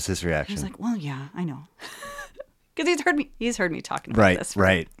was his reaction? He was like, "Well, yeah, I know," because he's heard me talking about this for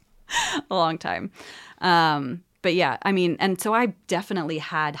a long time. But yeah, I mean, and so I definitely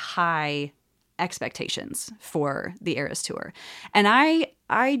had high expectations for the Eras Tour, and I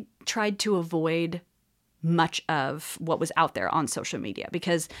tried to avoid much of what was out there on social media,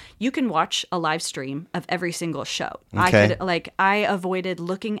 because you can watch a live stream of every single show. Okay. I avoided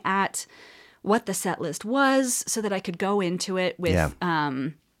looking at what the set list was so that I could go into it with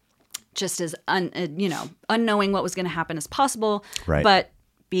just as unknowing what was going to happen as possible. Right. But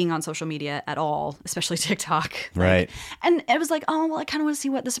being on social media at all, especially TikTok. Right. And it was like, oh, well, I kind of want to see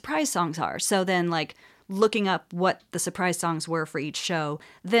what the surprise songs are. So then looking up what the surprise songs were for each show,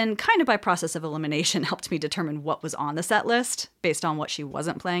 then kind of by process of elimination helped me determine what was on the set list based on what she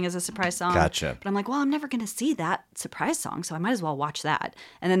wasn't playing as a surprise song. Gotcha. But I'm like, well, I'm never going to see that surprise song, so I might as well watch that.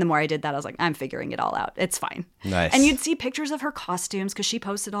 And then the more I did that, I was like, I'm figuring it all out. It's fine. Nice. And you'd see pictures of her costumes because she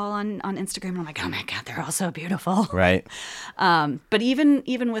posted all on Instagram. And I'm like, oh my God, they're all so beautiful. Right. But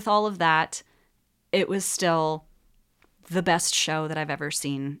even with all of that, it was still the best show that I've ever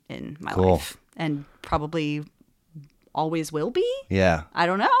seen in my life. And probably always will be. Yeah. I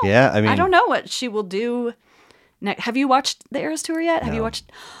don't know. Yeah, I mean, I don't know what she will do next. Have you watched the Eras Tour yet? Have you watched?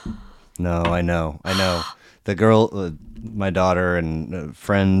 No, I know. The girl, my daughter and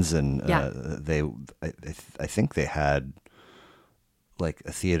friends, and I think they had like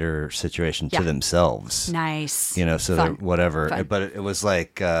a theater situation to themselves. Nice. So whatever. Fun. But it was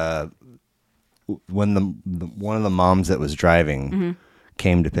like when one of the moms that was driving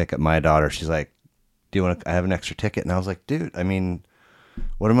came to pick up my daughter, she's like, "Do you want to? I have an extra ticket." And I was like, "Dude, I mean,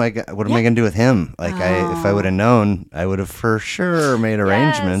 what am I going to do with him? Like, if I would have known, I would have for sure made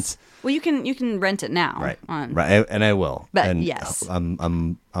arrangements." Well, you can rent it now, right? And I will. But and yes,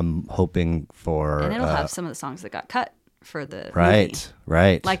 I'm hoping for, and it'll have some of the songs that got cut for the right, movie,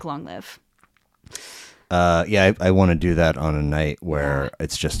 right, like "Long Live." I want to do that on a night where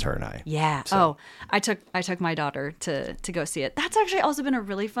it's just her and I. Yeah. So. Oh, I took my daughter to go see it. That's actually also been a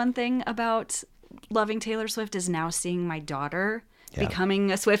really fun thing about loving Taylor Swift, is now seeing my daughter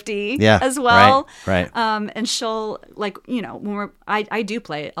becoming a Swiftie as well. Right. And she'll when I do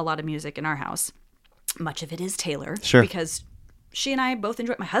play a lot of music in our house. Much of it is Taylor. Sure. Because she and I both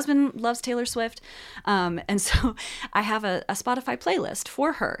enjoy it. My husband loves Taylor Swift. And so I have a Spotify playlist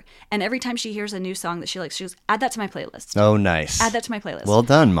for her. And every time she hears a new song that she likes, she goes, add that to my playlist. Oh, nice. Add that to my playlist. Well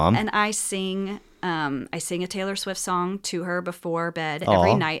done, Mom. And I sing a Taylor Swift song to her before bed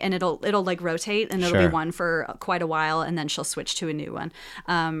every night. And it'll like rotate, and it'll be one for quite a while. And then she'll switch to a new one.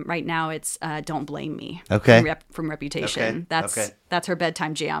 Right now it's Don't Blame Me. Okay. From Reputation. That's her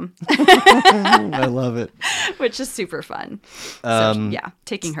bedtime jam. I love it. Which is super fun. So,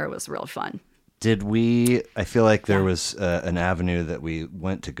 taking her was real fun. I feel like there was an avenue that we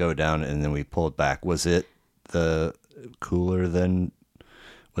went to go down and then we pulled back. Was it the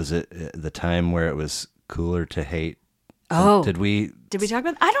time where it was cooler to hate? Oh. Did we talk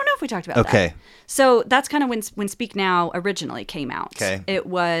about I don't know if we talked about that. Okay. So that's kind of when Speak Now originally came out. Okay. It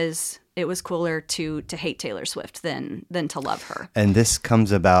was cooler to hate Taylor Swift than to love her. And this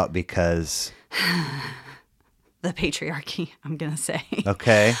comes about because the patriarchy, I'm going to say.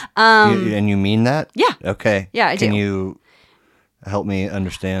 Okay. And you mean that? Yeah. Okay. Yeah, I do. Can you help me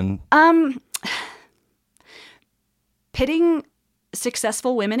understand? Pitting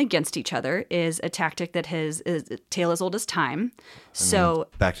successful women against each other is a tactic that is a tale as old as time. So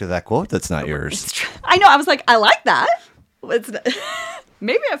back to that quote that's not yours. I know. I was like, I like that.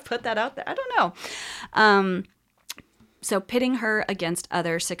 Maybe I've put that out there. I don't know. So pitting her against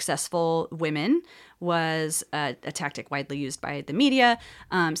other successful women was a tactic widely used by the media,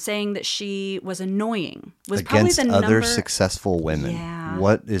 saying that she was annoying. Was Against probably the other number... successful women. Yeah.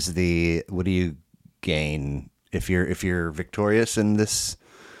 What do you gain if you're victorious in this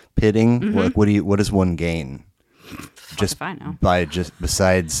pitting? Mm-hmm. What does one gain? Just if I know.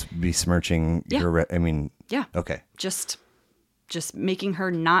 Besides besmirching your Yeah. Okay. Just making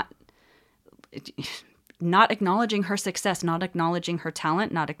her not acknowledging her success, not acknowledging her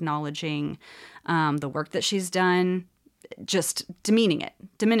talent, not acknowledging the work that she's done, just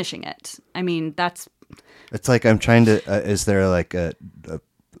diminishing it. I mean, that's... It's like I'm trying to, is there like a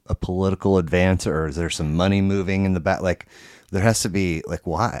political advance, or is there some money moving in the back? Like there has to be, like,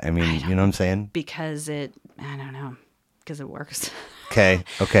 why? I mean, you know what I'm saying? Because I don't know, because it works. Okay.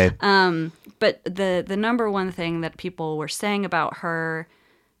 But the number one thing that people were saying about her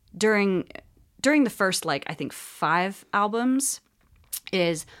during the first, like, I think 5 albums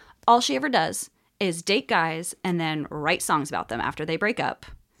is all she ever does is date guys and then write songs about them after they break up.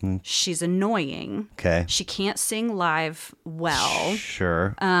 She's annoying. Okay. She can't sing live well.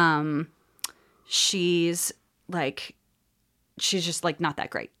 Sure. She's just like not that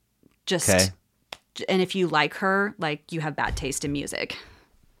great. Just Okay. And if you like her, like, you have bad taste in music.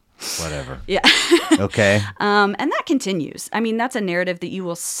 Whatever. Yeah. Okay. And that continues. I mean, that's a narrative that you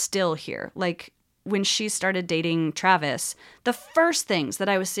will still hear. Like, when she started dating Travis, the first things that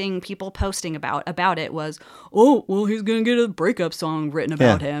I was seeing people posting about it was, oh, well, he's going to get a breakup song written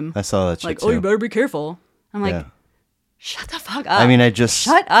about him. I saw that shit Like, too. oh, you better be careful. I'm like, Yeah. shut the fuck up. I mean,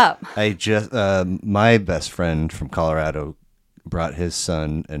 shut up. My best friend from Colorado brought his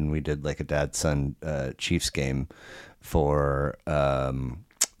son, and we did like a dad-son Chiefs game for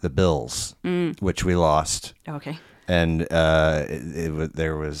the Bills, which we lost. Okay. And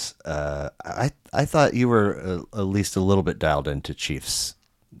there was I thought you were at least a little bit dialed into Chiefs.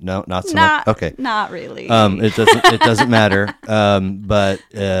 No, not so much. Okay, not really. It doesn't matter. But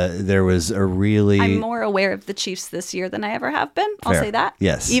there was a really... I'm more aware of the Chiefs this year than I ever have been. I'll Fair. say that.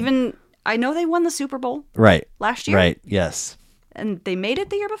 Yes. Even I know they won the Super Bowl right last year. Right. Yes. And they made it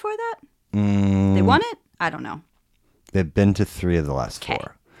the year before that. They won it. I don't know. They've been to 3 of the last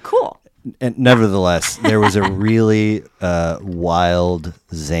 4. Cool. And nevertheless, there was a really wild,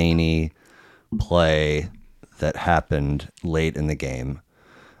 zany play that happened late in the game.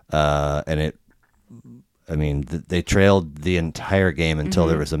 And they trailed the entire game until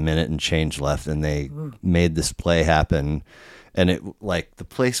there was a minute and change left, and they made this play happen. And it, like, the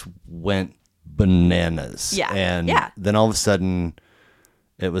place went bananas. Yeah. And then all of a sudden,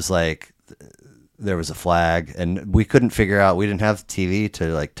 it was like... there was a flag, and we couldn't figure out, we didn't have TV to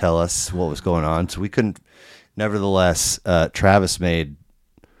like tell us what was going on. So we couldn't, nevertheless, Travis made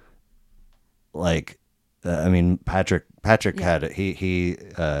like, Patrick had it.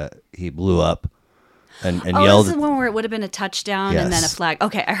 He blew up and yelled. This is the one where it would have been a touchdown and then a Yes. flag.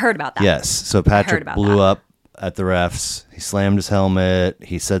 Okay, I heard about that. Yes. So Patrick about blew that. up at the refs. He slammed his helmet.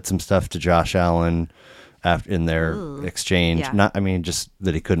 He said some stuff to Josh Allen in their exchange. Yeah. Just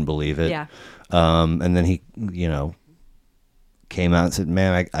that he couldn't believe it. Yeah. And then he, came out and said,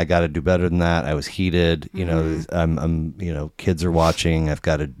 man, I got to do better than that. I was heated. I'm kids are watching. I've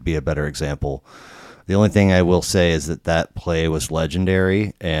got to be a better example. The only thing I will say is that play was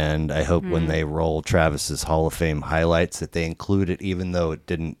legendary. And I hope when they roll Travis's Hall of Fame highlights that they include it, even though it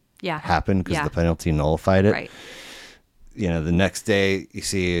didn't happen because the penalty nullified it. Right. The next day you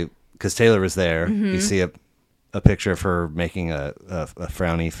see, because Taylor was there, you see a picture of her making a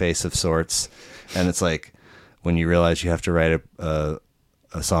frowny face of sorts, and it's like when you realize you have to write a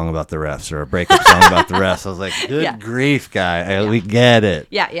song about the refs or a breakup song about the refs. I was like, good grief, guy, we get it.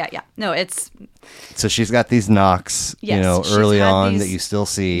 Yeah. No, it's... So she's got these knocks, Yes, early she's had on these- that you still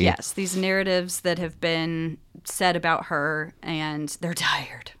see. Yes, these narratives that have been said about her, and they're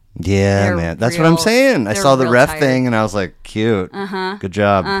tired. Yeah, They're man. That's what I'm saying. I they're saw the real ref tired. thing, and I was like, cute. Good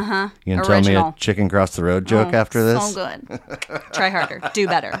job. You gonna tell me Original. a chicken cross the road joke after this? So good. Try harder. Do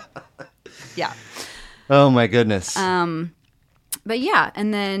better. Yeah. Oh, my goodness. But yeah,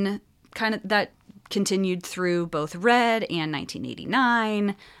 and then kind of that continued through both Red and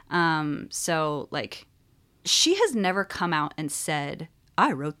 1989. So, like, she has never come out and said,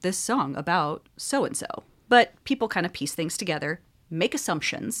 I wrote this song about so-and-so. But people kind of piece things together, make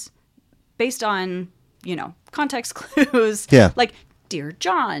assumptions based on, context clues. Yeah. Like, Dear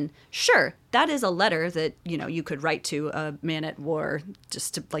John. Sure, that is a letter that, you could write to a man at war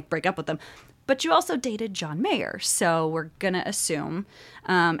just to like break up with them. But you also dated John Mayer, so we're going to assume.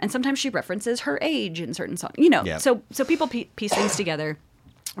 And sometimes she references her age in certain songs. Yeah. So people piece things together.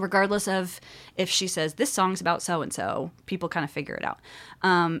 Regardless of if she says, this song's about so-and-so, people kind of figure it out.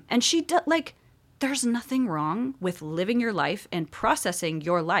 And there's nothing wrong with living your life and processing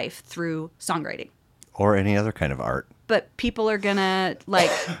your life through songwriting. Or any other kind of art. But people are gonna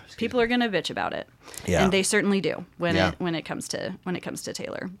bitch about it. Yeah. And they certainly do when it comes to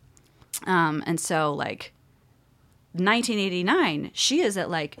Taylor. And so 1989, she is at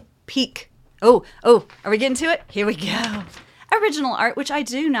peak. Oh, are we getting to it? Here we go. Original art, which I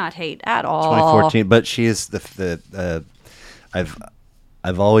do not hate at all. 2014, but she is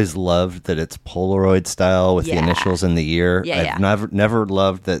I've always loved that it's Polaroid style with the initials and the year. Yeah, I've never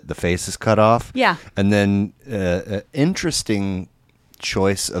loved that the face is cut off. Yeah. And then interesting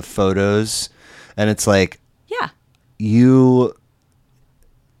choice of photos, and it's like, yeah,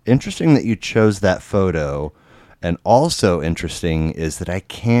 interesting that you chose that photo. And also interesting is that I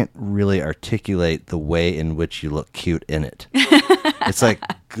can't really articulate the way in which you look cute in it. It's like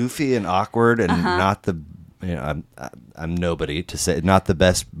goofy and awkward and not the, I'm nobody to say not the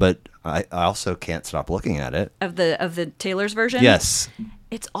best, but I also can't stop looking at it. Of the Taylor's version? Yes.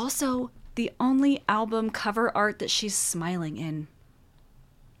 It's also the only album cover art that she's smiling in.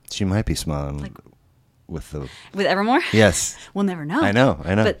 She might be smiling with Evermore? Yes. We'll never know. I know.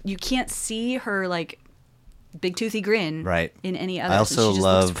 But you can't see her big toothy grin in any other. I also she just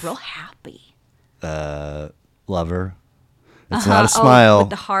love looks real happy. Lover. It's not a smile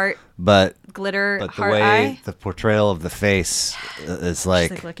with the heart, but glitter, but the heart way eye. the portrayal of the face is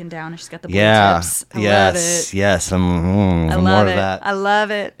like, she's looking down and she's got the blue tips. I love it. Yes, I more love of it. that. I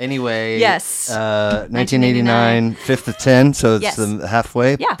love it. Anyway, yes, 1989, 5th of 10, so it's the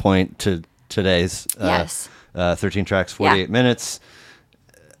halfway point to today's 13 tracks, 48 minutes,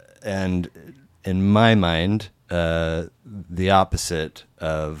 and in my mind, the opposite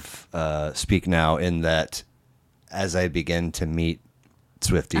of Speak Now, in that as I begin to meet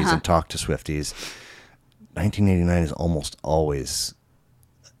Swifties and talk to Swifties, 1989 is almost always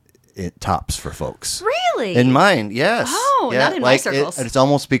it tops for folks. Really? In mine, yes. Oh, not in my circles. It's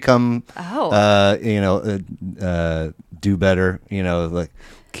almost become, do better,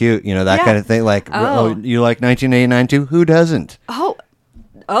 cute, that kind of thing. You like 1989 too? Who doesn't? Oh,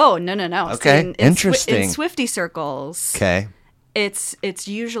 no. Okay, interesting. In Swifty circles, okay, it's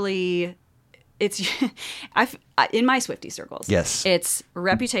usually in my Swifty circles. Yes, it's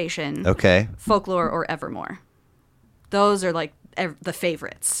Reputation, okay, Folklore, or Evermore. Those are the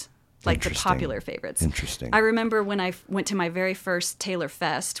favorites, the popular favorites. Interesting. I remember when I went to my very first Taylor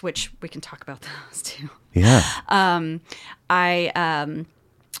Fest, which we can talk about those too. Yeah.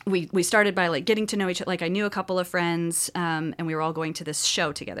 We started by getting to know each other. I knew a couple of friends, and we were all going to this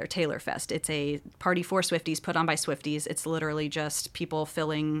show together, Taylor Fest. It's a party for Swifties put on by Swifties. It's literally just people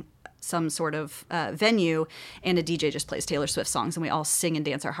filling some sort of venue, and a DJ just plays Taylor Swift songs, and we all sing and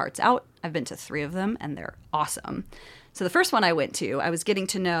dance our hearts out. I've been to 3 of them, and they're awesome. So the first one I went to, I was getting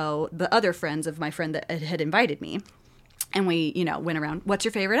to know the other friends of my friend that had invited me. And we, went around, what's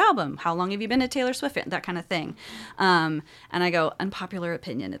your favorite album? How long have you been a Taylor Swift fan? That kind of thing. And I go, unpopular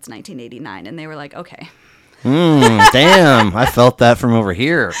opinion, it's 1989. And they were like, okay. Damn, I felt that from over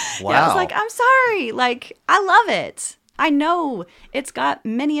here. Wow. Yeah, I was like, I'm sorry. I love it. I know it's got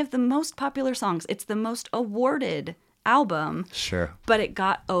many of the most popular songs. It's the most awarded album. Sure. But it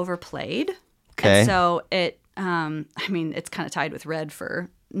got overplayed. Okay. And so it, it's kind of tied with Red for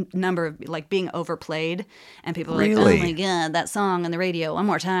number of being overplayed, and people are really? Oh my god, that song on the radio one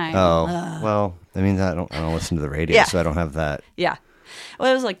more time. Well, I don't listen to the radio, so I don't have that. Yeah. Well,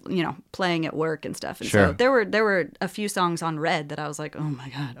 it was playing at work and stuff, and sure. So there were a few songs on Red that I was like, oh my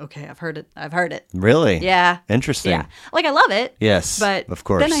god, okay, I've heard it. Really? Yeah. Interesting. Yeah. I love it. Yes. But of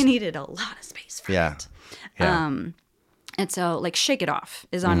course. Then I needed a lot of space for it. Yeah. And so, Shake It Off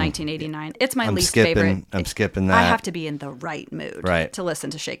is on 1989. It's my least favorite. I'm skipping that. I have to be in the right mood to listen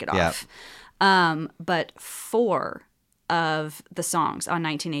to Shake It Off. But 4 of the songs on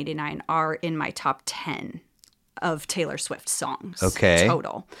 1989 are in my top 10 of Taylor Swift songs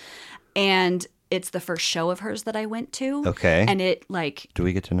total. And it's the first show of hers that I went to. Okay. And it, Do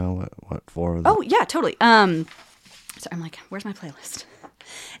we get to know what 4 of them? Oh, yeah, totally. So I'm where's my playlist?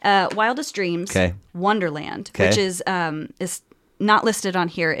 Wildest Dreams, Wonderland, which is not listed on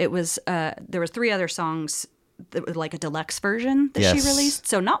here. It was there was 3 other songs that were a deluxe version that she released,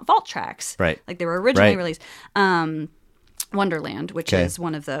 so not vault tracks, right? They were originally released. Wonderland, which is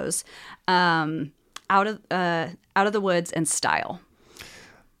one of those. Out of the Woods and Style.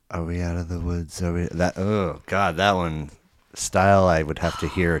 Are we out of the woods? Are we that? Oh God, that one style. I would have to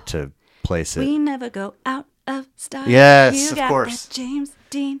hear to place it. We never go out of style. Yes, you of got course. That James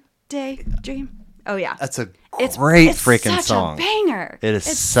Dean daydream. Oh yeah, That's a it's great freaking such song. A banger. It is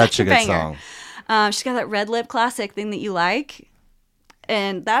It's such a good banger. song. She's got that red lip classic thing that you like,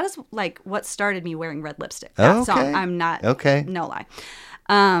 and that is like what started me wearing red lipstick. That Okay. song. I'm not Okay. No lie.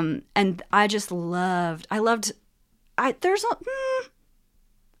 And I just loved. There's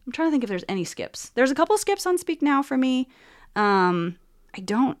I'm trying to think if there's any skips. There's a couple skips on Speak Now for me.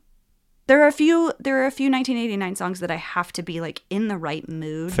 There are a few 1989 songs that I have to be like in the right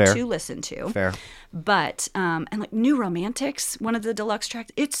mood Fair. to listen to. Fair. But and like New Romantics, one of the deluxe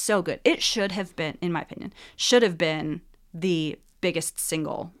tracks, it's so good. It should have been, in my opinion, the biggest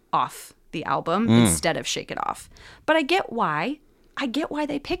single off the album instead of Shake It Off. But I get why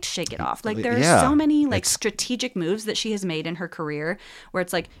they picked Shake It Off. Like there are so many like strategic moves that she has made in her career where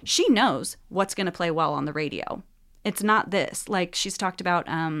it's like she knows what's going to play well on the radio. It's not this. Like she's talked about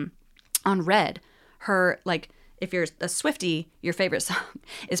on Red, her like if you're a Swifty, your favorite song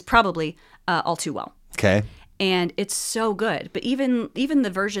is probably All Too Well. Okay. And it's so good. But even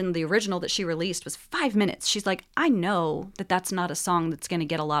the original that she released was 5 minutes. She's like, I know that that's not a song that's going to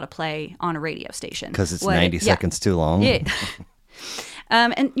get a lot of play on a radio station. Because it's 90 seconds too long. Yeah.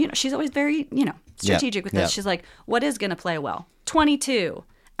 And, she's always very, strategic with this. She's like, what is going to play well? 22.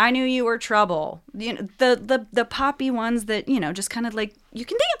 I Knew You Were Trouble. The poppy ones that, just kind of like you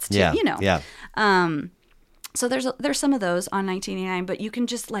can dance to, Yeah. So there's some of those on 1989, but you can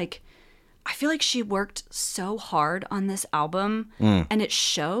just like, I feel like she worked so hard on this album and it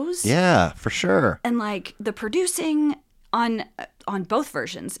shows. Yeah, for sure. And like the producing on both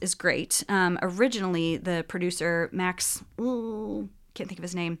versions is great. Originally, the producer, Max, can't think of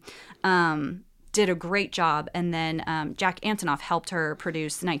his name, did a great job. And then Jack Antonoff helped her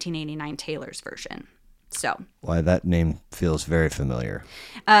produce 1989 Taylor's version. So why that name feels very familiar.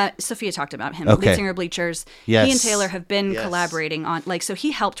 Sophia talked about him. Okay. Lead singer Bleachers. Yes. He and Taylor have been Yes. collaborating on so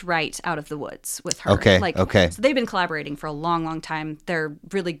he helped write Out of the Woods with her. Okay. Okay. So they've been collaborating for a long, long time. They're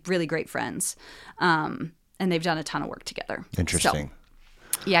really, really great friends. And they've done a ton of work together. Interesting.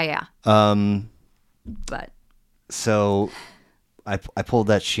 So, yeah. But so I pulled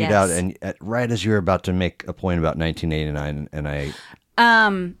that sheet Yes. out, and right as you were about to make a point about 1989, and I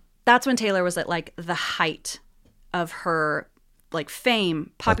that's when Taylor was at like the height of her like fame,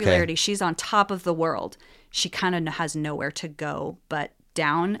 popularity. Okay. She's on top of the world. She kind of has nowhere to go but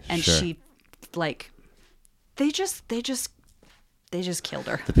down, and Sure. she like they just killed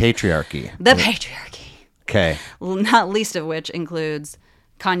her. the patriarchy. The patriarchy, Okay. not least of which includes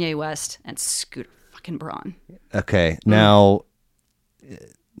Kanye West and Scooter fucking Braun. Okay. Now,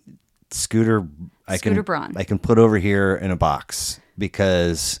 Scooter Braun. I can put over here in a box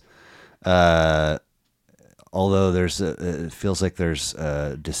because although it feels like there's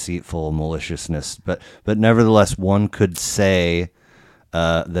deceitful maliciousness, but nevertheless, one could say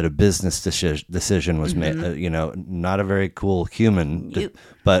that a business decision was made. Not a very cool human,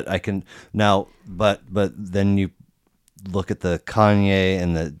 but I can now. But then you look at the Kanye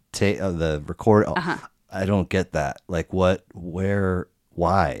and the record. I don't get that. Like what? Where?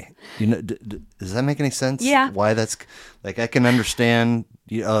 Why? Does that make any sense? Yeah. Why that's like I can understand.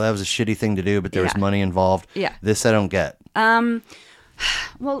 That was a shitty thing to do, but there was money involved. Yeah. This I don't get. Well,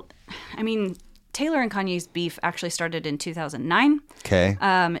 I mean, Taylor and Kanye's beef actually started in 2009. Okay.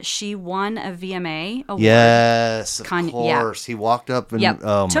 She won a VMA award. Yes, of Kanye- yeah. course. He walked up and Yep.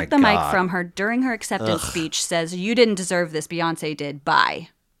 oh my Took the God. mic from her during her acceptance speech, says, "You didn't deserve this. Beyonce did. Bye."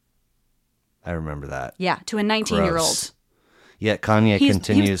 I remember that. Yeah, to a 19-year-old. Gross. Yet Kanye He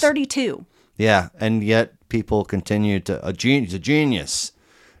continues. was 32. Yeah, and yet people continue to. He's a genius.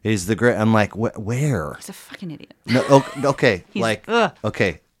 He's the great. I'm like, where? He's a fucking idiot. No, okay, He's-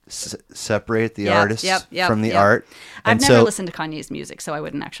 okay. Separate the Yep, artist yep, from the yep. art. I've And never so listened to Kanye's music, so I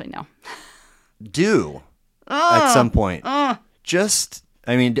wouldn't actually know. do at some point. Just,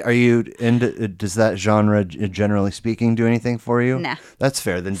 I mean, are you into? Does that genre, generally speaking, do anything for you? Nah. That's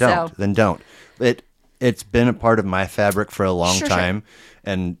fair. Then don't. So- Then don't. It's been a part of my fabric for a long Sure. time,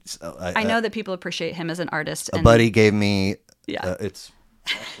 and I know that people appreciate him as an artist. a And buddy gave me. Yeah. It's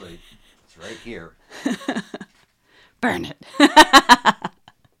right here. burn it.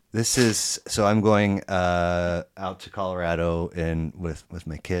 This is so I'm going out to Colorado and with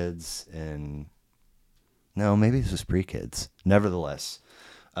my kids, and no, maybe this was pre-kids. Nevertheless,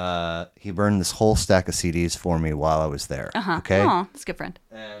 he burned this whole stack of CDs for me while I was there. Okay, Oh, that's a good friend.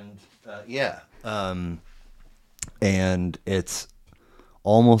 and and it's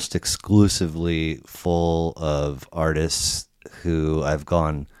almost exclusively full of artists who I've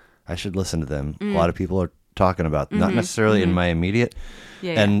gone, I should listen to them. A lot of people are talking about, not necessarily in my immediate.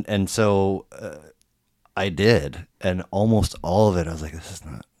 Yeah. And so I did, and almost all of it, I was like, this is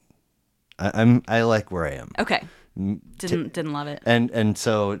not. I like where I am. Okay. Didn't love it. And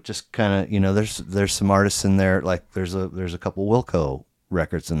so just kind of, there's some artists in there, like there's a couple Wilco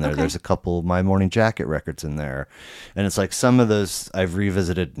records in there. Okay. There's a couple My Morning Jacket records in there. And it's like some of those I've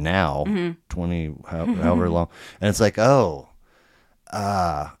revisited now, 20 however long. And it's like, okay,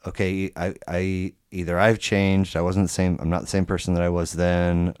 I either I've changed, I'm not the same person that I was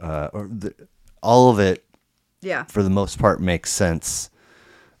then, all of it for the most part makes sense.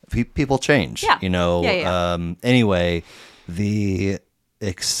 People change, Yeah. Anyway, the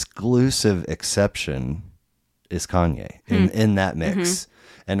exclusive exception is Kanye in that mix.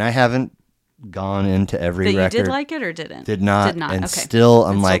 And I haven't gone into every that record. You did like it or didn't? Did not. And okay. still,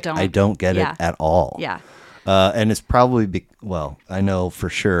 I'm And like, still I don't get Yeah. it at all. Yeah. And it's probably, I know for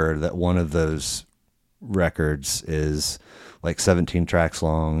sure that one of those records is like 17 tracks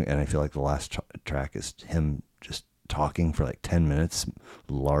long, and I feel like the last track is him just talking for like 10 minutes,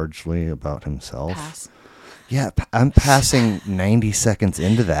 largely about himself. Pass. Yeah, I'm passing 90 seconds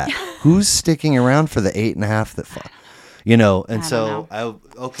into that. Who's sticking around for the 8.5 that, and I so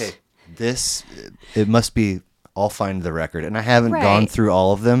don't it must be, I'll find the record. And I haven't Right. gone through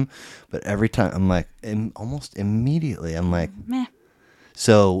all of them, but every time I'm like, almost immediately, I'm like, Meh.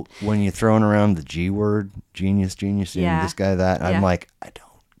 so when you're throwing around the G word, genius, Yeah. this guy, that, I'm Yeah. like, I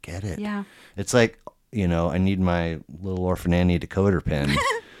don't get it. Yeah. It's like, I need my little Orphan Annie decoder pin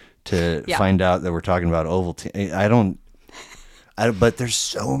to Yeah. find out that we're talking about Ovaltine. But there's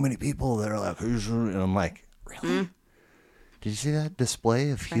so many people that are like, and I'm like, really? Did you see that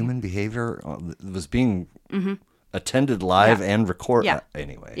display of human behavior? It was being attended live and recorded. Yeah.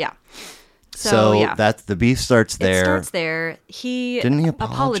 Anyway. Yeah. So yeah. that's the beef starts there. It starts there. Didn't he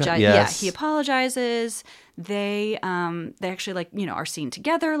apologize? Yes. Yeah, he apologizes. They actually are seen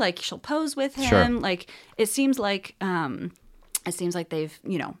together. Like she'll pose with him. Sure. Like it seems like they've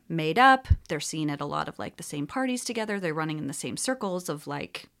made up. They're seen at a lot of like the same parties together. They're running in the same circles of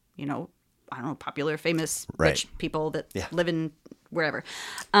like I don't know, popular, famous, rich people that live in wherever.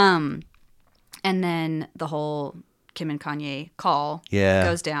 And then the whole Kim and Kanye call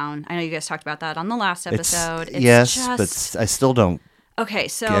goes down. I know you guys talked about that on the last episode. But I still don't Okay,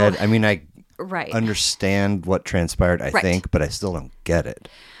 so get it. I mean, I right. understand what transpired, I think, but I still don't get it.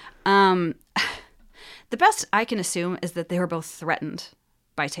 The best I can assume is that they were both threatened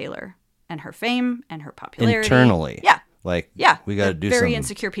by Taylor and her fame and her popularity. Internally. Yeah. Like, Yeah. we got to do very something.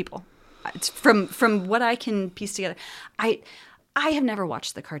 insecure people. It's from what I can piece together. I have never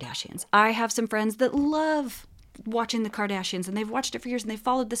watched the Kardashians. I have some friends that love watching the Kardashians, and they've watched it for years, and they've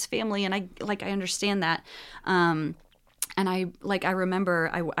followed this family, and I understand that. And I remember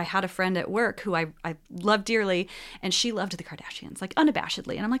I had a friend at work who I love dearly, and she loved the Kardashians, like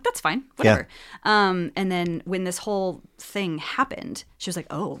unabashedly. And I'm like, that's fine, whatever. Yeah. And then when this whole thing happened, she was like,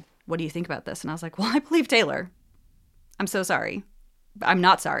 oh, what do you think about this? And I was like, well, I believe Taylor. I'm so sorry. I'm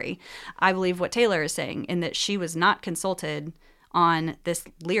not sorry. I believe what Taylor is saying, in that she was not consulted on this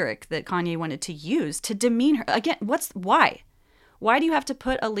lyric that Kanye wanted to use to demean her. Again, why? Why do you have to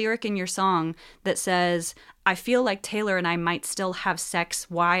put a lyric in your song that says, I feel like Taylor and I might still have sex,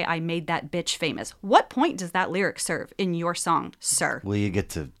 why I made that bitch famous? What point does that lyric serve in your song, sir? Well, you get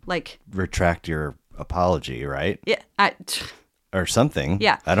to retract your apology, right? Yeah. Or something.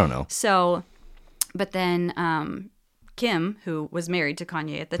 Yeah. I don't know. So, but then Kim, who was married to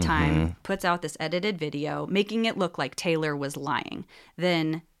Kanye at the time, puts out this edited video making it look like Taylor was lying.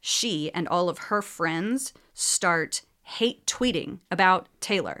 Then she and all of her friends start hate tweeting about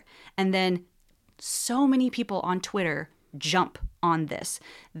Taylor. And then so many people on Twitter jump on this.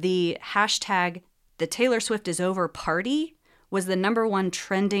 The hashtag the Taylor Swift is over party was the #1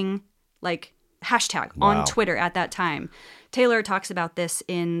 trending hashtag on Twitter at that time. Taylor talks about this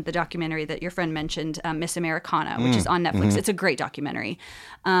in the documentary that your friend mentioned, Miss Americana, which is on Netflix. It's a great documentary.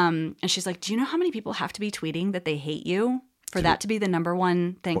 And she's like, do you know how many people have to be tweeting that they hate you for that to be the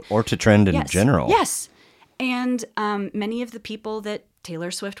 #1 thing? Or to trend in general. Yes. And many of the people that Taylor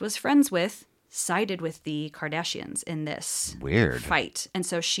Swift was friends with sided with the Kardashians in this fight. And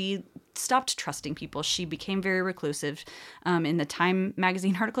so she stopped trusting people. She became very reclusive. In the Time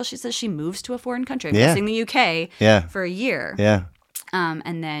magazine article, she says she moves to a foreign country. I'm guessing the UK for a year. Yeah.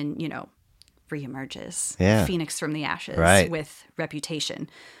 And then, reemerges. Phoenix from the ashes with Reputation,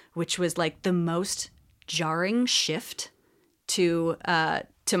 which was like the most jarring shift to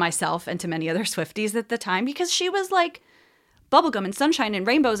myself and to many other Swifties at the time, because she was like bubblegum and sunshine and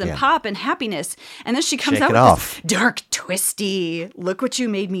rainbows and pop and happiness. And then she comes Shake out it with off. this dark, twisty, look what you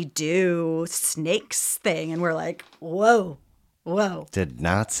made me do, snakes thing. And we're like, whoa. Did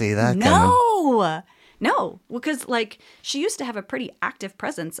not see that coming. No, because like she used to have a pretty active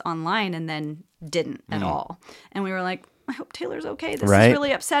presence online and then didn't at all. And we were like, I hope Taylor's okay. This Right? is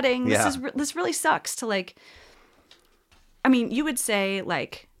really upsetting. Yeah. This really sucks to like. I mean, you would say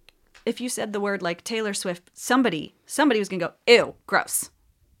like, if you said the word like Taylor Swift, somebody was gonna go, ew, gross.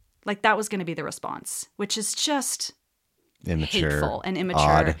 Like that was gonna be the response, which is just Immature. hateful and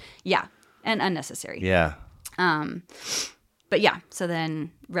immature. Odd. Yeah, and unnecessary. Yeah. But yeah, so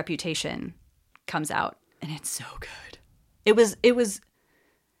then Reputation comes out and it's so good. It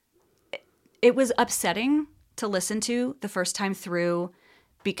was upsetting to listen to the first time through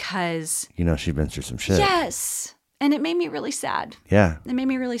because You know, she's been through some shit. yes, and it made me really sad. Yeah. It made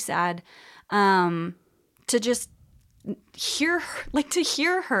me really sad to just hear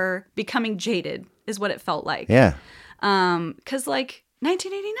her becoming jaded is what it felt like. Yeah. Because like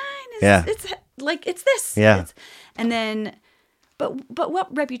 1989 is Yeah. it's like it's this. Yeah. And then but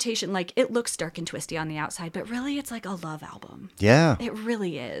what Reputation, like it looks dark and twisty on the outside, but really it's like a love album. Yeah. It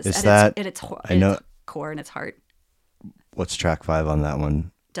really is. Is at that- its I know- core and its heart. What's track 5 on that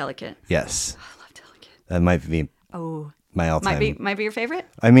one? Delicate. Yes. I love Delicate. That might be Oh. my all-time. Might be your favorite?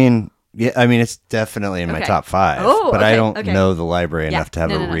 I mean, yeah, it's definitely in my Okay. top 5. Oh, but I okay, don't okay. know the library Yeah. enough to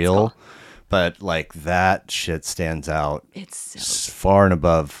have No, a it's reel. cool. But like that shit stands out It's so far and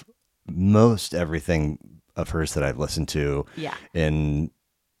above most everything of hers that I've listened to. yeah. And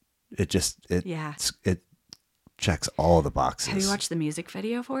it Yeah. it checks all the boxes. Have you watched the music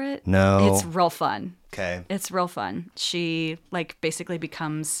video for it? No. It's real fun. Okay. It's real fun. She like basically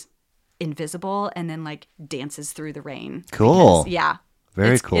becomes invisible and then like dances through the rain. Cool. Because, yeah.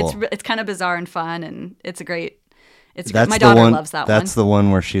 Very It's- cool. It's kind of bizarre and fun, and it's a great. That's my the daughter one, loves that That's one. the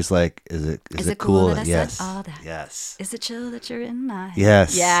one where she's like, "Is it cool?" that I Yes. said all that? Yes. Is it chill that you're in my head?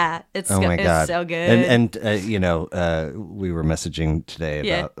 Yes. Yeah. It's Oh my it's god. so good. And you know, we were messaging today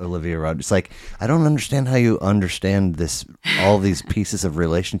Yeah. about Olivia Rodrigo. It's like, I don't understand how you understand all these pieces of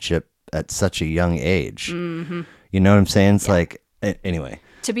relationship at such a young age. Mm-hmm. You know what I'm saying? It's like, anyway.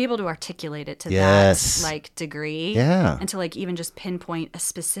 to be able to articulate it to Yes. that like degree, Yeah. and to like even just pinpoint a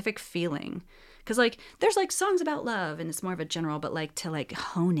specific feeling. Because like there's like songs about love and it's more of a general, but like to like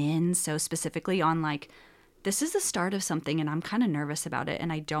hone in so specifically on like this is the start of something and I'm kind of nervous about it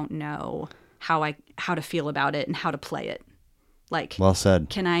and I don't know how to feel about it and how to play it. Like, Well said.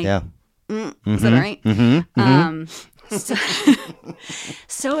 can I? Yeah. Is that all right? So,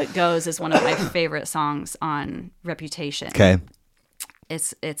 So It Goes is one of my favorite songs on Reputation. Okay.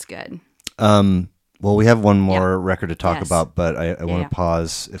 It's good. Well, we have one more record to talk Yes. about, but I want yeah. to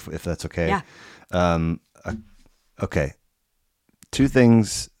pause if that's okay. Yeah. Okay. 2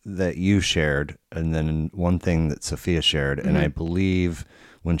 things that you shared, and then one thing that Sophia shared. And I believe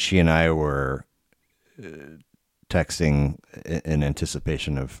when she and I were texting in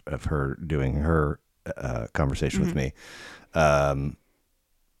anticipation of her doing her conversation with me,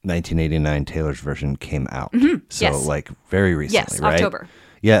 1989 Taylor's version came out. So Yes. like very recently, Yes, right? October.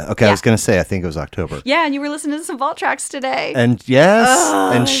 Yeah. Okay. I Yeah. was going to say, I think it was October. Yeah, and you were listening to some vault tracks today. And yes,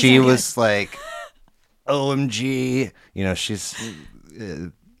 Oh, and so she good. was like, OMG, you know, she's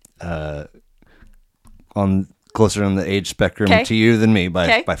on closer on the age spectrum Okay. to you than me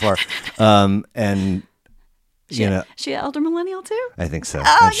by far. And she, you know, she an elder millennial too? I think so.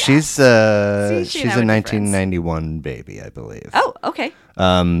 Oh, And yeah. she's See, she and she's I a would be friends. 1991 baby, I believe. Oh, okay.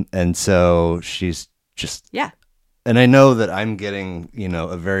 And so she's just, Yeah. and I know that I'm getting, you know,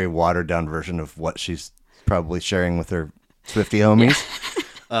 a very watered down version of what she's probably sharing with her Swifty homies.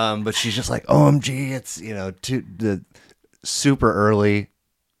 But she's just like, OMG, it's, you know, the super early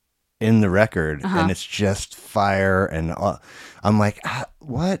in the record, and it's just fire. And I'm like,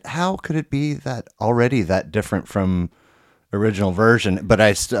 what? How could it be that already that different from original version? But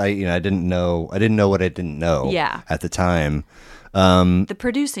I didn't know what I didn't know. Yeah. At the time. The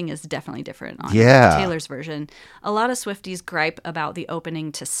producing is definitely different on Taylor's version. A lot of Swifties gripe about the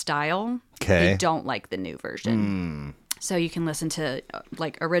opening to Style. Okay. They don't like the new version. So you can listen to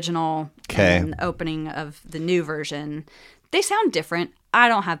like original Okay. and then the opening of the new version. They sound different. I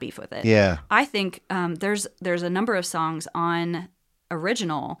don't have beef with it. Yeah. I think there's a number of songs on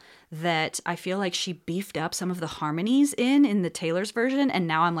original that I feel like she beefed up some of the harmonies in the Taylor's version, and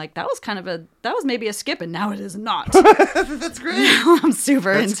now I'm like, that was maybe a skip, and now it is not. That's great. Now I'm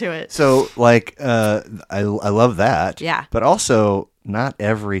super into it. So like, I love that. Yeah. But also, not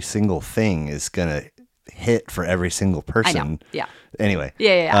every single thing is gonna hit for every single person. I know. Yeah. Anyway.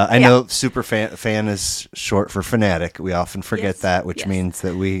 Yeah. I know super fan is short for fanatic. We often forget that, which yes. means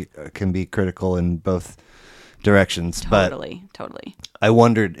that we can be critical in both directions. Totally. I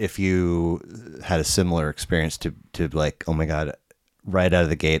wondered if you had a similar experience to like, oh my God, right out of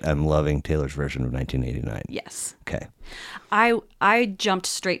the gate, I'm loving Taylor's version of 1989. Yes. Okay. I jumped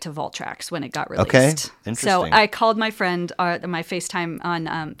straight to Vault Tracks when it got released. Okay. Interesting. So I called my friend, my FaceTime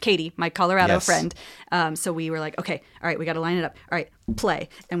on Katie, my Colorado friend. So we were like, okay, all right, we got to line it up. All right, play.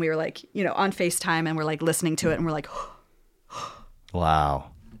 And we were like, on FaceTime, and we're like listening to it, and we're like,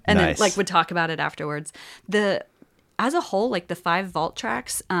 Wow. and nice. then like would talk about it afterwards. As a whole, like the 5 Vault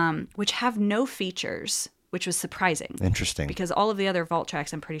Tracks, which have no features, which was surprising. Interesting. Because all of the other Vault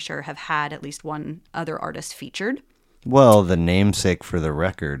Tracks, I'm pretty sure, have had at least one other artist featured. Well, the namesake for the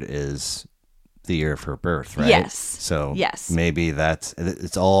record is the year of her birth, right? Yes. So yes. maybe this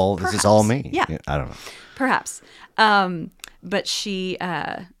is all me. Yeah. I don't know. Perhaps. But she,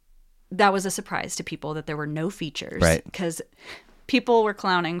 that was a surprise to people that there were no features. Right. Because people were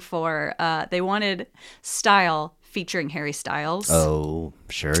clowning for, they wanted Style featuring Harry Styles. Oh,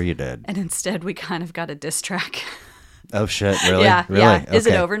 sure you did. And instead we kind of got a diss track. Oh, shit. Really? Yeah. Really? Yeah. Is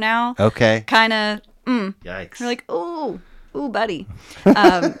it Okay. over now? Okay. Kind of. Yikes. We're like, ooh, buddy.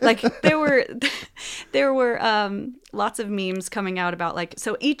 Like there were lots of memes coming out about like,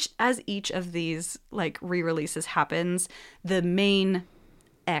 so each of these like re-releases happens, the main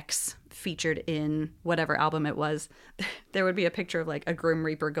X featured in whatever album it was, there would be a picture of like a Grim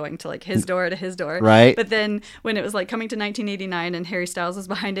Reaper going to like his door to his door. Right. But then when it was like coming to 1989 and Harry Styles was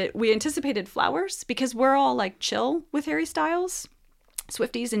behind it, we anticipated flowers because we're all like chill with Harry Styles,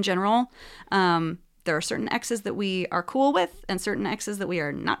 Swifties in general. There are certain exes that we are cool with and certain exes that we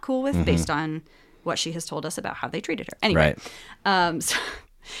are not cool with based on what she has told us about how they treated her. Anyway, so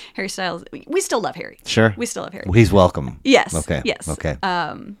Harry Styles, we still love Harry. Sure. We still love Harry. Well, he's welcome. Yes. Okay. Yes. Okay.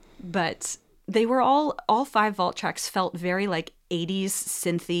 But they were all 5 Vault Tracks felt very like 80s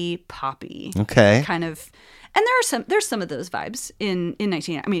synthy poppy. Okay. Kind of, and there's some of those vibes in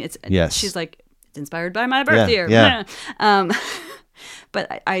 19. I mean, Yes. she's like, it's inspired by my birth year. Yeah.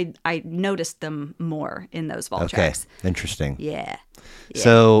 But I noticed them more in those Vault Tracks. Interesting. Yeah.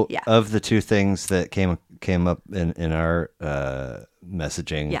 So, yeah. of the 2 things that came up in our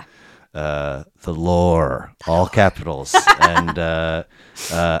messaging, the lore, all capitals, and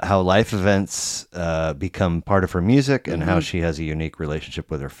how life events become part of her music, and how she has a unique relationship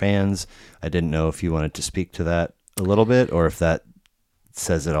with her fans. I didn't know if you wanted to speak to that a little bit, or if that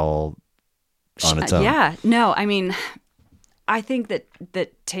says it all on its own. Yeah. No, I mean, I think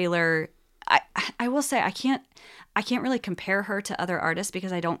that Taylor, I will say I can't really compare her to other artists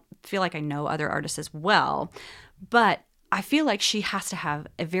because I don't feel like I know other artists as well, but I feel like she has to have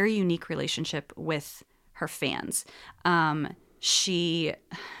a very unique relationship with her fans. She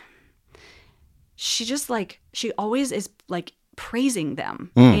just like, she always is like praising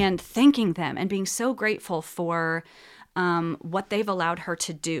them and thanking them and being so grateful for what they've allowed her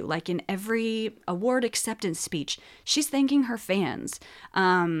to do. Like in every award acceptance speech, she's thanking her fans.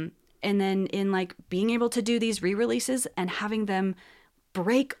 And then in like being able to do these re-releases and having them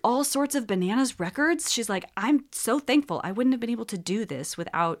break all sorts of bananas records, she's like, I'm so thankful. I wouldn't have been able to do this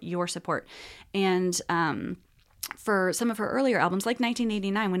without your support. And for some of her earlier albums, like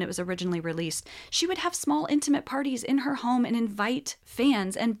 1989, when it was originally released, she would have small intimate parties in her home and invite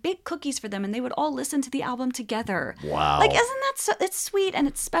fans and bake cookies for them, and they would all listen to the album together. Wow. Like, isn't that so, it's sweet and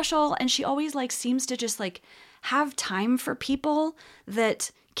it's special, and she always like seems to just like have time for people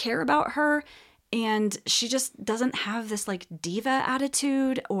that care about her, and she just doesn't have this like diva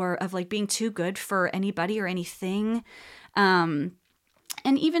attitude or of like being too good for anybody or anything.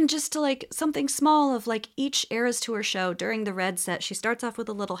 And even just to like something small of like each Eras Tour show during the Red set, she starts off with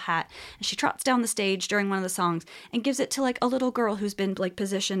a little hat and she trots down the stage during one of the songs and gives it to like a little girl who's been like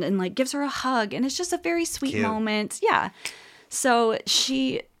positioned and like gives her a hug. And it's just a very sweet moment. Yeah. So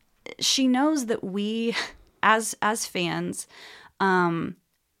she knows that we as fans,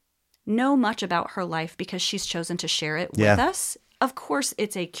 know much about her life because she's chosen to share it with us. Of course,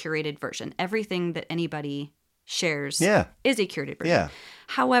 it's a curated version. Everything that anybody shares is a curated version. Yeah.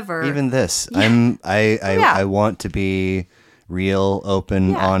 However, even this, I want to be real,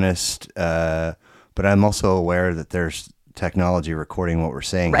 open, honest, but I'm also aware that there's technology recording what we're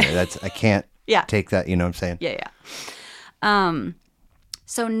saying here. I can't take that, you know what I'm saying? Yeah.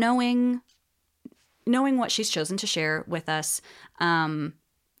 So knowing what she's chosen to share with us,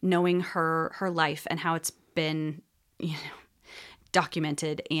 knowing her life and how it's been,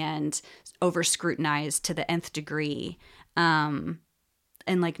 documented and over scrutinized to the nth degree,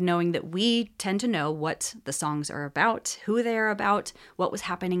 like knowing that we tend to know what the songs are about, who they are about, what was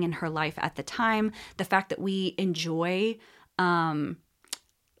happening in her life at the time, the fact that we enjoy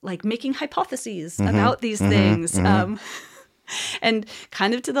like making hypotheses about these things, and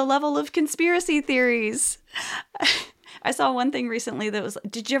kind of to the level of conspiracy theories. I saw one thing recently that was,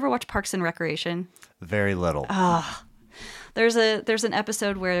 did you ever watch Parks and Recreation? Very little. There's an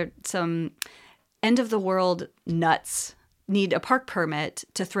episode where some end of the world nuts need a park permit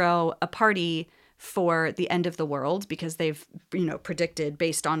to throw a party for the end of the world because they've, predicted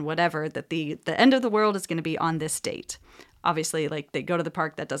based on whatever that the end of the world is going to be on this date. Obviously, like, they go to the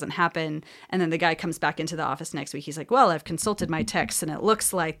park, that doesn't happen. And then the guy comes back into the office next week. He's like, well, I've consulted my texts and it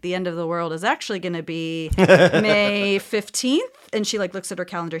looks like the end of the world is actually going to be May 15th. And she like looks at her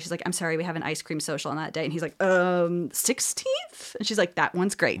calendar. She's like, I'm sorry, we have an ice cream social on that day. And he's like, 16th? And she's like, that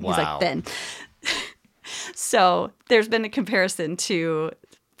one's great. Wow. He's like, then. So there's been a comparison to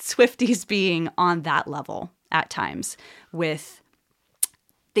Swifties being on that level at times with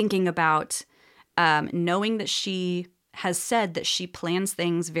thinking about knowing that she has said that she plans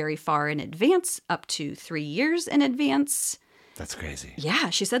things very far in advance, up to 3 years in advance. That's crazy. Yeah,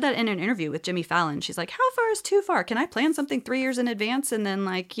 she said that in an interview with Jimmy Fallon. She's like, how far is too far? Can I plan something 3 years in advance and then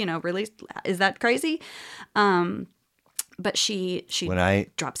release? Is that crazy? But she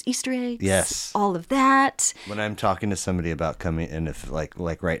drops Easter eggs. Yes. All of that. When I'm talking to somebody about coming, and if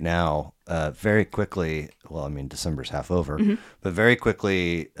like right now, very quickly, well, I mean, December's half over, but very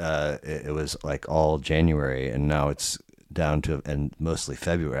quickly, it was like all January, and now it's down to, and mostly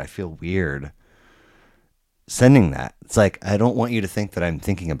February. I feel weird sending that. It's like, I don't want you to think that I'm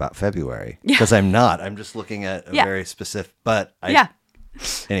thinking about February, because I'm not. I'm just looking at a very specific,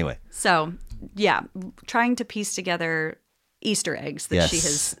 anyway. So, yeah, trying to piece together Easter eggs that she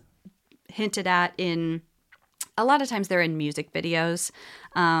has hinted at in, a lot of times they're in music videos.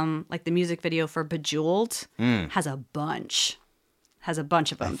 Like the music video for Bejeweled has a bunch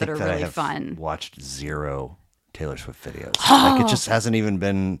of them that are really fun. Watched 0 Taylor Swift videos. Like, it just hasn't even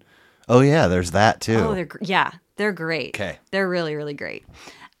been. Oh yeah, there's that too. Oh, they're great. Okay, they're really, really great.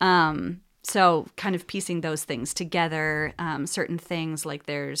 So kind of piecing those things together, certain things like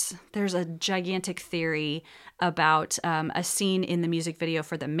there's a gigantic theory about a scene in the music video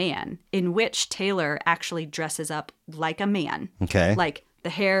for The Man in which Taylor actually dresses up like a man. Okay. Like the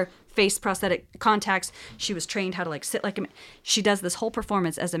hair, face prosthetic, contacts. She was trained how to like sit like a man. She does this whole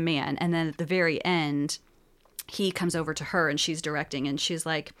performance as a man. And then at the very end, he comes over to her and she's directing and she's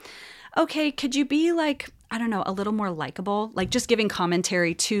like, okay, could you be like, I don't know, a little more likable? Like just giving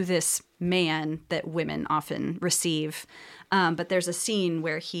commentary to this man that women often receive. But there's a scene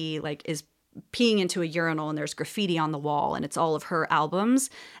where he like is peeing into a urinal and there's graffiti on the wall and it's all of her albums.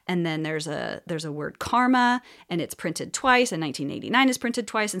 And then there's a word karma and it's printed twice, and 1989 is printed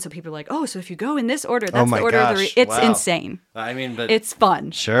twice. And so people are like, oh, so if you go in this order, that's the order of the it's insane. I mean, but it's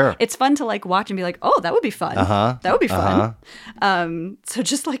fun. Sure. It's fun to like watch and be like, oh, that would be fun. That would be fun. So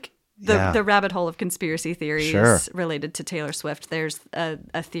just like the rabbit hole of conspiracy theories related to Taylor Swift. There's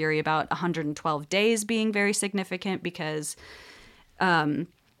a theory about 112 days being very significant because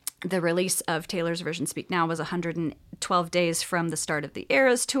the release of Taylor's version Speak Now was 112 days from the start of the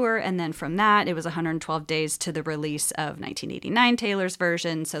Eras tour, and then from that it was 112 days to the release of 1989 Taylor's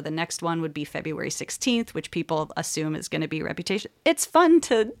version. So the next one would be February 16th, which people assume is going to be Reputation. It's fun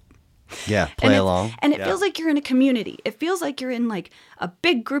to play along. And it feels like you're in a community. It feels like you're in like a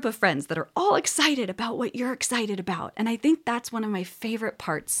big group of friends that are all excited about what you're excited about. And I think that's one of my favorite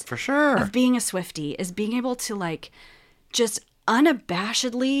parts for sure of being a Swiftie, is being able to like just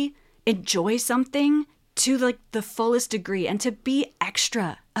unabashedly enjoy something to like the fullest degree and to be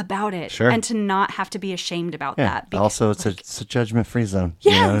extra about it and to not have to be ashamed about that. Because, also, it's a judgment-free zone.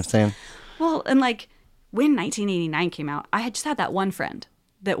 Yeah. You know what I'm saying? Well, and like when 1989 came out, I had just had that one friend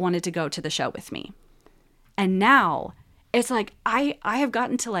that wanted to go to the show with me. And now it's like I have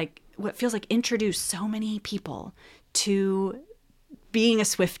gotten to like what feels like introduce so many people to being a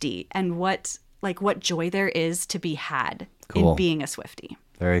Swiftie and what joy there is to be had in being a Swiftie.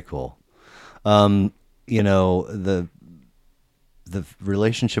 Very cool. The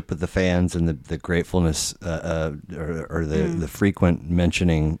relationship with the fans and the gratefulness or the frequent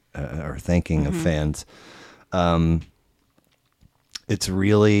mentioning or thanking of fans. It's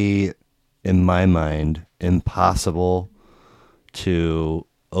really, in my mind, impossible to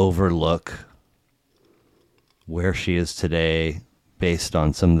overlook where she is today based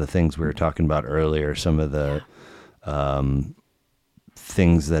on some of the things we were talking about earlier, some of the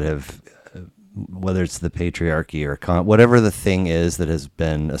things that have, whether it's the patriarchy or whatever the thing is that has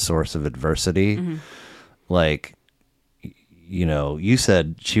been a source of adversity, like, you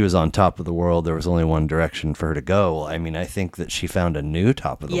said she was on top of the world. There was only one direction for her to go. I mean, I think that she found a new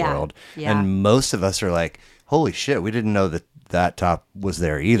top of the world. Yeah. And most of us are like, holy shit, we didn't know that top was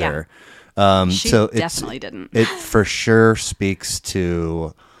there either. She so definitely didn't. It for sure speaks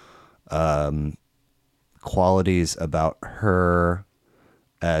to qualities about her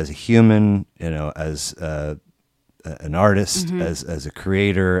as a human, as an artist, as a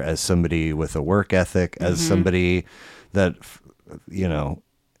creator, as somebody with a work ethic, as somebody that,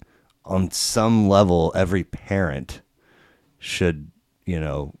 on some level, every parent should,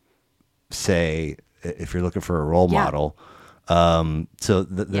 say, if you're looking for a role model. So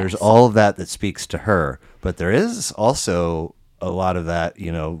there's all of that speaks to her, but there is also a lot of that,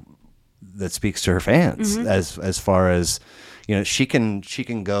 that speaks to her fans as far as, she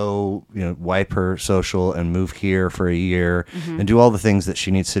can go, wipe her social and move here for a year and do all the things that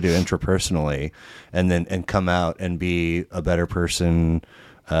she needs to do intrapersonally, and come out and be a better person,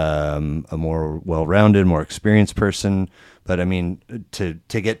 a more well-rounded, more experienced person. But I mean, to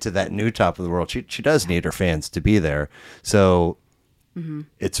get to that new top of the world, she does need her fans to be there. So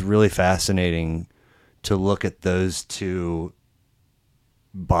it's really fascinating to look at those two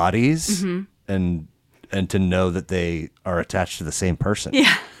bodies and to know that they are attached to the same person.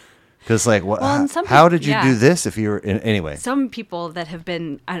 Yeah. Because how did you do this if you were anyway? Some people that have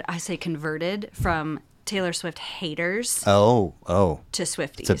been, I say, converted from Taylor Swift haters to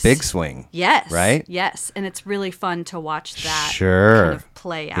Swifties. It's a big swing. Yes. Right? Yes. And it's really fun to watch that Sure. kind of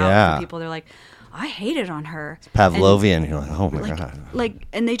play out for people. They're like, I hated on her. It's Pavlovian. And you're like, oh my God.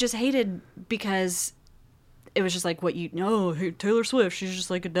 And they just hated because it was just like what hey, Taylor Swift, she's just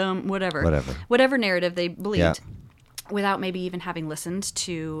like a dumb whatever narrative they believed, without maybe even having listened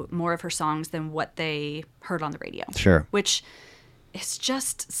to more of her songs than what they heard on the radio. Sure. Which is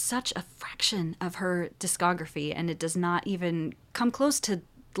just such a fraction of her discography, and it does not even come close to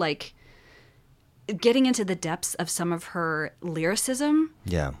like getting into the depths of some of her lyricism.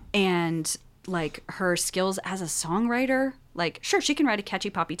 Yeah. And like her skills as a songwriter. Like, sure, she can write a catchy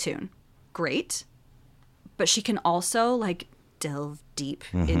poppy tune. Great. But she can also like delve deep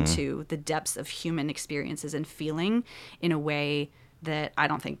into the depths of human experiences and feeling in a way that I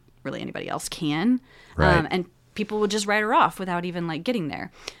don't think really anybody else can. Right. And people would just write her off without even like getting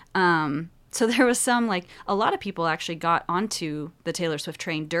there. So there was a lot of people actually got onto the Taylor Swift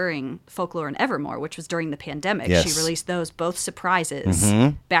train during Folklore and Evermore, which was during the pandemic. Yes. She released those both surprises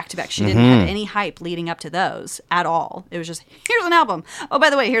back to back. She didn't have any hype leading up to those at all. It was just, here's an album. Oh,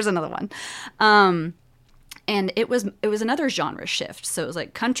 by the way, here's another one. And it was another genre shift. So it was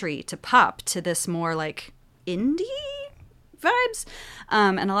like country to pop to this more like indie vibes.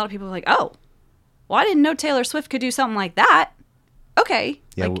 And a lot of people were like, oh, well, I didn't know Taylor Swift could do something like that. Okay.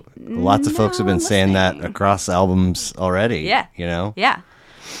 Yeah, lots of folks have been saying that across albums already. Yeah. Yeah.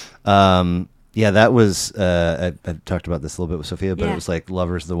 Yeah, that was, I talked about this a little bit with Sophia, but it was like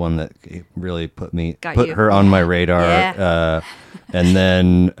Lover's the one that really put her on my radar. Yeah. And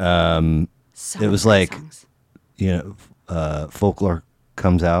then So it was many like, songs. Folklore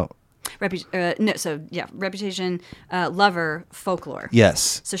comes out. Reputation, Lover, Folklore.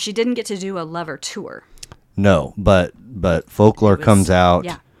 Yes. So she didn't get to do a Lover tour. No, but Folklore comes out.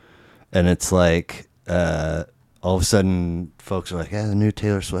 Yeah. And it's like, all of a sudden folks are like, yeah, the new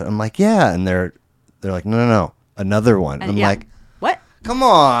Taylor Swift. I'm like, yeah. And they're like, no, another one. And I'm like, what? Come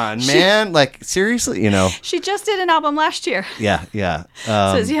on, man. Like, seriously, She just did an album last year. Yeah.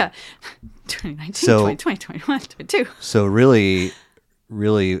 Says, 2019, 2020, 2021, 2022. So really,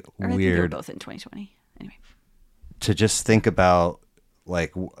 really Or I think they were weird both in 2020. Anyway. to just think about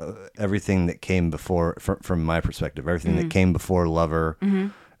like everything that came before, from my perspective, everything that came before Lover,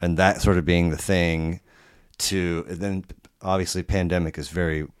 and that sort of being the thing. To then, obviously, pandemic is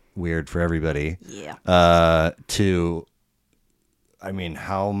very weird for everybody. Yeah. I mean,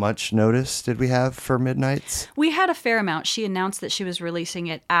 how much notice did we have for Midnights? We had a fair amount. She announced that she was releasing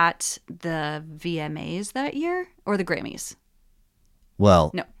it at the VMAs that year, or the Grammys. Well,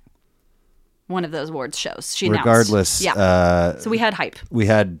 No. One of those awards shows. She announced. Regardless, yeah. So we had hype. We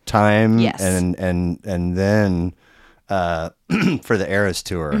had time, Yes. and then for the Eras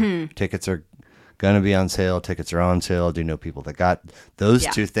tour, tickets are gonna be on sale. Tickets are on sale. Do you know people that got those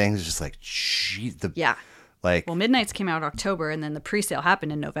two things? Just like, gee, Well, Midnights came out October, and then the pre-sale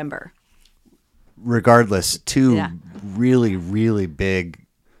happened in November. Regardless, two really, really big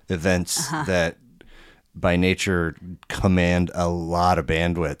events that by nature command a lot of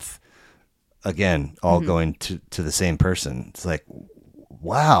bandwidth. Again, all going to the same person. It's like,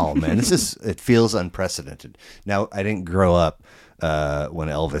 wow, man, it feels unprecedented. Now, I didn't grow up when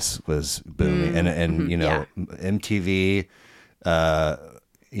Elvis was booming, and MTV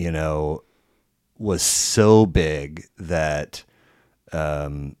you know, was so big that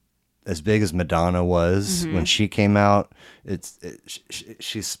as big as Madonna was when she came out,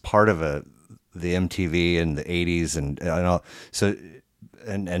 she's part of the MTV in the 80s and all. So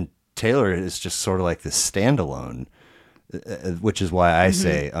and Taylor is just sort of like this standalone, which is why I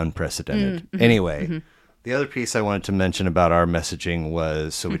say unprecedented. Anyway, the other piece I wanted to mention about our messaging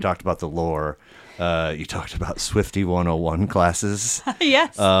was, so we talked about the lore. You talked about Swifty 101 classes.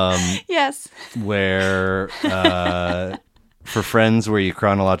 Yes. Yes. Where, for friends, where you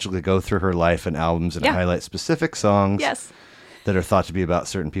chronologically go through her life and albums and highlight specific songs that are thought to be about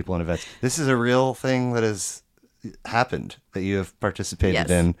certain people and events. This is a real thing that has happened, that you have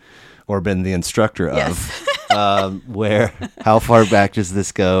participated in or been the instructor of. Where, how far back does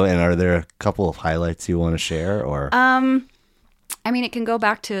this go? And are there a couple of highlights you want to share? Or I mean, it can go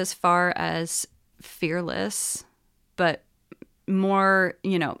back to as far as Fearless, but more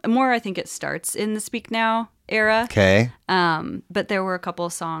I think it starts in the Speak Now era. Okay. But there were a couple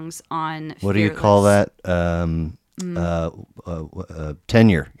of songs on what Fearless. do you call that?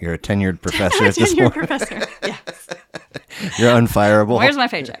 Tenure. You're a tenured professor at this point. Professor. Yes. You're unfireable. Where's my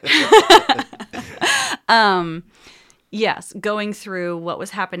paycheck? Yes, going through what was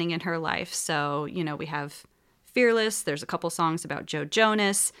happening in her life. So, we have Fearless. There's a couple songs about Joe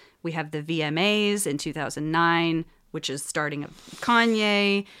Jonas. We have the VMAs in 2009, which is starting of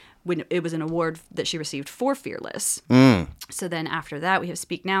Kanye. When it was an award that she received for Fearless. So then after that, we have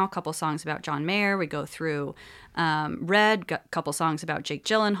Speak Now, a couple songs about John Mayer. We go through Red, got a couple songs about Jake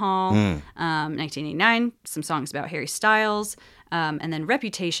Gyllenhaal. 1989, some songs about Harry Styles. And then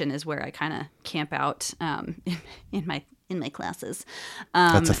Reputation is where I kind of camp out in my classes.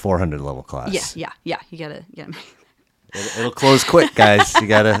 That's a 400 level class. Yeah. You gotta. It'll close quick, guys. You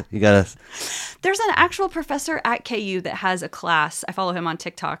gotta. There's an actual professor at KU that has a class. I follow him on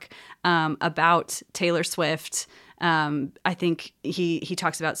TikTok about Taylor Swift. I think he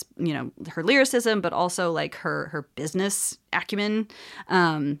talks about her lyricism, but also like her business acumen.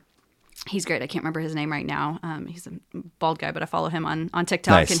 He's great. I can't remember his name right now. He's a bald guy, but I follow him on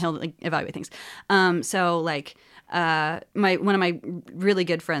TikTok, and he'll evaluate things. So like. One of my really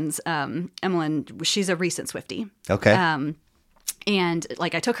good friends, Emmeline, she's a recent Swiftie. Okay. And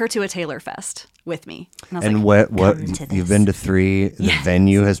like I took her to a Taylor Fest with me. And I was what you've been to 3? The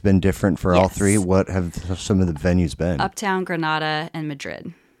venue has been different for all 3. What have some of the venues been? Uptown, Granada, and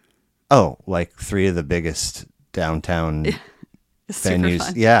Madrid. Oh, like 3 of the biggest downtown venues.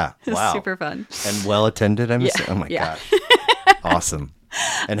 Fun. Yeah. Wow. Super fun. And well attended, I'm assuming. Oh my gosh. Awesome.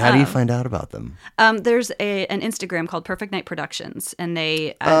 And how do you find out about them? There's an Instagram called Perfect Night Productions, and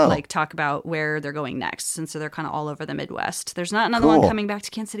they talk about where they're going next. And so they're kind of all over the Midwest. There's not another one coming back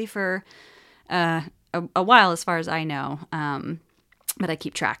to Kansas City for a while, as far as I know. But I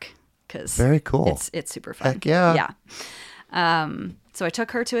keep track because very cool. It's super fun. Heck yeah. Yeah. So I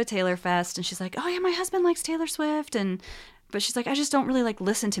took her to a Taylor Fest, and she's like, "Oh yeah, my husband likes Taylor Swift," but she's like, "I just don't really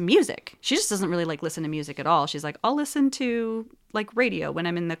listen to music." She just doesn't really listen to music at all. She's like, "I'll listen to radio when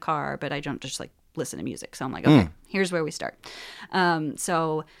I'm in the car, but I don't just listen to music." So I'm like, okay, here's where we start.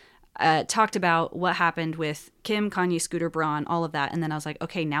 So talked about what happened with Kim, Kanye, Scooter Braun, all of that. And then I was like,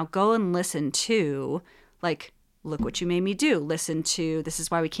 okay, now go and listen to Look What You Made Me Do. Listen to This Is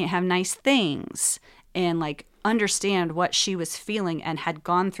Why We Can't Have Nice Things. And understand what she was feeling and had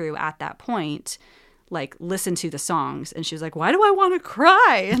gone through at that point. Listen to the songs. And she was like, why do I want to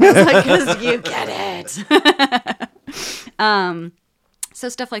cry? And I was like, because you get it. So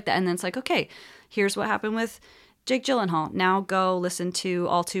stuff like that. And then it's like, okay, here's what happened with Jake Gyllenhaal. Now go listen to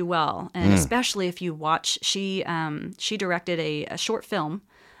All Too Well. And especially if you watch, she directed a short film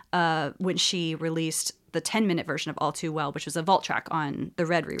when she released the 10-minute version of All Too Well, which was a vault track on the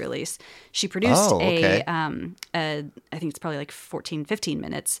Red re-release. She produced I think it's probably 14, 15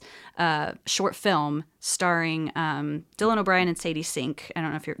 minutes, short film starring Dylan O'Brien and Sadie Sink. I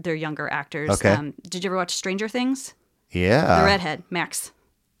don't know if they're younger actors. Okay. Did you ever watch Stranger Things? Yeah. The redhead, Max.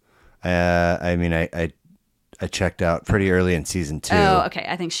 I mean, I checked out pretty early in season 2. Oh, okay.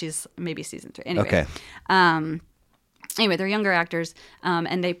 I think she's maybe season 3. Anyway. Okay. Anyway, they're younger actors,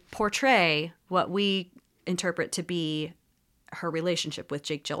 and they portray what we interpret to be her relationship with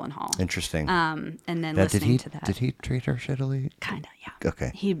Jake Gyllenhaal. Interesting. And then listening to that. Did he treat her shittily? Kind of, yeah.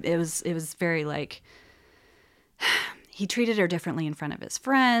 Okay. It was very he treated her differently in front of his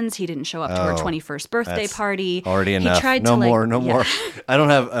friends. He didn't show up to her 21st birthday party. Already enough. He tried no to more.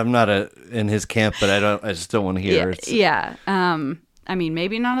 I'm not in his camp, but I just don't want to hear it. Yeah. I mean,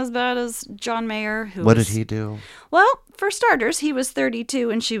 maybe not as bad as John Mayer. What did he do? Well, for starters, he was 32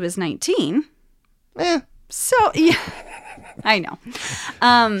 and she was 19. Eh. So, yeah. I know.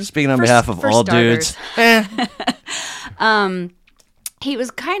 Speaking on behalf of all starters, dudes. He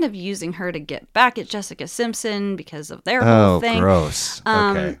was kind of using her to get back at Jessica Simpson because of their whole thing. Oh, gross.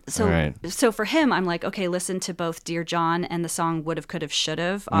 Okay. So, all right. so for him, I'm like, okay, listen to both Dear John and the song Would've, Could've,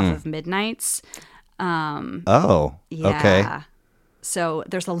 Should've off of Midnights. Oh, Yeah. okay. So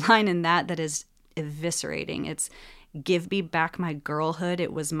there's a line in that is eviscerating. It's, give me back my girlhood.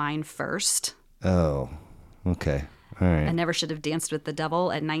 It was mine first. Oh, okay. All right. I never should have danced with the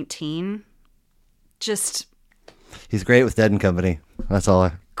devil at 19. Just He's great with Dead and Company. That's all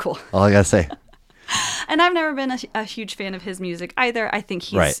I gotta say. And I've never been a huge fan of his music either. I think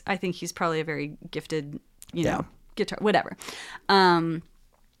he's Right. I think he's probably a very gifted, Yeah. know, guitar, whatever.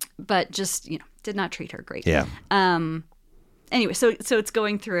 But just, did not treat her great. Yeah. Anyway, so it's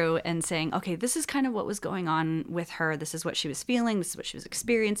going through and saying, okay, this is kind of what was going on with her. This is what she was feeling. This is what she was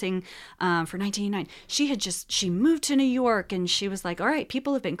experiencing for 1989. She moved to New York and she was like, all right,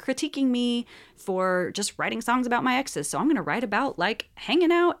 people have been critiquing me for just writing songs about my exes. So I'm going to write about like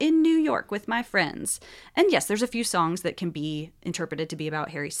hanging out in New York with my friends. And yes, there's a few songs that can be interpreted to be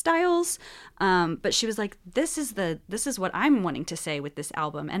about Harry Styles. But she was like, this is what I'm wanting to say with this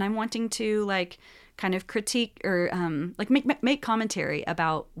album. And I'm wanting to like kind of critique or like make commentary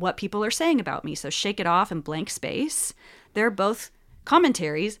about what people are saying about me. So Shake It Off and Blank Space, they're both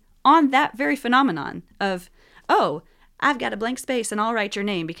commentaries on that very phenomenon of, oh, I've got a blank space and I'll write your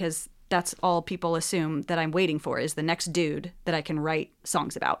name because that's all people assume that I'm waiting for is the next dude that I can write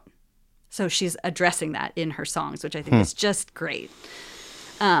songs about. So she's addressing that in her songs, which I think is just great.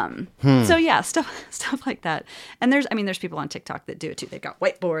 So yeah, stuff like that. And there's people on TikTok that do it too. They've got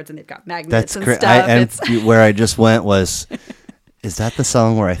whiteboards and they've got magnets and stuff. Where I just went was, is that the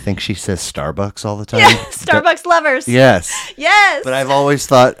song where I think she says Starbucks all the time? Yeah, Starbucks lovers. Yes. Yes. But I've always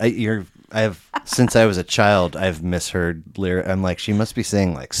thought since I was a child, I've misheard lyric. I'm like, she must be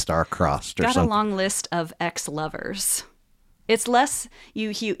saying like star-crossed or got something. a long list of ex-lovers. It's less,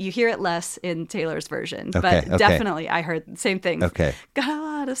 you hear it less in Taylor's version, but definitely I heard the same thing. Okay. Got a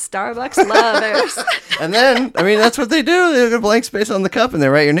lot of Starbucks lovers. And then, that's what they do. They have a blank space on the cup and they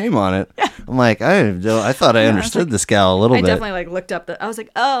write your name on it. Yeah. I'm like, I thought I understood this gal a little bit. I definitely like looked up I was like,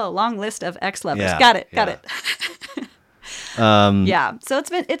 oh, long list of ex-lovers. Yeah, Got it. Yeah. Yeah. So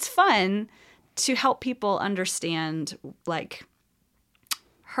it's fun to help people understand like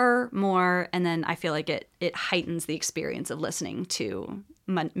her more, and then I feel like it heightens the experience of listening to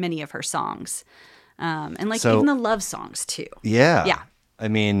many of her songs, and like even the love songs too. Yeah.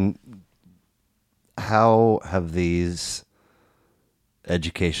 Yeah. How have these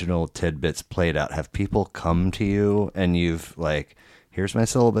educational tidbits played out? Have people come to you and you've like, here's my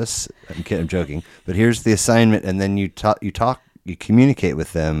syllabus. I'm joking, but here's the assignment, and then you communicate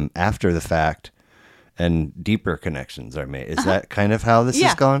with them after the fact. And deeper connections are made. Is that kind of how this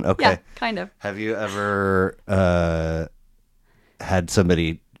has gone? Okay. Yeah, kind of. Have you ever had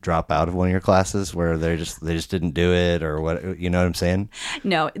somebody drop out of one of your classes where they just didn't do it, or what? You know what I'm saying?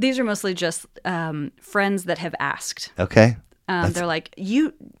 No, these are mostly just friends that have asked. Okay. They're like,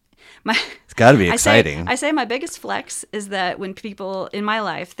 it's got to be exciting. I say my biggest flex is that when people in my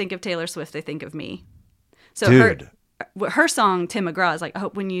life think of Taylor Swift, they think of me. So Dude. Her song Tim McGraw is like, I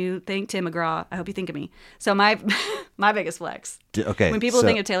hope when you think Tim McGraw, I hope you think of me. So my biggest flex. Okay. When people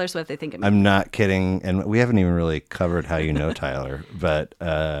think of Taylor Swift, they think of me. I'm not kidding, and we haven't even really covered how you know Tyler, but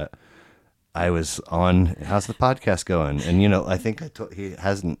I was on How's the Podcast Going? And I think he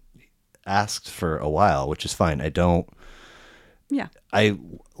hasn't asked for a while, which is fine. I don't. Yeah. I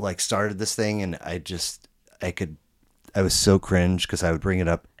started this thing, and I was so cringe because I would bring it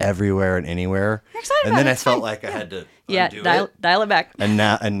up everywhere and anywhere. You're excited and then I it's felt fine. like I had to dial it back. And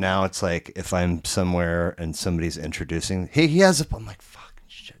now it's like if I'm somewhere and somebody's introducing, hey, he has I'm like, fucking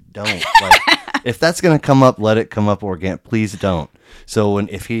shit, don't. Like, if that's gonna come up, let it come up organic. Please don't. So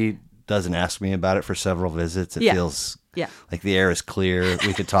if he doesn't ask me about it for several visits, it feels like the air is clear.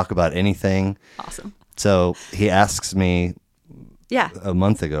 We could talk about anything. Awesome. So he asks me a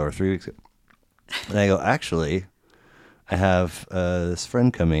month ago or 3 weeks ago, and I go, actually, I have this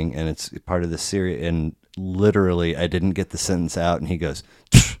friend coming, and it's part of this series. And literally, I didn't get the sentence out, and he goes,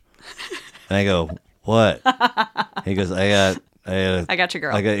 Pfft. And I go, what? He goes, I got your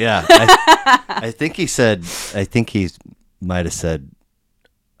girl. I think he might have said,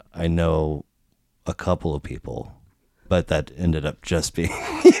 I know a couple of people, but that ended up just being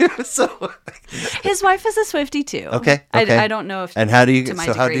you. So his wife is a Swiftie too. Okay. I don't know if. And how do you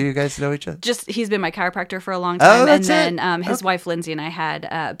guys know each other? Just he's been my chiropractor for a long time, that's and then his wife Lindsay and I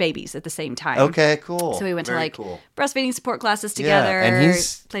had babies at the same time. Okay, cool. So we went Very to cool. breastfeeding support classes together, and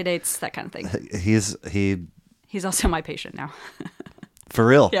play dates, that kind of thing. He He's also my patient now. For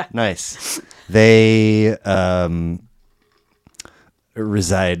real? Yeah. Nice. They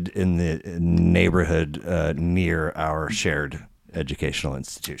reside in the neighborhood near our shared educational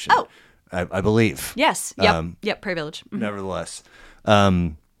institution. Oh. I believe. Yes. Yep. Yep. Prairie Village. Mhm. Nevertheless.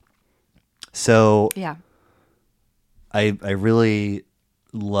 So Yeah. I really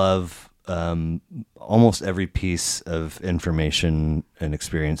love almost every piece of information and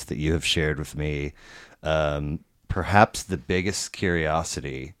experience that you have shared with me. Perhaps the biggest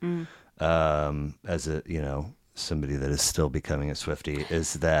curiosity, as a somebody that is still becoming a Swiftie,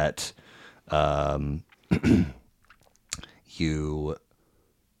 is that you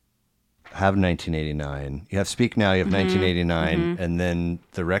have 1989. You have Speak Now. You have 1989, and then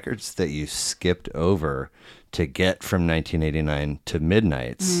the records that you skipped over to get from 1989 to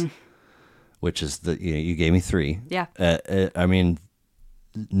Midnights, which is you gave me 3. Yeah. I mean,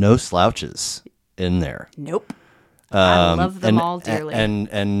 no slouches in there. Nope. I love them all dearly.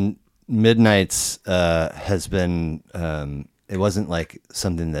 And Midnights has been. It wasn't like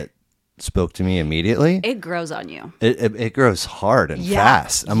something that spoke to me immediately. It grows on you. It grows hard and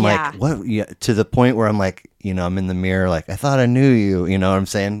fast. I'm like, what? Yeah, to the point where I'm like, I'm in the mirror, like, I thought I knew you. You know what I'm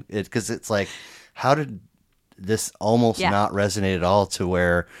saying? Because it's like, how did this almost not resonate at all to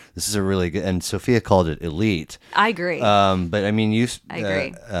where this is a really good, and Sophia called it elite. I agree. But I mean, I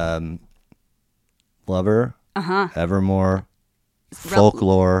agree. Lover, Evermore,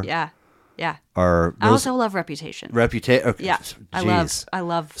 Folklore. Yeah. Are I also love Reputation. Okay. Yeah. Jeez. I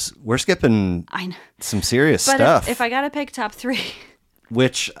love. We're skipping I know. some serious But stuff. if I got to pick top 3.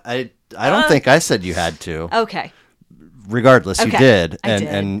 Which I don't think I said you had to. Okay. Regardless, you did. I did.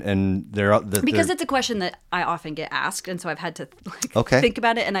 And they're because it's a question that I often get asked, and so I've had to think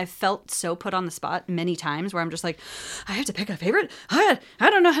about it, and I've felt so put on the spot many times where I'm just like, I have to pick a favorite. I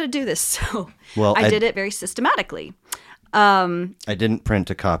don't know how to do this, so I did it very systematically. I didn't print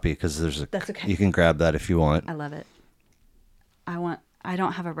a copy because That's okay. You can grab that if you want. I love it. I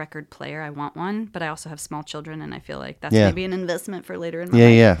don't have a record player. I want one, but I also have small children, and I feel like that's maybe an investment for later in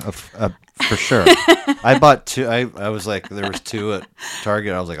my life. For sure. I bought 2. I was like, there was 2 at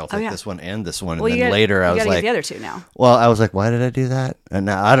Target. I was like, I'll take this one and this one. Well, and then later I was like, get the other 2 now. Well, I was like, why did I do that? And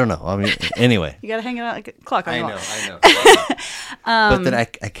now I don't know. I mean, anyway. You got to hang it out like a clock on the wall. I know. But then I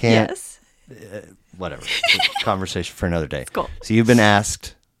can't. Yes. Whatever. Conversation for another day. Cool. So you've been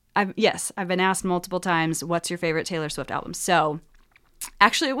asked. I've been asked multiple times, what's your favorite Taylor Swift album? So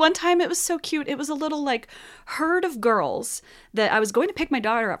actually, at one time, it was so cute. It was a little like herd of girls that I was going to pick my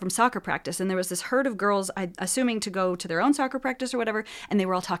daughter up from soccer practice. And there was this herd of girls, assuming to go to their own soccer practice or whatever. And they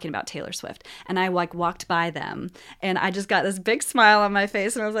were all talking about Taylor Swift. And I walked by them and I just got this big smile on my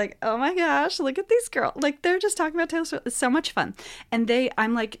face. And I was like, oh my gosh, look at these girls. Like, they're just talking about Taylor Swift. It's so much fun. And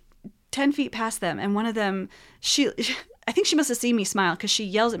I'm like 10 feet past them. And one of them, I think she must have seen me smile because she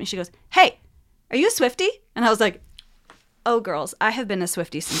yells at me. She goes, hey, are you a Swiftie? And I was like, oh, girls, I have been a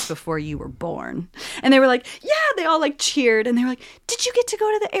Swiftie since before you were born. And they were like, yeah, they all like cheered. And they were like, did you get to go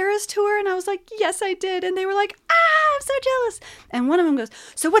to the Eras tour? And I was like, yes, I did. And they were like, I'm so jealous. And one of them goes,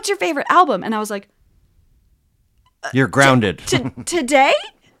 so what's your favorite album? And I was like, you're grounded. Today?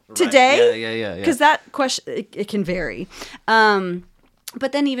 Right. Today? Yeah. Because that question, it can vary.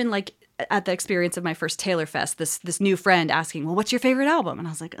 But then even like at the experience of my first Taylor Fest, this new friend asking, well, what's your favorite album? And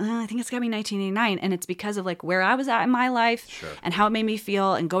I was like, I think it's got to be 1989. And it's because of like where I was at in my life and how it made me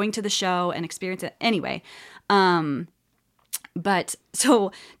feel and going to the show and experience it anyway. But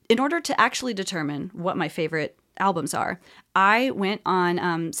so in order to actually determine what my favorite albums are, I went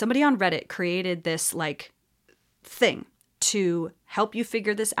on, somebody on Reddit created this like thing to help you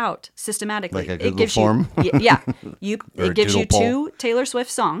figure this out systematically. Like a Google form? It gives you 2 Taylor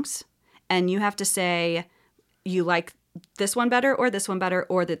Swift songs, and you have to say you like this one better or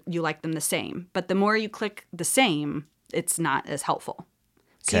that you like them the same. But the more you click the same, it's not as helpful.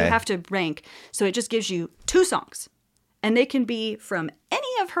 So you have to rank. So it just gives you 2 songs, and they can be from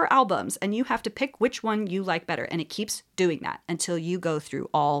any of her albums, and you have to pick which one you like better. And it keeps doing that until you go through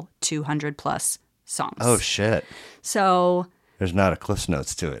all 200 plus songs. Oh, shit. So there's not a Cliff's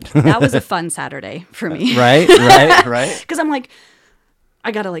Notes to it. that was a fun Saturday for me. Right. Because I'm like,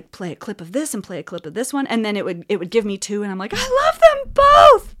 I got to like play a clip of this and play a clip of this one. And then it would give me 2. And I'm like, I love them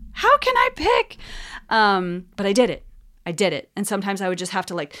both. How can I pick? But I did it. And sometimes I would just have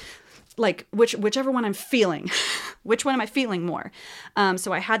to like whichever one I'm feeling, which one am I feeling more?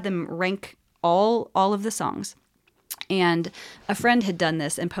 So I had them rank all of the songs. And a friend had done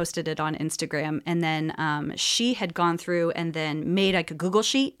this and posted it on Instagram. And then she had gone through and then made like a Google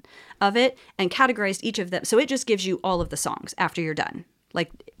sheet of it and categorized each of them. So it just gives you all of the songs after you're done.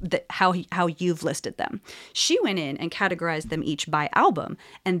 like how you've listed them. She went in and categorized them each by album,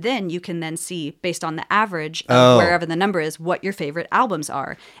 and then you can then see based on the average of wherever the number is what your favorite albums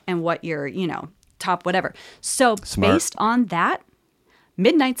are and what your top whatever. So Smart. Based on that,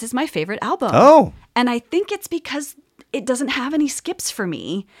 Midnight's is my favorite album. Oh, and I think it's because it doesn't have any skips for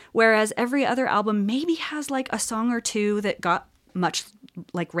me, whereas every other album maybe has like a song or two that got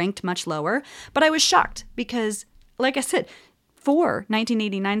ranked much lower. But I was shocked because, like I said, 4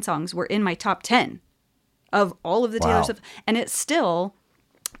 1989 songs were in my top 10 of all of the Taylor Swift, and it still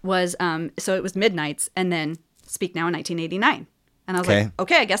was. So it was Midnight's, and then Speak Now in 1989. And I was like,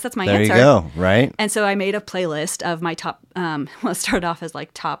 okay, I guess that's my answer. There you go, right? And so I made a playlist of my top, well, it started off as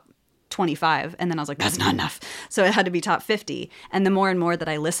like top 25, and then I was like, that's not enough. So it had to be top 50. And the more and more that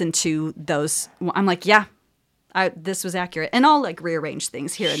I listened to those, I'm like, yeah, this was accurate. And I'll like rearrange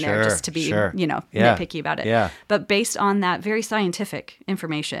things here and there just to be, nitpicky about it. Yeah. But based on that very scientific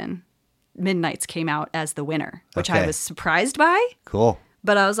information, Midnight's came out as the winner, which I was surprised by. Cool.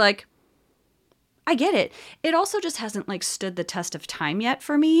 But I was like, I get it. It also just hasn't like stood the test of time yet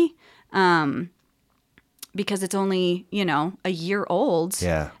for me, because it's only, a year old.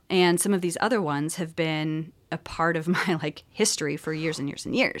 Yeah. And some of these other ones have been a part of my like history for years and years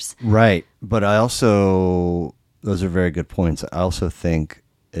and years. Right. But I also, those are very good points. I also think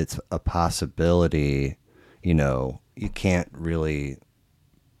it's a possibility, you can't really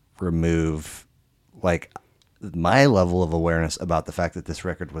remove like my level of awareness about the fact that this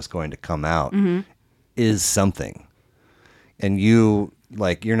record was going to come out is something. And you're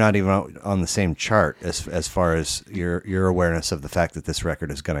not even on the same chart as far as your awareness of the fact that this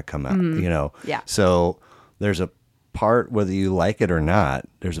record is going to come out, Yeah. So there's a part, whether you like it or not,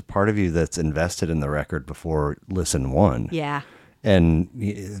 there's a part of you that's invested in the record before listen one. Yeah.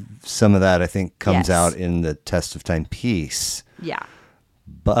 And some of that I think comes Yes. out in the test of time piece. Yeah.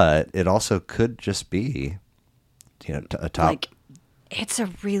 But it also could just be, a top. Like, it's a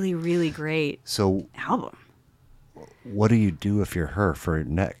really, really great So album. what do you do if you're her for your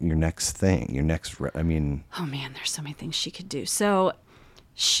next thing, oh man, there's so many things she could do. So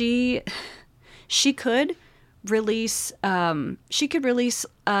she could release an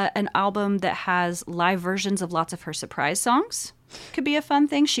album that has live versions of lots of her surprise songs. Could be a fun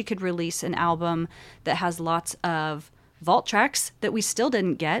thing. She could release an album that has lots of vault tracks that we still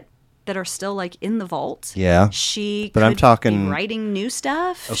didn't get, that are still like in the vault. Yeah. But I'm talking be writing new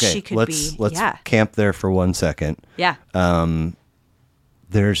stuff. Okay, She could let's camp there for 1 second. Yeah.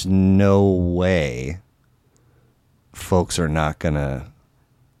 There's no way folks are not gonna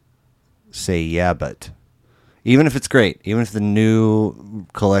say yeah, but even if it's great, even if the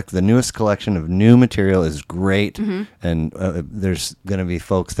newest collection of new material is great, and there's gonna be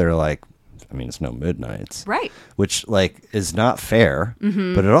folks that are like, it's no Midnight's, Right. Which is not fair,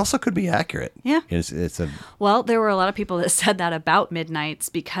 but it also could be accurate. Yeah. Well, there were a lot of people that said that about Midnight's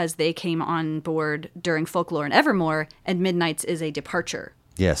because they came on board during Folklore and Evermore, and Midnight's is a departure.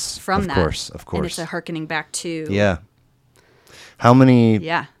 Yes, from that. Of course. And it's a hearkening back to. Yeah. How many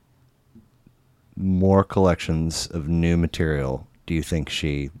Yeah. more collections of new material do you think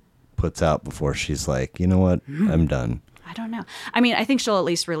she puts out before she's like, you know what, I'm done? I don't know. I think she'll at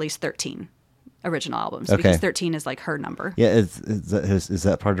least release 13 original albums because 13 is like her number. Yeah, is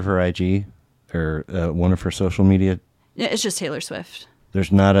that part of her IG or one of her social media? Yeah, it's just Taylor Swift.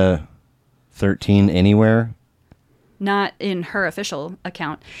 There's not a 13 anywhere? Not in her official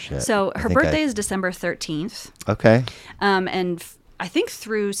account. Shit. So her birthday is December 13th. Okay. And I think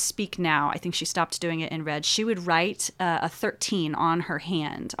through Speak Now, I think she stopped doing it in red. She would write a 13 on her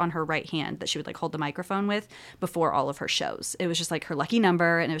right hand, that she would hold the microphone with before all of her shows. It was just like her lucky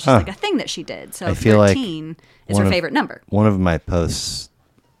number, and it was just a thing that she did. So I feel 13 is her favorite number. One of my posts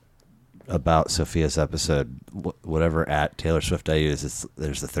about Sophia's episode, whatever at Taylor Swift I use,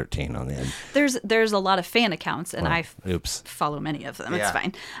 there's the 13 on the end. There's a lot of fan accounts, and I follow many of them. Yeah. It's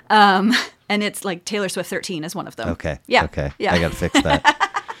fine. And it's like Taylor Swift 13 is one of them. Okay. Yeah. Okay. Yeah. I got to fix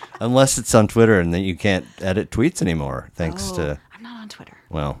that. Unless it's on Twitter, and then you can't edit tweets anmore, thanks to... I'm not on Twitter.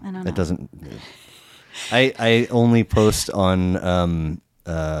 Well, it doesn't... I only post on...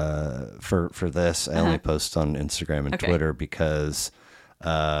 for this, I only post on Instagram and Twitter because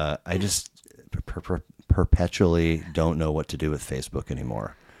I just perpetually don't know what to do with Facebook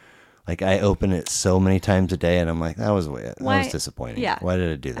anymore. I open it so many times a day, and I'm like, that was disappointing. Yeah. Why did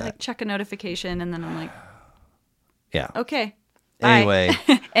I do that? I check a notification, and then I'm like, yeah. Okay. Anyway.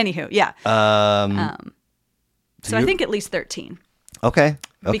 Anywho, yeah. So I think at least 13. Okay.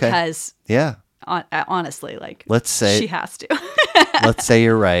 Because yeah, honestly, let's say she has to. Let's say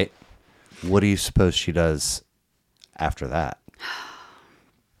you're right. What do you suppose she does after that?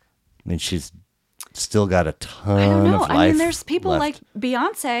 I mean, she's still got a ton I don't know. of life. I mean, there's people left. like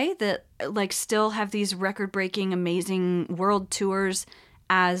Beyonce that like still have these record-breaking, amazing world tours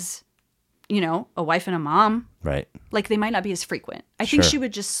as, a wife and a mom. Right. Like they might not be as frequent. I think Sure. she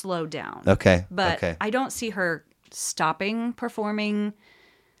would just slow down. Okay. But okay. I don't see her stopping performing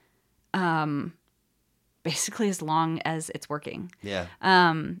basically as long as it's working. Yeah.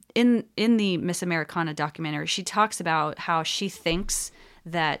 In the Miss Americana documentary, she talks about how she thinks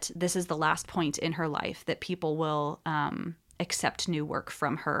that this is the last point in her life that people will accept new work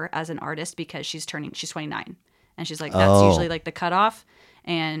from her as an artist because she's 29. And she's like, that's usually like the cutoff.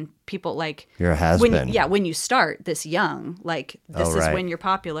 And people like You're a has-been. Yeah, when you start this young, like this is right. when you're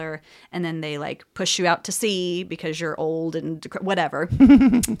popular, and then they like push you out to sea because you're old and whatever.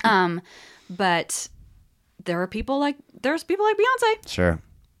 But there's people like Beyonce. Sure.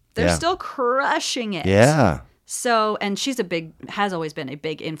 They're Yeah. still crushing it. Yeah. So, and she's has always been a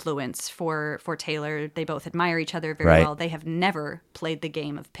big influence for Taylor. They both admire each other very Right. well. They have never played the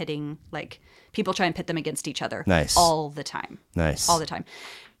game of pitting, like people try and pit them against each other. Nice. All the time. Nice. All the time.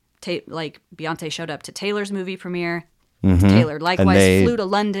 Like Beyonce showed up to Taylor's movie premiere. Taylor likewise they flew to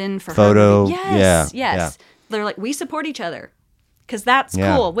London for photo- her movie. Yes, yeah, yes. yeah. They're like, we support each other because that's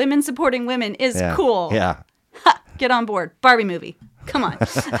Yeah. cool. Women supporting women is Yeah. cool. Yeah. Ha, get on board. Barbie movie. Come on.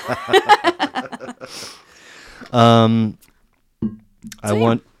 I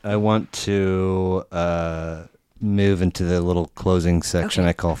want to move into the little closing section Okay.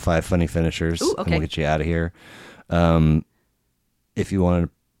 I call 5 funny finishers. Ooh, And okay. we'll get you out of here. If you want to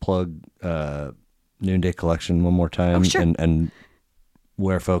plug Noonday Collection one more time sure. and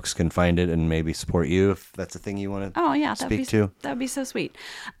where folks can find it and maybe support you if that's a thing you want to Oh yeah, speak to. That'd be so sweet.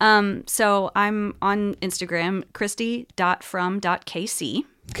 So I'm on Instagram, christie.from.kc.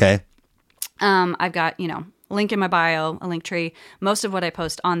 Okay. I've got, link in my bio, a link tree. Most of what I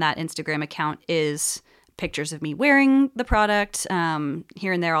post on that Instagram account is pictures of me wearing the product.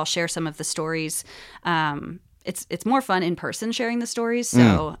 Here and there, I'll share some of the stories. It's more fun in person sharing the stories.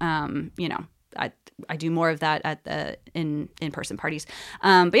 So, I do more of that at the in-person parties.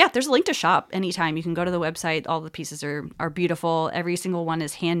 But yeah, there's a link to shop anytime. You can go to the website. All the pieces are beautiful. Every single one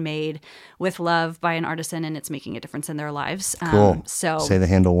is handmade with love by an artisan, and it's making a difference in their lives. Cool. So Say the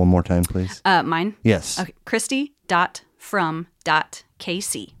handle one more time, please. mine. Yes. Okay,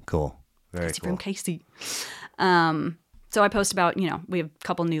 christie.from.kc. Cool. Very Christie cool. from KC. So I post about, we have a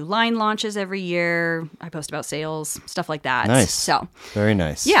couple new line launches every year. I post about sales, stuff like that. Nice. So Very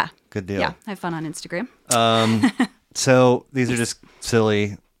nice. yeah. Good deal. Yeah, I have fun on Instagram. So these are just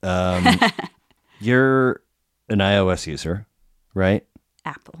silly. You're an iOS user, right?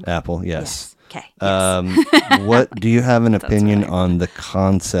 Apple. Yes. Okay. Yes. What do you have an opinion right. on the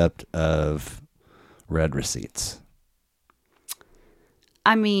concept of red receipts?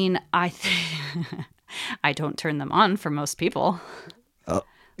 I mean, I don't turn them on for most people.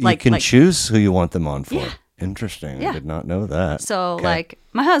 You can choose who you want them on for. Yeah. Interesting. Yeah. I did not know that. So Okay. like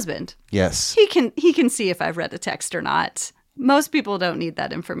my husband, Yes. he can see if I've read a text or not. Most people don't need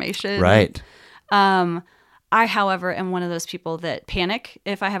that information. Right. I, however, am one of those people that panic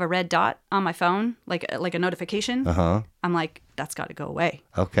if I have a red dot on my phone, like a notification. Uh-huh. I'm like, that's got to go away.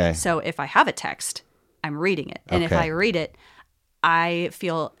 Okay. So if I have a text, I'm reading it. And if Okay. I read it, I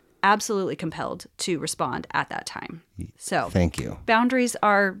feel absolutely compelled to respond at that time. So Thank you. boundaries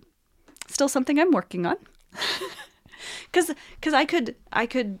are still something I'm working on. Because I could,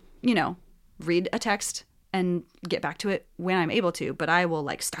 read a text and get back to it when I'm able to, but I will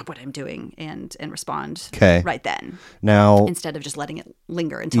like stop what I'm doing and respond Okay. right then Now, instead of just letting it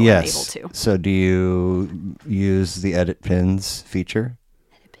linger until yes. I'm able to. So do you use the edit pins feature?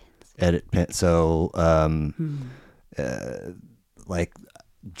 Edit pin. So, like,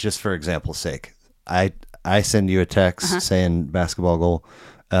 just for example's sake, I send you a text saying basketball goal,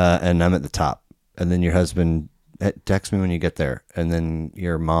 and I'm at the top, and then your husband text me when you get there, and then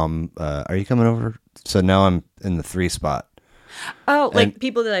your mom, are you coming over? So now I'm in the 3 spot. Oh, like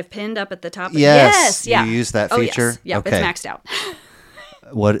people that I've pinned up at the top. Yes, yeah. you use that Oh, feature? yes. Yeah, Okay. it's maxed out.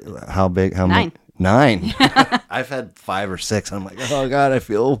 What? How big? How 9. 9. I've had 5 or 6. I'm like, oh God, I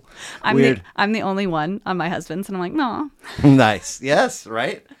feel weird. I'm the only one on my husband's, and I'm like, no. Nice. Yes.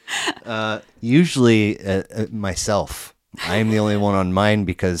 Right. Usually myself. I am the only one on mine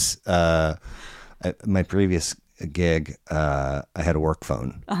because my previous gig, I had a work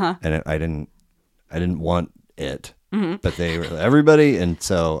phone, and I didn't want it, but they were everybody, and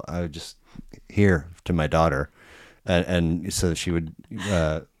so I would just hear to my daughter, and so she would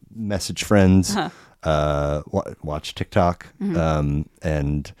message friends, watch TikTok,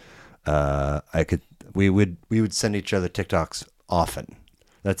 and we would send each other TikToks often,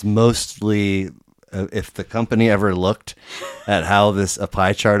 That's mostly if the company ever looked at a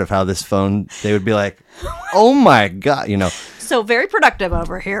pie chart of how this phone, they would be like, "Oh my God," So very productive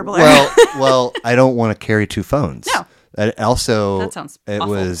over here, Blair. Well, I don't want to carry two phones. No. Also, That sounds it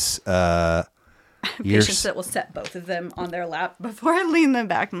awful. was Patients that will set both of them on their lap before I lean them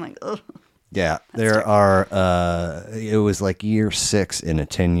back. I'm like, ugh. Yeah, there are. It was like year 6 in a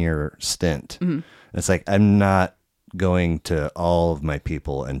 10-year stint. Mm-hmm. It's like I'm not going to all of my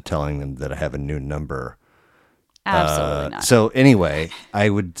people and telling them that I have a new number. Absolutely not. So anyway, I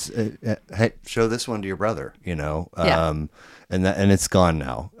would hey, show this one to your brother. Yeah. And it's gone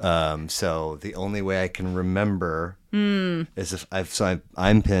now. So the only way I can remember is if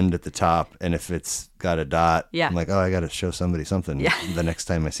I'm pinned at the top, and if it's got a dot, Yeah. I'm like, oh, I got to show somebody something the next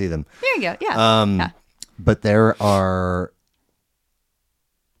time I see them. There you go. Yeah. Yeah. But there are,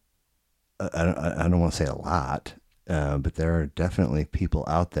 I don't want to say a lot, but there are definitely people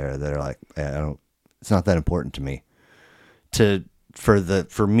out there that are like, it's not that important to me. For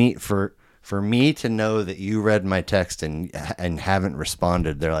me to know that you read my text and haven't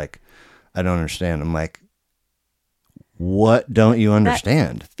responded, they're like, I don't understand. I'm like, what don't you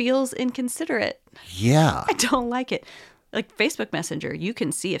understand? That feels inconsiderate. Yeah. I don't like it. Like Facebook Messenger, you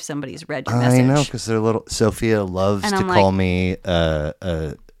can see if somebody's read your message. I know, because they're little. Sophia loves to call me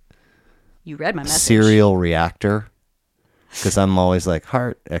you read my message. serial reactor, because I'm always like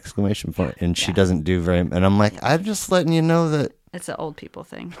heart exclamation point, and she doesn't do very. And I'm like, I'm just letting you know that it's an old people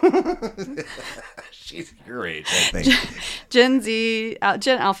thing. she's your age, I think. Gen Z,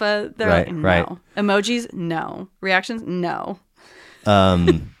 Gen Alpha, they're Right, like, no. right. Emojis, no. Reactions, no.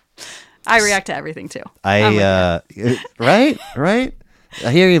 Um, I react to everything too. right.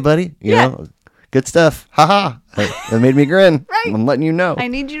 I hear you, buddy. You know, good stuff. Haha. That made me grin. Right. I'm letting you know. I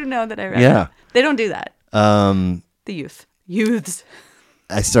need you to know that I read. Yeah. They don't do that. The youths.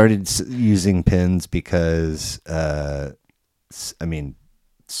 I started using pins because,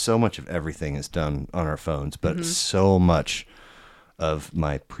 so much of everything is done on our phones, but so much of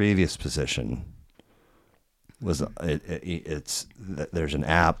my previous position was there's an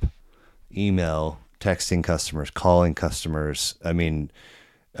app, email, texting customers, calling customers.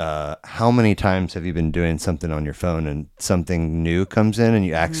 How many times have you been doing something on your phone and something new comes in and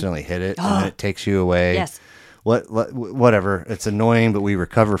you accidentally hit it and then it takes you away? Yes. Whatever. It's annoying, but we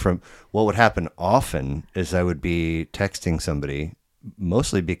recover from. What would happen often is I would be texting somebody,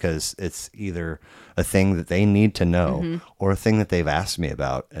 mostly because it's either a thing that they need to know or a thing that they've asked me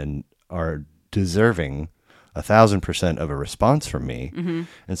about and are deserving 1,000% of a response from me.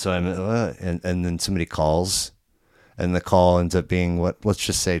 And so I'm, and then somebody calls, and the call ends up being let's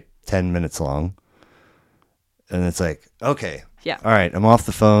just say 10 minutes long. And it's like, okay. Yeah. All right, I'm off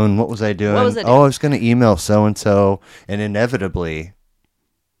the phone. What was I doing? What was I doing? Oh, I was going to email so-and-so. And inevitably,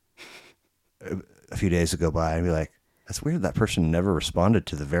 a few days go by, and be like, that's weird. That person never responded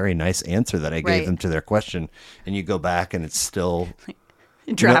to the very nice answer that I gave them to their question. And you go back, and it's still...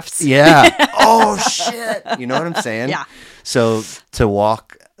 Drafts. Yeah. Oh, shit. You know what I'm saying? Yeah. So to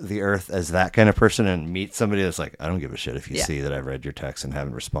walk the earth as that kind of person and meet somebody that's like, I don't give a shit if you see that I've read your text and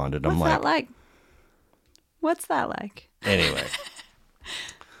haven't responded. What's I'm that like? What's that like? Anyway,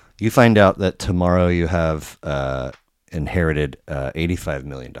 you find out that tomorrow you have inherited $85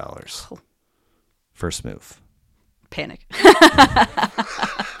 million. First move. Panic.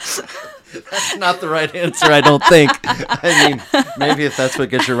 That's not the right answer, I don't think. I mean, maybe if that's what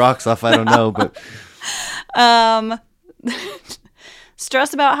gets your rocks off, I don't know. But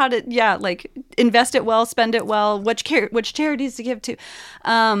stress about how to, invest it well, spend it well, which charities to give to.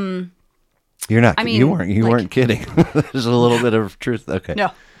 You're not. I mean, you weren't kidding. There's a little bit of truth. Okay.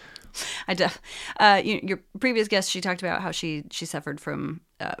 No, your previous guest, she talked about how she suffered from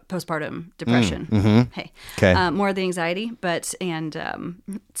postpartum depression. Hey, okay. More of the anxiety, and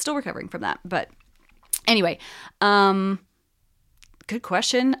still recovering from that. But anyway, good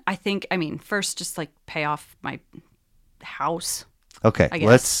question. I think. First, just pay off my house. Okay. I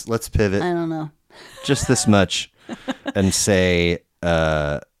guess. Let's pivot. I don't know. Just this much, and say.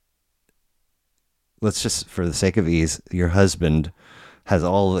 Let's just, for the sake of ease, your husband has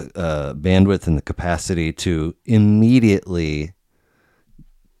all the bandwidth and the capacity to immediately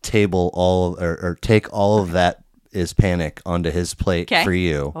table or take all of that is panic onto his plate for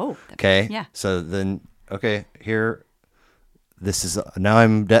you. Oh, okay. Yeah. So then, here, this is, now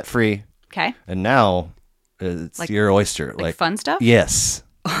I'm debt free. Okay. And now it's your oyster. Like fun stuff? Yes.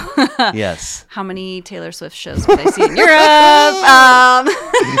 Yes. How many Taylor Swift shows would I see in Europe?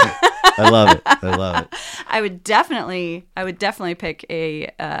 I love it. I would definitely pick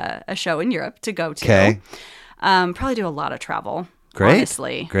a show in Europe to go to. Okay. Probably do a lot of travel. Great.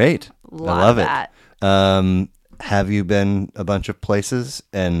 Honestly. Great. I Lot love of it. that. Have you been a bunch of places,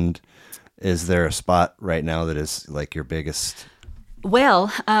 and is there a spot right now that is like your biggest?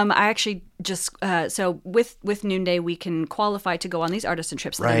 Well, I actually just so with Noonday we can qualify to go on these artisan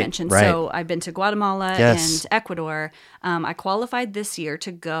trips that I mentioned. Right. So I've been to Guatemala Yes. and Ecuador. I qualified this year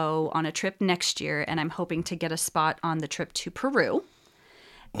to go on a trip next year, and I'm hoping to get a spot on the trip to Peru.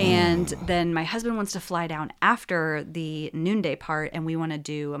 And then my husband wants to fly down after the Noonday part, and we want to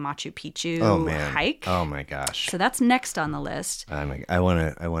do a Machu Picchu hike. Oh my gosh. So that's next on the list. I want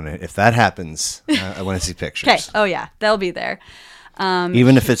to. If that happens, I want to see pictures. Okay. Oh yeah, they'll be there.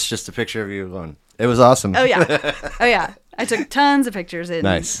 Even if it's just a picture of you alone. It was awesome. Oh yeah. Oh yeah. I took tons of pictures in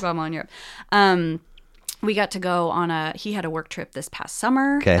Nice. Guatemala and Europe. We got to go on he had a work trip this past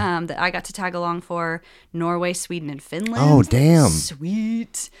summer Okay. that I got to tag along for. Norway, Sweden, and Finland. Oh, damn.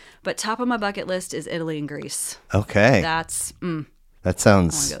 Sweet. But top of my bucket list is Italy and Greece. Okay. That's, That I want to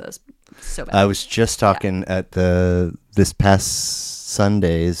sounds. go those so bad. I was just talking at this past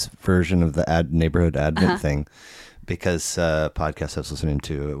Sunday's version of the neighborhood Advent thing, because podcast I was listening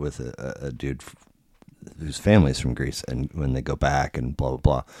to it with a dude whose family's from Greece, and when they go back and blah blah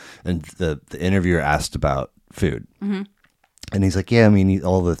blah, and the interviewer asked about food, and he's like, yeah, I mean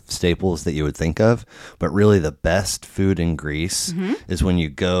all the staples that you would think of, but really the best food in Greece is when you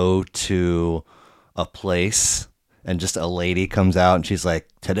go to a place and just a lady comes out and she's like,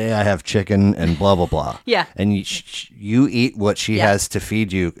 today I have chicken and blah blah blah. Yeah. And you eat what she has to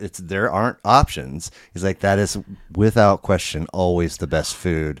feed you. There aren't options. He's like, that is without question always the best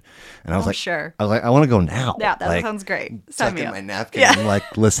food. And I was like, sure. I was like, I want to go now. Yeah, that like, sounds great. Sign Tuck me in up. my napkin Yeah. and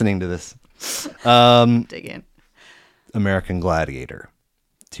like listening to this. Dig in. American Gladiator.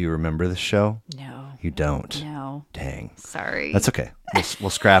 Do you remember this show? No. You don't. No. Dang. Sorry. That's okay. We'll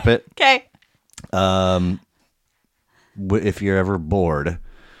scrap it. okay. If you're ever bored,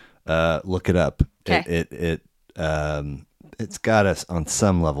 look it up. Okay. It's got us on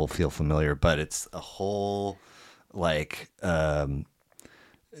some level feel familiar, but it's a whole like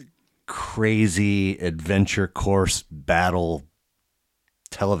crazy adventure course battle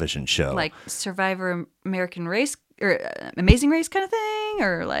television show. Like Survivor American Race or Amazing Race kind of thing,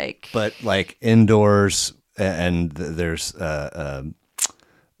 or like. But like indoors, and there's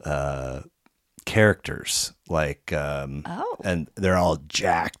characters like and they're all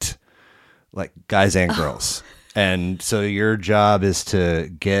jacked, like guys and girls. And so your job is to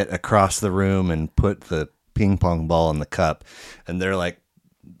get across the room and put the ping pong ball in the cup, and they're like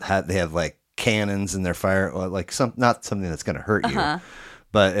they have like cannons in their fire, or like not something that's going to hurt you,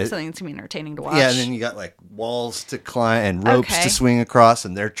 but something that's gonna be entertaining to watch. yeah. And then you got like walls to climb and ropes to swing across,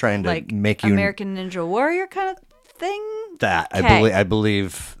 and they're trying to like make you American Ninja Warrior kind of thing. that. Okay. I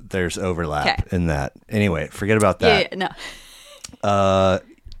believe there's overlap in that. Anyway, forget about that. Yeah, no.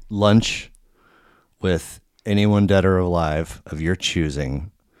 Lunch with anyone dead or alive of your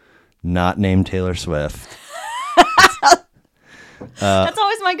choosing, not named Taylor Swift. That's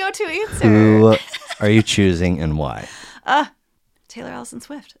always my go-to answer. Who are you choosing and why? Taylor Allison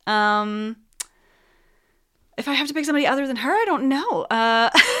Swift. If I have to pick somebody other than her, I don't know.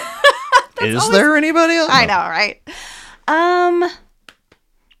 Is there anybody else? I know, right? I mean,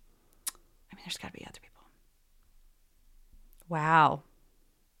 there's got to be other people. Wow.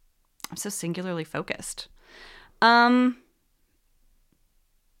 I'm so singularly focused.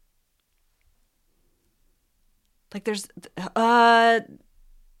 Like there's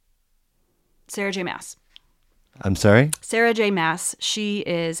Sarah J. Maas. I'm sorry? Sarah J. Maas. She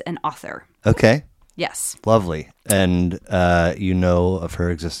is an author. Okay. Yes. Lovely. And you know of her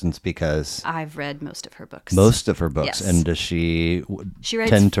existence because I've read most of her books. most of her books. Yes. And does she She writes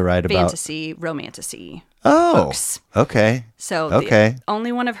tend to write about fantasy, romantasy Oh, books. okay. So Okay. the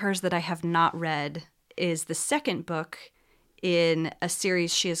only one of hers that I have not read is the second book in a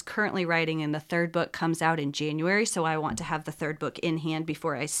series she is currently writing, and the third book comes out in January. So I want to have the third book in hand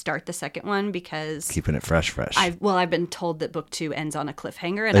before I start the second one, because Keeping it fresh. I've been told that book 2 ends on a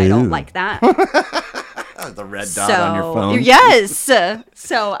cliffhanger, and I don't like that. The red dot on your phone. Yes.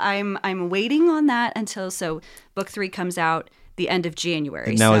 So I'm waiting on that until book 3 comes out the end of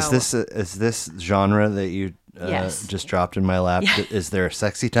January. Now, so, is this genre that you Yes. just dropped in my lap? Is there a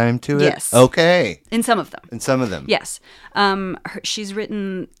sexy time to it? Yes. Okay. in some of them. In some of them. Yes. She's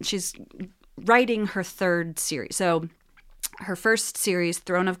writing her third series. So Her first series,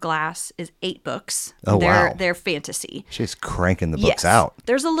 Throne of Glass, is 8 books. Oh, wow. They're fantasy. She's cranking the books Yes. out.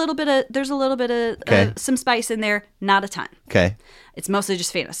 There's a little bit of Okay. some spice in there, not a ton. Okay. It's mostly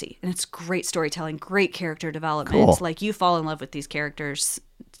just fantasy, and it's great storytelling, great character development. Cool. Like you fall in love with these characters,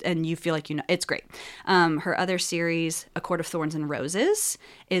 and you feel like you know. It's great. Her other series, A Court of Thorns and Roses,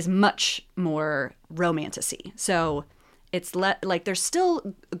 is much more romantasy. So it's like there's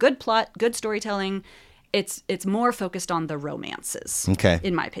still a good plot, good storytelling. It's more focused on the romances, Okay.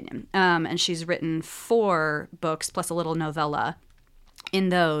 in my opinion. And she's written 4 books plus a little novella in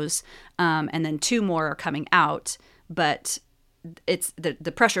those, and then 2 more are coming out. But it's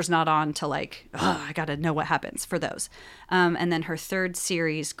the pressure's not on to like, oh, I gotta know what happens for those. And then her third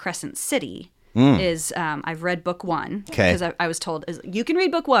series, Crescent City, is I've read book 1 Okay. because I was told you can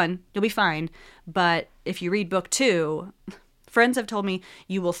read book 1, you'll be fine, but if you read book 2. Friends have told me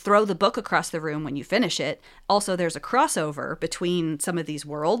you will throw the book across the room when you finish it. Also, there's a crossover between some of these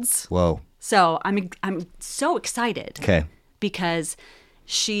worlds. Whoa. So I'm so excited Okay. because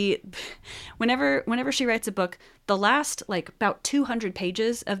whenever she writes a book, the last like about 200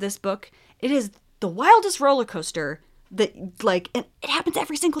 pages of this book, it is the wildest roller coaster that like it happens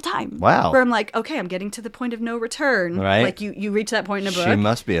every single time. Wow. Where I'm like, okay, I'm getting to the point of no return. Right. Like you reach that point in a book. She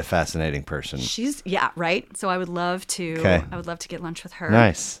must be a fascinating person. Yeah, right. So I would love to. Okay. I would love to get lunch with her.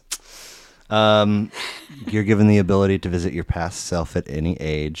 Nice. You're given the ability to visit your past self at any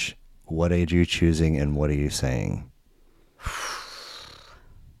age. What age are you choosing, and what are you saying?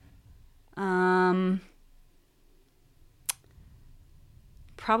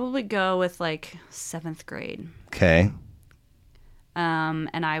 Probably go with like 7th grade. Okay.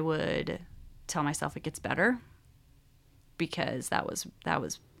 And I would tell myself it gets better because that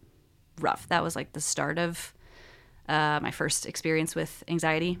was rough. That was like the start of my first experience with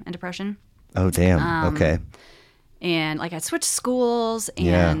anxiety and depression. Oh, damn. Okay. And like I switched schools, and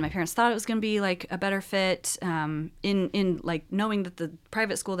Yeah. my parents thought it was going to be like a better fit. In like knowing that the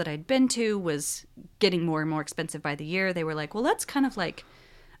private school that I'd been to was getting more and more expensive by the year, they were like, "Well, let's kind of like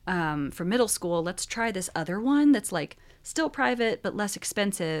for middle school, let's try this other one that's like still private but less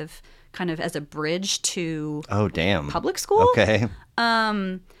expensive, kind of as a bridge to Oh, damn. public school." Okay.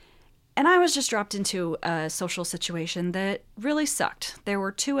 And I was just dropped into a social situation that really sucked. There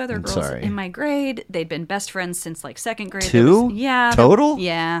were 2 other girls sorry. in my grade. They'd been best friends since like 2nd grade. 2? Yeah. Total?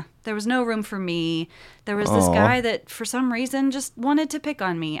 Yeah. There was no room for me. There was this guy that for some reason just wanted to pick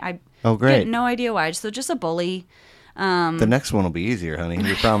on me. I Oh, great. get no idea why. So just a bully. The next one will be easier, honey.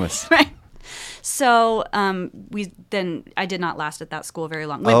 We promise. Right. So I did not last at that school very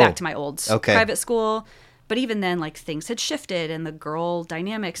long. Went Oh, back to my old okay. private school. But even then, like things had shifted, and the girl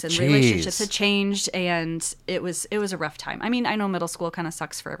dynamics and Jeez. relationships had changed, and it was a rough time. I mean, I know middle school kind of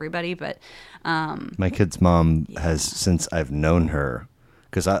sucks for everybody, but My kid's mom has, since I've known her,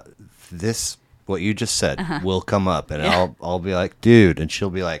 because what you just said will come up, and I'll be like, dude, and she'll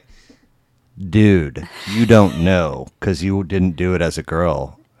be like, dude, you don't know because you didn't do it as a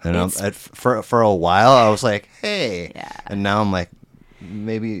girl. And for a while, I was like, hey, Yeah. and now I'm like,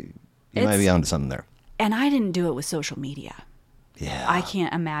 maybe you might be onto something there. and I didn't do it with social media. Yeah, I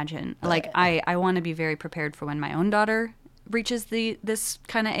can't imagine. Like I want to be very prepared for when my own daughter reaches this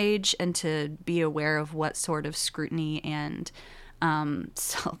kind of age, and to be aware of what sort of scrutiny and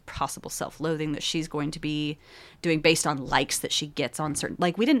possible self-loathing that she's going to be doing based on likes that she gets on certain.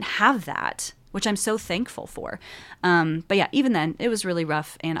 Like we didn't have that, which I'm so thankful for. But yeah, even then it was really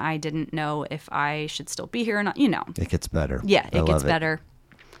rough, and I didn't know if I should still be here or not. You know, it gets better. yeah, it gets better.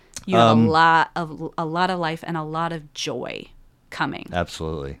 You have a lot of life and a lot of joy coming.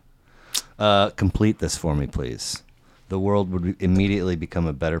 Absolutely. Complete this for me, please. The world would immediately become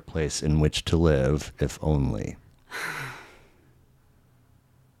a better place in which to live, if only.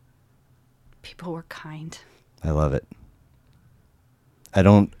 People were kind. I love it. I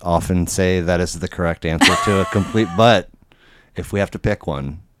don't often say that is the correct answer to a complete, but if we have to pick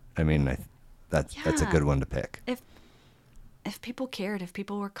one, I mean, that's a good one to pick. If people cared, if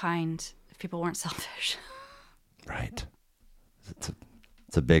people were kind, if people weren't selfish. Right.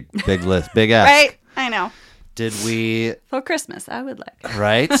 It's a big list, big ask. Right? I know. Did we? For Christmas, I would like.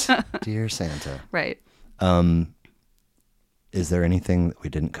 Right? Dear Santa. Right. Is there anything that we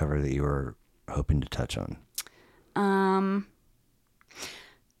didn't cover that you were hoping to touch on?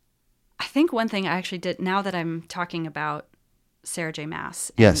 I think one thing I actually did, now that I'm talking about Sarah J.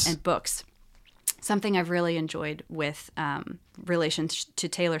 Maas and books, something I've really enjoyed with relation to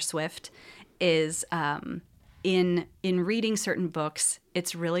Taylor Swift is in reading certain books,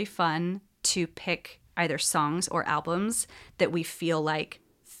 it's really fun to pick either songs or albums that we feel like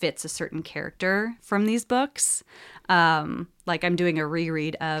fits a certain character from these books. Like I'm doing a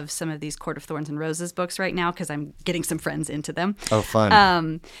reread of some of these Court of Thorns and Roses books right now because I'm getting some friends into them. Oh,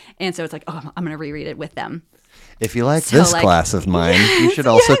 fun. And so it's like, oh, I'm going to reread it with them. If you like this class of mine, you should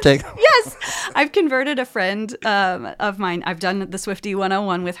also take... Yes. I've converted a friend of mine. I've done the Swifty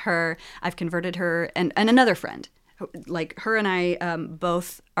 101 with her. I've converted her and another friend. Like her and I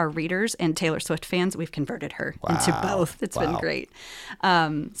both are readers and Taylor Swift fans. We've converted her into both. It's been great.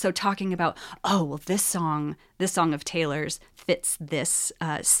 So talking about, oh, well, this song of Taylor's fits this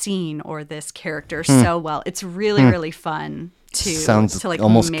scene or this character so well. It's really, really fun Sounds to like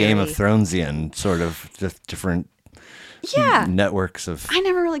almost marry. Game of Thronesian, sort of just different networks of... I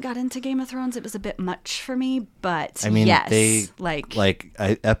never really got into Game of Thrones. It was a bit much for me, but I mean, yes. they,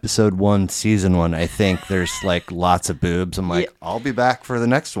 episode 1, season 1, I think there's like lots of boobs. I'm like, I'll be back for the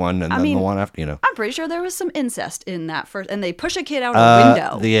next one, and then the one after, I'm pretty sure there was some incest in that first, and they push a kid out a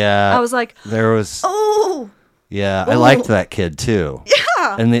window. Yeah. I was like, there was... Oh! Yeah, I liked that kid too.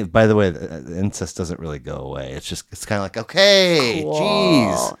 Yeah. And by the way, the incest doesn't really go away. It's kind of like, okay,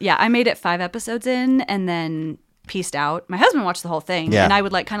 Jeez. Yeah, I made it 5 episodes in and then pieced out. My husband watched the whole thing, and I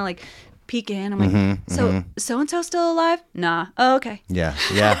would like kind of like peek in. I'm like, so-and-so still alive? Nah. Oh, okay. Yeah.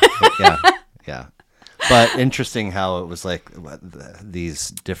 But interesting how it was like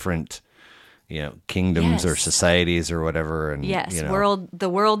these different... kingdoms or societies or whatever. And the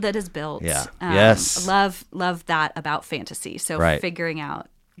world that is built. Yeah. Love that about fantasy. So figuring out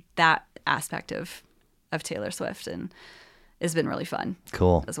that aspect of Taylor Swift and has been really fun.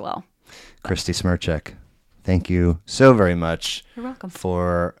 Cool. As well. Christie Smirchek, thank you so very much. You're welcome.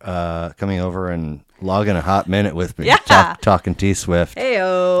 For coming over and logging a hot minute with me. Yeah. Talking T-Swift.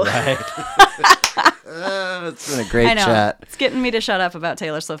 Heyo. Right. It's been a great chat. It's getting me to shut up about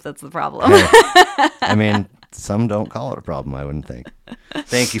Taylor Swift. That's the problem. Hey, I mean, some don't call it a problem, I wouldn't think.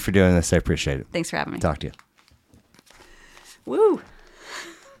 Thank you for doing this. I appreciate it. Thanks for having me. Talk to you. Woo.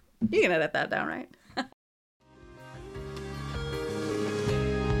 You can edit that down, right?